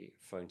opportunity,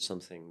 found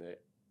something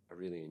that I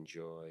really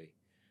enjoy.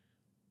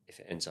 If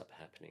it ends up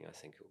happening, I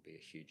think it will be a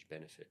huge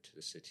benefit to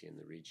the city and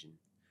the region.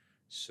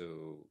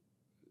 So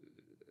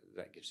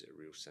that gives it a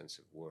real sense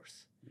of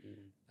worth.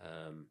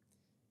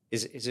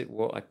 Is it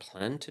what I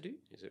planned to do?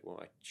 Is it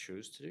what I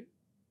chose to do?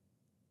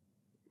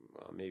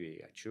 Well,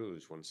 maybe I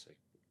chose once I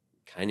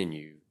kind of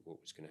knew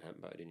what was going to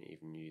happen, but I didn't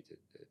even knew that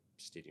the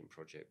stadium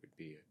project would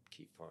be a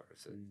key part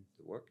of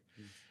the work.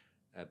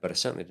 But I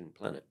certainly didn't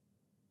plan it.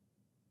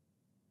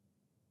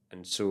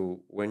 And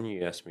so when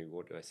you ask me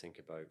what do I think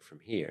about from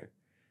here,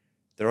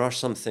 there are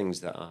some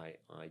things that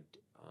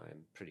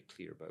I'm pretty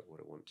clear about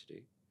what I want to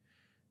do.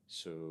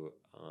 So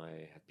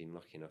I have been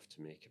lucky enough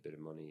to make a bit of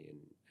money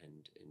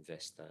and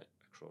invest that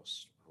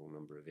across a whole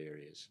number of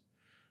areas.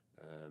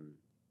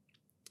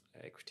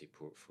 Equity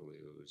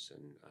portfolios,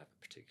 and I have a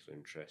particular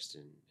interest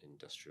in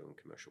industrial and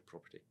commercial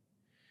property.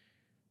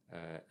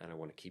 And I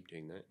want to keep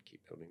doing that,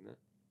 keep building that.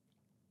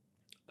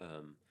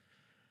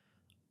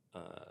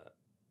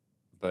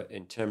 But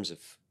in terms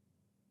of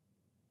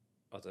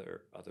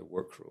other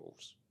work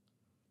roles,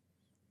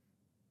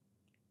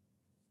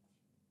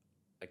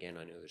 again,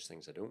 I know there's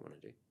things I don't want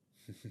to do,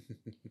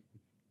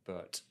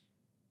 but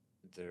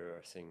there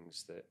are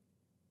things that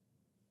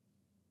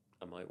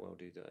I might well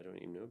do that I don't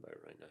even know about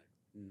right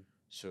now.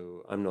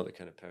 So I'm not the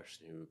kind of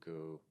person who would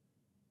go,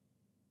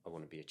 I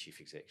want to be a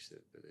chief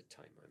executive by the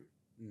time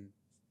I'm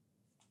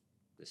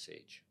this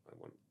age. I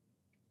want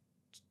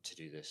to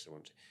do this.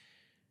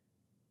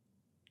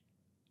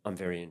 I'm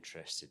very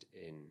interested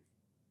in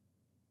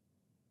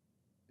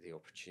the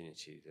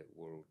opportunity that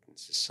world and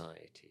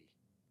society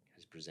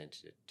has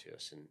presented it to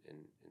us in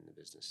the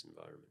business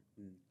environment.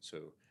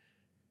 So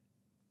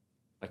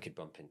I could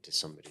bump into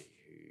somebody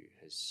who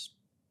has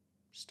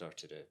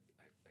started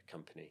a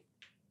company,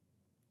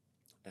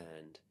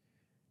 and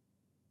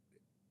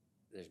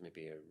there's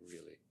maybe a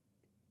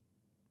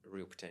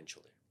real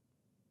potential there,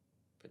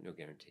 but no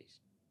guarantees.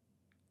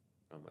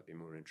 I might be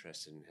more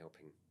interested in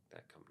helping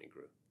that company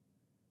grow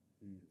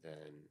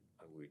than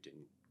I would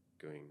in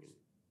going and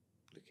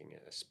looking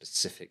at a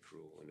specific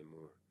role in a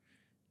more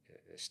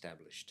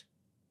established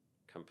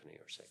company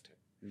or sector.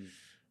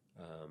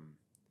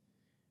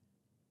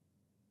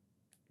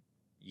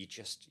 You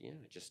just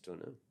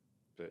don't know.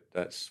 But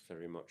that's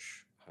very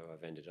much how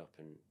I've ended up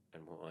and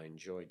what I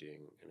enjoy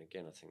doing. And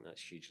again, I think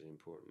that's hugely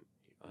important.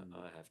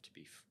 I have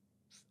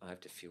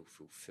to feel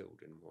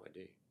fulfilled in what I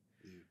do.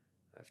 Yeah.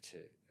 I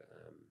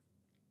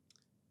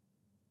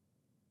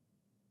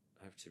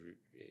have to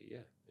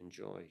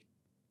enjoy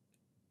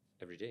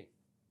every day.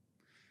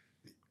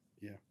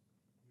 Yeah.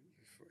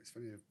 It's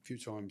funny, a few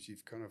times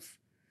you've kind of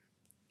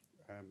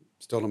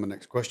stolen my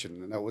next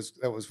question, and that was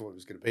what it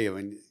was going to be. I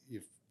mean,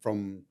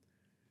 from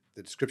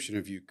the description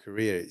of your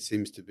career, it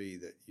seems to be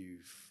that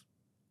you've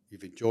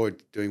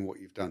enjoyed doing what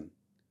you've done,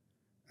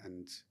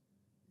 and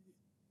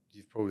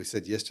you've probably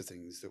said yes to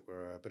things that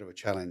were a bit of a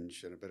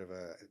challenge and a bit of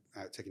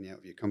taking you out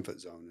of your comfort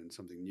zone and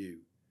something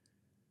new.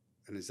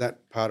 And is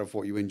that part of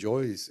what you enjoy?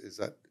 Is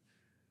that,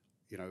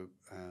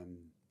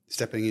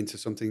 stepping into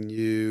something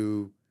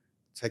new,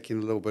 taking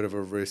a little bit of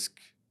a risk,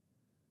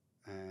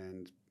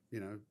 and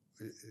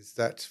is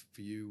that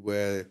for you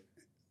where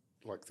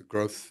like the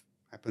growth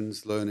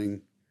happens,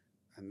 learning,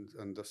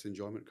 and thus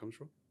enjoyment comes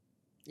from?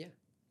 Yeah.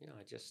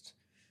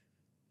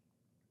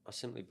 I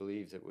simply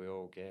believe that we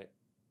all get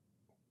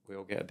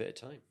a bit of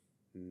time.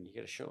 You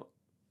get a shot,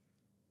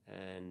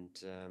 and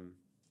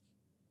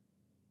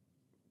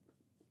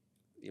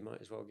you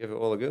might as well give it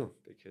all a go,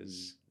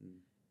 because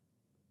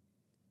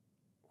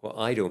what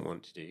I don't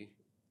want to do,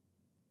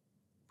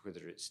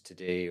 whether it's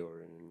today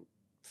or in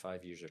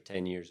 5 years or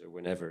 10 years or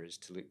whenever, is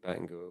to look back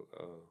and go,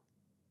 oh,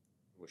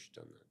 I wish I'd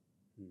done that.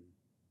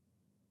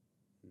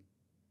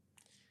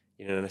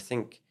 And I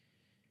think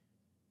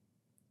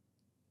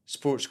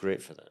sport's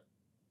great for that,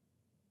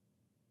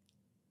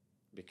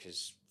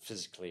 because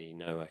physically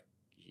now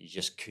you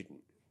just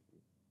couldn't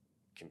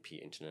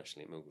compete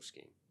internationally at mogul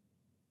skiing.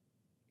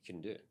 You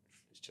couldn't do it.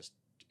 It's just,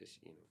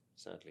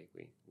 sadly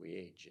we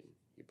age and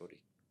your body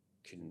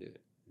couldn't do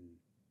it.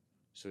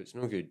 So it's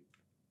no good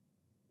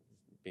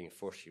being a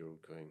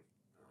 40-year-old going,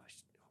 oh, I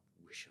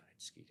wish I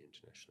had skied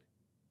internationally.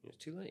 It's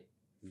too late.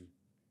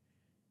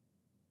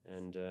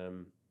 And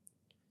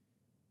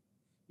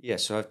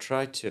so I've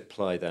tried to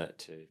apply that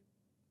to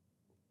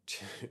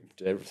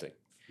everything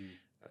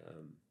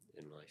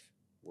in life,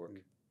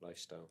 work,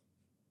 lifestyle,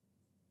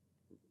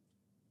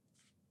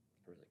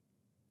 everything.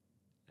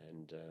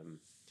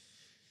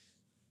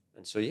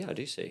 And so, I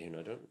do say, I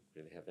don't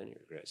really have any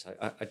regrets.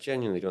 I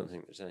genuinely don't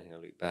think there's anything I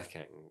look back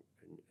at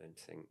and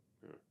think,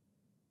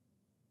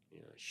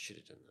 I should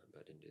have done that,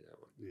 but I didn't do that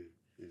one.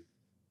 Yeah.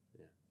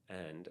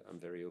 And I'm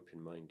very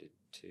open-minded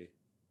to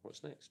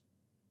what's next.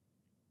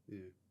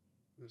 Yeah,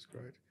 that's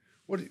great.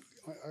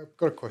 I've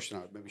got a question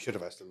I maybe should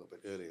have asked a little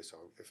bit earlier,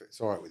 so if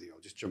it's all right with you,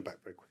 I'll just jump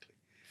back very quickly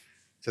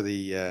to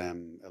the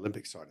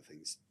Olympic side of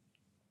things.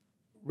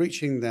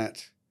 Reaching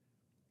that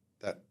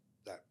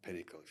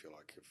pinnacle, if you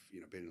like, of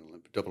being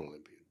an double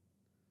Olympian.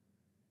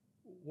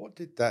 What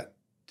did that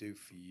do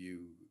for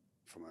you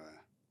from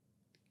a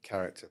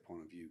character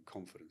point of view,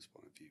 confidence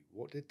point of view?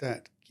 What did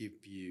that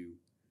give you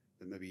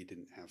that maybe you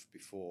didn't have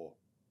before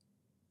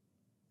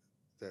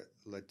that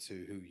led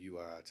to who you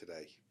are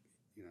today?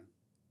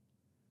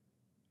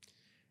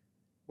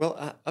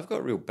 Well, I've got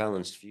a real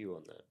balanced view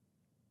on that.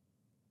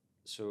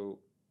 So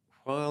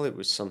while it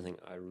was something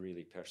I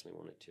really personally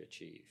wanted to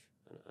achieve,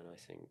 and I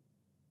think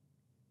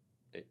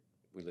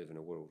we live in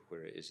a world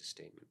where it is a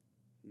statement.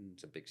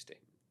 It's a big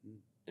statement.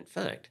 In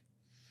fact,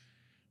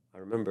 I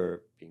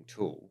remember being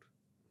told,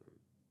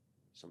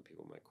 some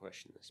people might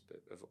question this,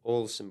 but of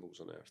all the symbols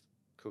on earth,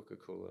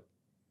 Coca-Cola,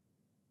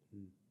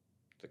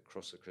 the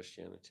cross of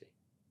Christianity,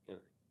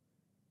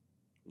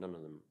 none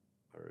of them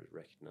are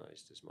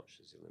recognized as much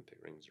as the Olympic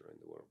rings around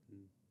the world.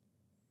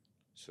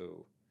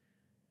 So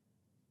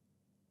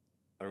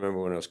I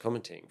remember when I was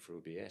commentating for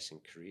OBS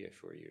in Korea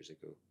 4 years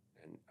ago,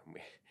 and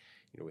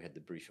we had the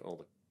brief. All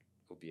the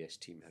OBS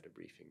team had a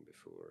briefing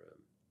before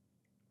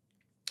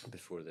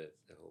the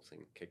whole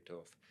thing kicked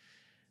off,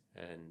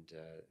 and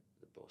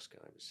the boss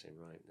guy was saying,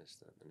 right, this,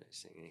 that, the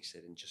next thing, and he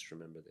said, and just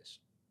remember this.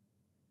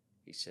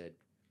 He said,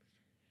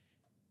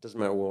 doesn't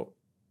matter what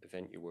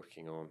event you're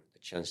working on, the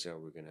chances are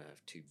we're going to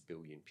have 2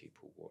 billion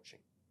people watching,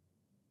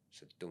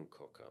 so don't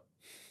cock up.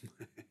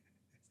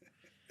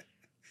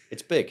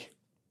 It's big.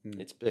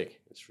 It's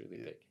big. It's really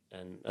big,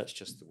 and that's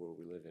just the world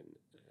we live in.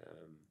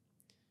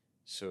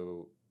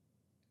 So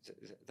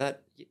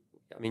that,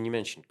 you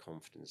mentioned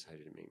confidence. How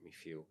did it make me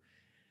feel?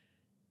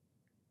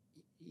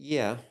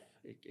 Yeah,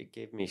 it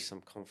gave me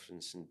some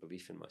confidence and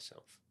belief in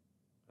myself,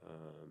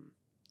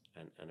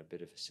 and a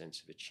bit of a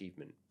sense of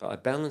achievement. But I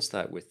balanced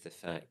that with the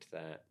fact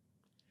that,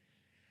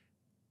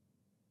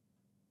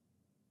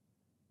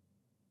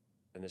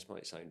 and this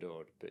might sound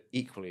odd, but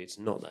equally it's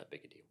not that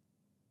big a deal.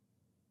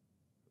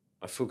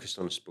 I focused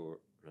on a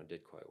sport, and I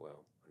did quite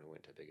well, and I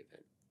went to a big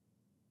event.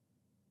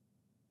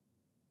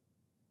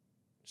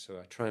 So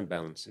I try and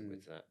balance it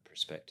with that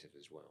perspective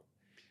as well.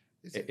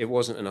 It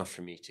wasn't enough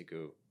for me to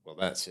go, well,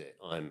 that's it.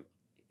 I'm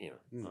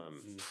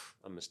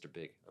Mr.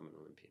 Big. I'm an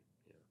Olympian.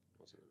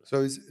 wasn't enough.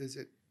 So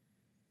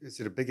is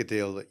it a bigger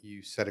deal that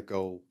you set a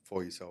goal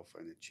for yourself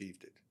and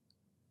achieved it,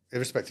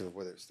 irrespective of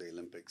whether it's the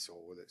Olympics or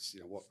whether it's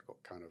what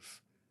kind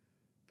of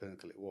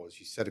pinnacle it was?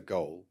 You set a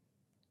goal.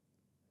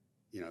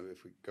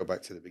 If we go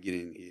back to the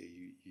beginning here,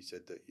 you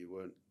said that you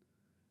weren't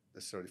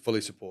necessarily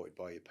fully supported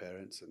by your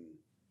parents, and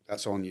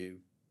that's on you.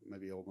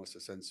 Maybe almost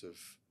a sense of,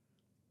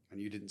 and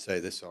you didn't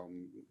say this, so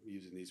I'm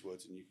using these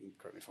words, and you can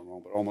correct me if I'm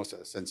wrong, but almost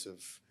a sense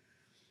of,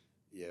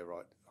 yeah,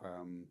 right,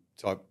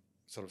 type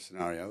sort of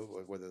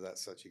scenario, whether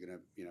that's actually going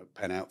to,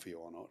 pan out for you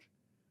or not,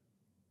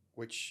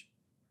 which,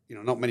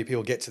 not many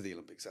people get to the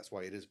Olympics. That's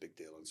why it is a big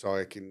deal. And so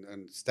I can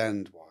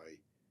understand why,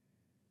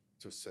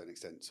 to a certain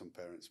extent, some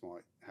parents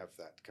might have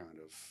that kind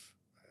of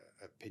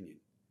opinion.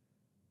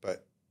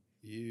 But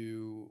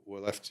you were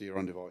left to your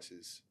own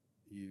devices.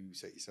 You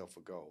set yourself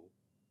a goal,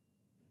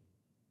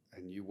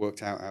 and you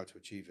worked out how to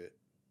achieve it.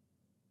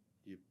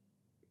 You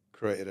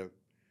created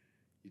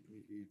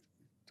you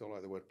don't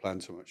like the word plan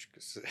so much,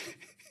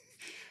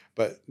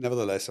 but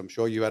nevertheless, I'm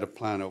sure you had a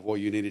plan of what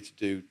you needed to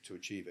do to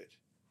achieve it.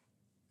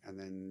 And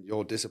then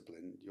your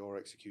discipline, your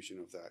execution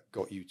of that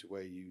got you to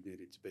where you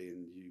needed to be,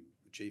 and you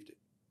achieved it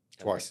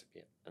twice.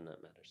 And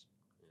that matters.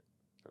 Yeah,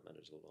 that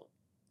matters a lot.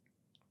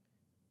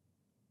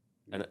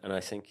 And I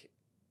think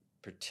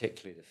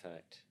particularly the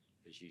fact,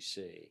 as you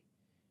say,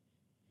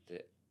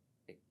 that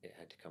it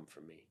had to come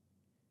from me.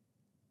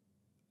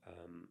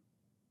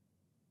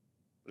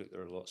 Look,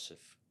 there are lots of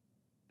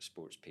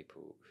sports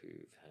people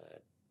who've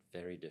had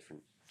very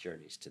different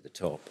journeys to the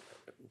top.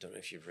 I don't know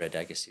if you've read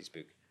Agassi's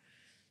book.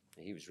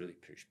 He was really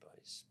pushed by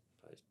his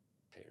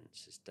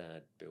parents. His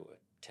dad built a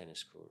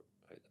tennis court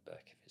out the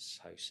back of his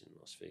house in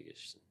Las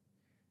Vegas and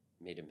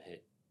made him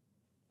hit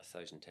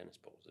 1,000 tennis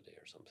balls a day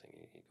or something.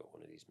 He got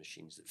one of these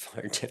machines that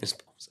fired tennis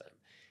balls at him.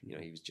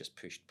 He was just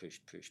pushed.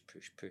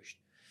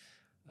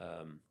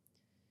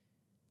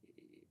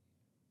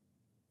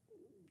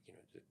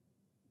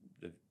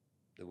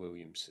 The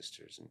Williams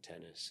sisters in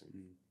tennis,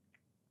 and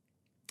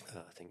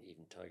I think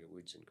even Tiger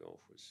Woods in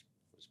golf was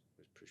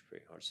pushed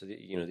pretty hard. So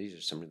these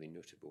are some really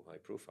notable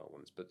high-profile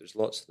ones, but there's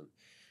lots of them.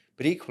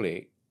 But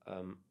equally,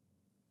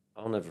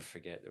 I'll never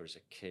forget, there was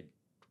a kid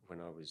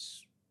when I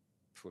was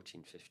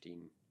 14,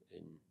 15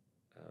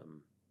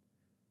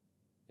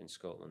 in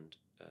Scotland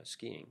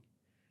skiing.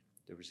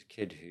 There was a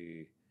kid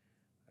who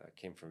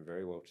came from a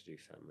very well-to-do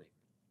family.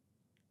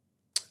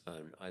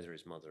 Either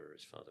his mother or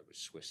his father was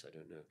Swiss, I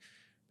don't know,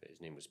 but his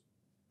name was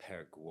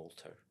Per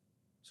Walter,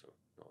 so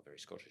not a very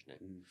Scottish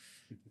name,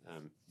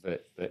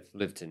 but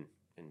lived in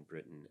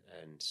Britain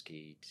and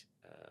skied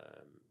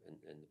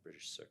in the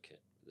British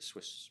circuit. The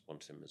Swiss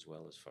want him as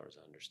well, as far as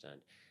I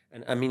understand.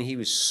 And I mean, he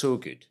was so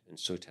good and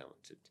so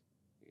talented,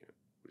 it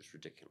was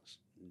ridiculous.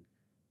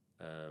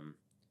 But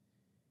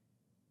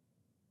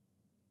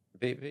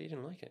he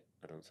didn't like it,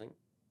 I don't think.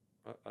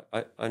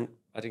 I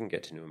didn't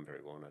get to know him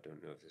very well, and I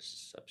don't know if this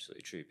is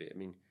absolutely true, but I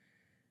mean,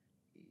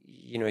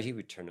 he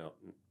would turn up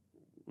and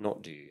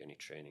not do any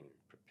training,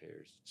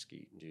 prepare,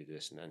 ski, and do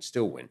this, and then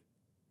still win.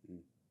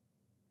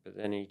 But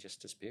then he just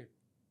disappeared.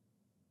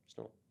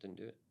 Didn't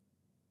do it.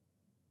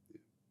 Yeah.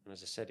 And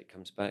as I said, it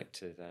comes back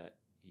to that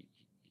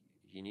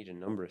you need a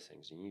number of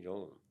things. You need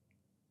all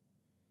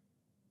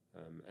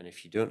of them. And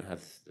if you don't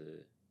have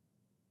the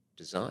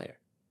desire,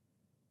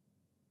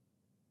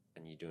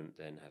 and you don't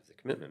then have the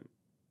commitment,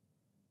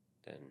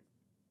 then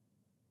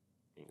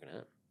it ain't going to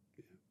happen.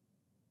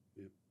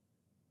 Yeah.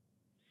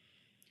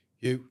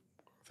 Hugh,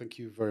 thank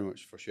you very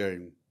much for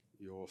sharing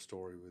your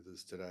story with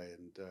us today,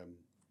 and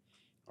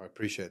I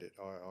appreciate it.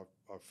 I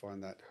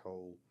find that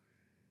whole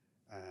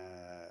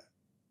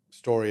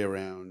story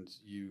around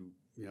you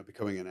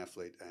becoming an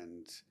athlete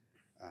and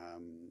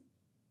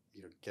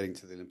getting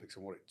to the Olympics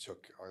and what it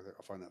took.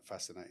 I find that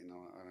fascinating,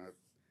 and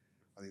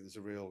I think there's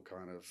a real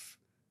kind of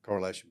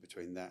correlation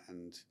between that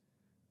and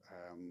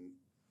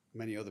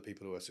many other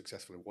people who are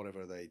successful in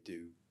whatever they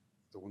do.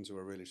 The ones who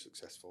are really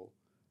successful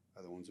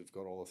are the ones who've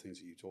got all the things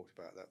that you talked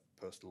about: that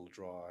personal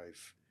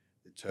drive,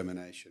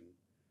 determination,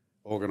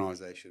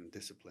 organisation,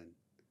 discipline.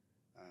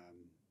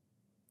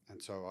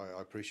 And so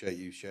I appreciate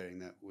you sharing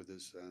that with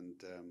us,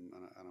 and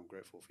I'm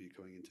grateful for you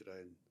coming in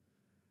today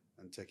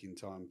and taking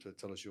time to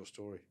tell us your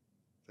story.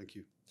 Thank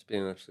you. It's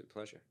been an absolute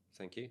pleasure.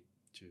 Thank you.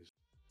 Cheers.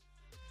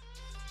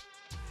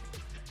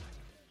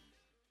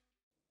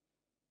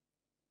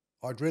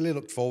 I'd really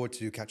looked forward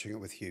to catching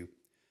up with Hugh.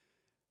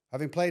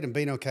 Having played and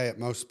been okay at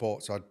most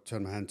sports I'd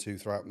turned my hand to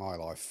throughout my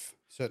life,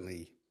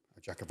 certainly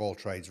a jack of all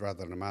trades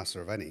rather than a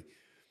master of any,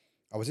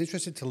 I was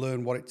interested to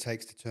learn what it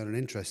takes to turn an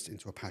interest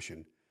into a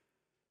passion,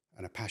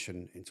 and a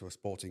passion into a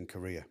sporting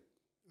career,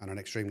 and an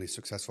extremely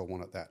successful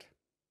one at that.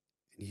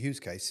 In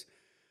Hugh's case,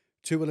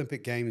 2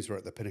 Olympic Games were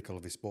at the pinnacle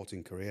of his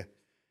sporting career,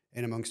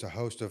 in amongst a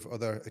host of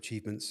other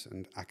achievements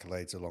and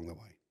accolades along the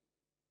way.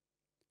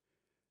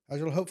 As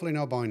you'll hopefully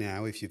know by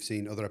now if you've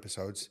seen other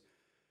episodes,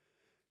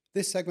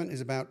 this segment is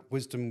about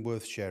wisdom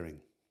worth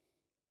sharing.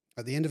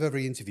 At the end of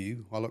every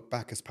interview, I look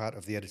back as part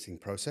of the editing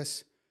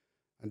process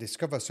and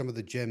discover some of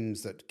the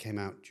gems that came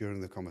out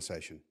during the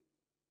conversation,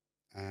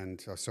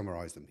 and I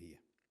summarise them here.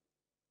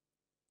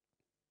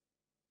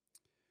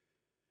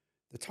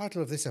 The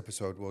title of this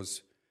episode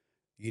was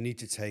You Need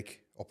to Take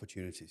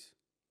Opportunities.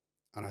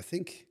 And I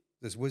think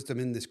there's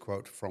wisdom in this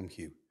quote from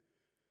Hugh.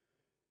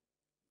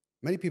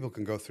 Many people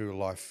can go through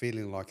life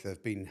feeling like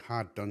they've been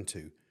hard done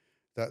to,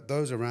 that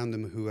those around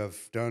them who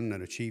have done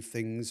and achieved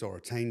things or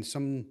attained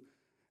some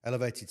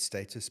elevated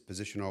status,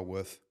 position, or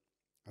worth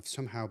have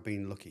somehow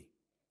been lucky.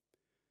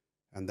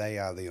 And they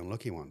are the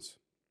unlucky ones.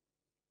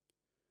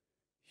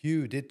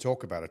 Hugh did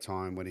talk about a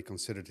time when he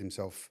considered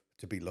himself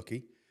to be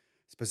lucky,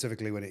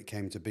 specifically when it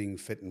came to being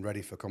fit and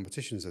ready for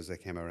competitions as they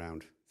came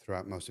around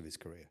throughout most of his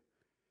career.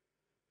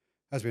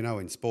 As we know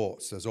in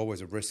sports, there's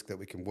always a risk that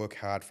we can work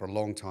hard for a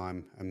long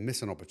time and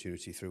miss an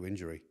opportunity through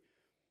injury,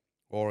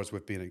 or as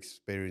we've been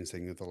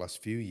experiencing in the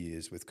last few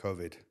years with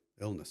COVID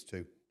illness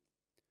too.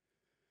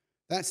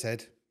 That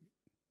said,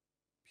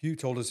 Hugh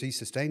told us he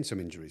sustained some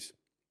injuries,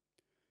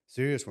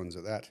 serious ones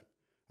at that,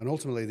 and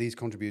ultimately these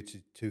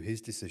contributed to his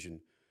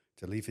decision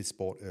to leave his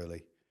sport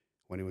early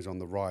when he was on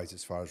the rise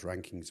as far as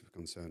rankings were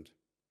concerned.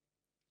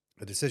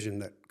 A decision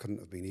that couldn't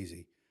have been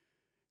easy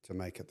to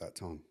make at that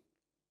time,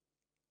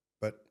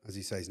 but as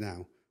he says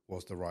now,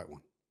 was the right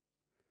one.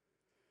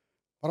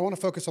 But I want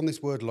to focus on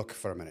this word luck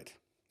for a minute.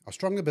 I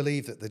strongly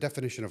believe that the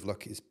definition of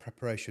luck is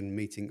preparation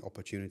meeting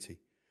opportunity.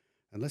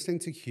 And listening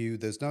to Hugh,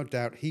 there's no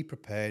doubt he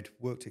prepared,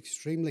 worked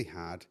extremely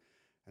hard,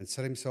 and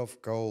set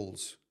himself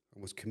goals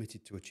and was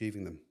committed to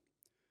achieving them.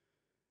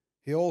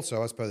 He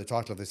also, as per the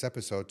title of this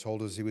episode,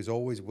 told us he was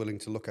always willing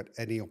to look at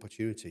any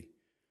opportunity.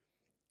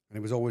 And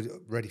he was always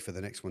ready for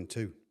the next one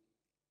too.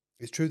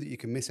 It's true that you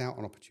can miss out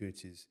on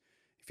opportunities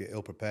if you're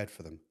ill-prepared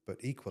for them, but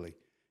equally,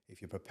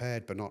 if you're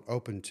prepared but not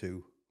open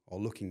to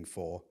or looking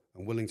for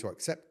and willing to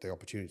accept the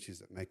opportunities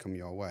that may come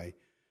your way,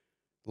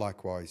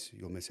 likewise,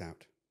 you'll miss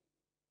out.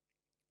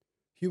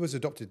 Hugh has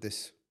adopted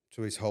this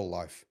to his whole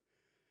life.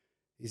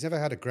 He's never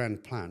had a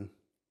grand plan,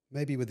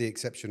 maybe with the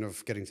exception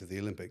of getting to the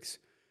Olympics.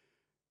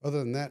 Other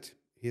than that,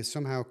 he has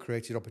somehow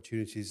created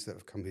opportunities that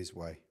have come his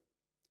way.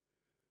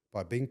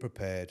 By being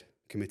prepared,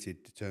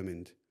 committed,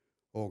 determined,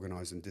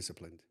 organised and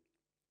disciplined.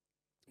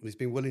 And he's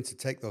been willing to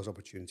take those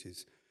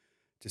opportunities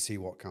to see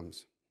what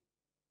comes.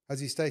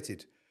 As he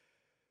stated,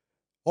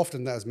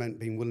 often that has meant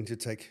being willing to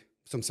take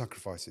some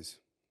sacrifices.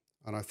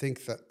 And I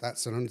think that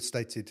that's an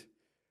understated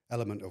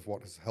element of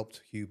what has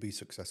helped Hugh be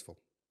successful,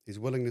 his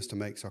willingness to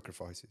make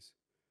sacrifices.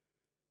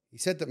 He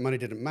said that money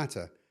didn't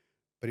matter,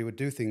 but he would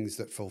do things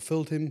that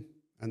fulfilled him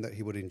and that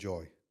he would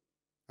enjoy.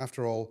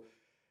 After all,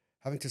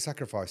 having to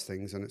sacrifice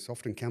things, and it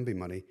often can be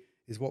money,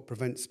 is what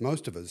prevents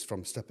most of us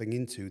from stepping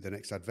into the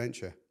next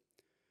adventure.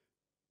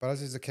 But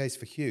as is the case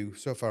for Hugh,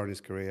 so far in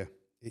his career,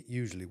 it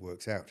usually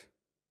works out.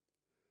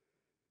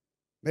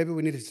 Maybe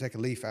we needed to take a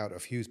leaf out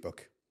of Hugh's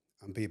book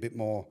and be a bit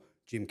more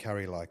Jim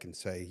Carrey-like and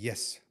say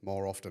yes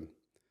more often.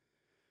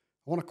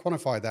 I want to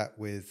quantify that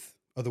with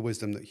other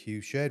wisdom that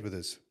Hugh shared with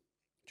us.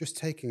 Just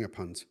taking a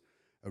punt,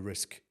 a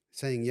risk,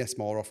 saying yes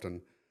more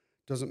often,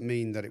 doesn't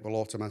mean that it will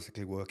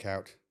automatically work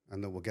out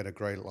and that we'll get a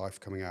great life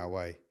coming our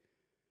way.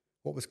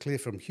 What was clear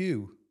from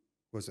Hugh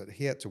was that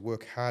he had to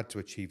work hard to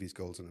achieve his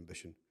goals and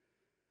ambition,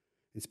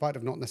 in spite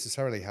of not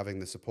necessarily having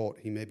the support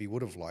he maybe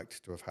would have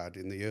liked to have had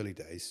in the early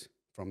days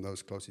from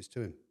those closest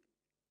to him.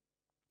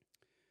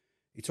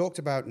 He talked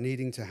about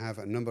needing to have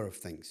a number of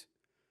things,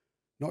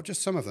 not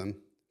just some of them,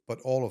 but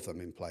all of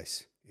them in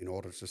place in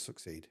order to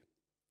succeed.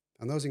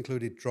 And those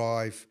included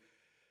drive,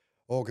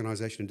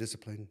 organisation and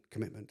discipline,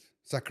 commitment,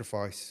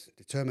 sacrifice,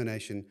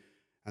 determination,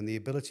 and the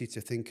ability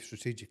to think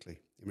strategically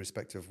in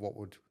respect of what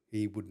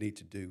he would need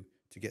to do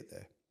to get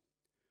there.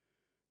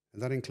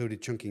 And that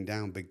included chunking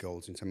down big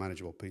goals into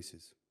manageable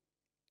pieces.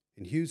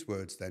 In Hugh's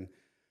words, then,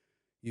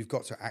 you've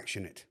got to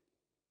action it.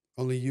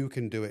 Only you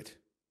can do it,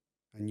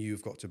 and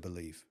you've got to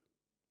believe.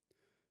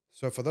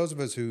 So for those of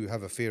us who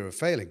have a fear of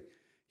failing,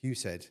 Hugh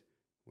said,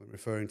 when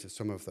referring to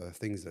some of the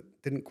things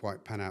that didn't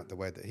quite pan out the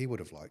way that he would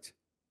have liked,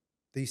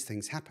 these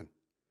things happen.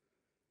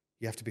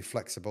 You have to be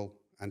flexible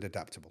and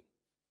adaptable.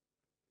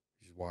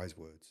 These are wise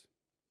words.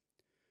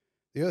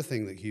 The other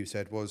thing that Hugh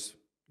said was,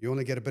 you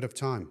only get a bit of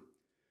time,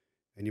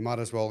 and you might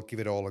as well give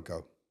it all a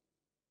go.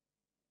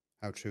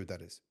 How true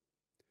that is.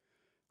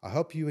 I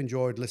hope you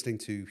enjoyed listening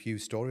to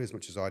Hugh's story as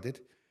much as I did,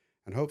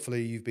 and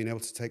hopefully you've been able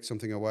to take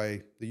something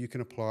away that you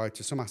can apply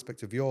to some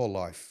aspect of your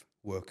life,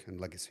 work and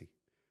legacy.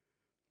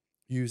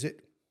 Use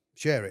it,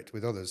 share it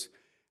with others.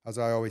 As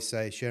I always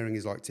say, sharing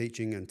is like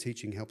teaching, and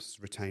teaching helps us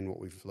retain what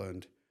we've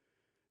learned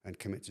and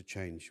commit to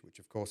change, which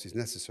of course is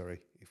necessary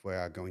if we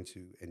are going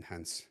to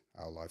enhance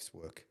our life's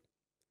work.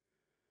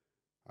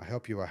 I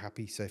hope you are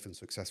happy, safe and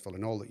successful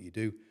in all that you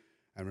do.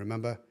 And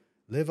remember,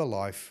 live a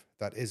life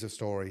that is a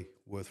story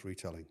worth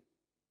retelling.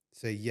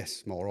 Say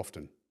yes more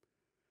often.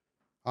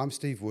 I'm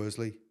Steve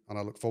Worsley, and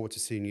I look forward to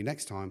seeing you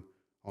next time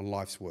on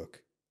Life's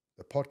Work,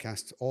 the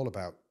podcast all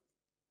about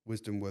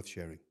wisdom worth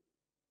sharing.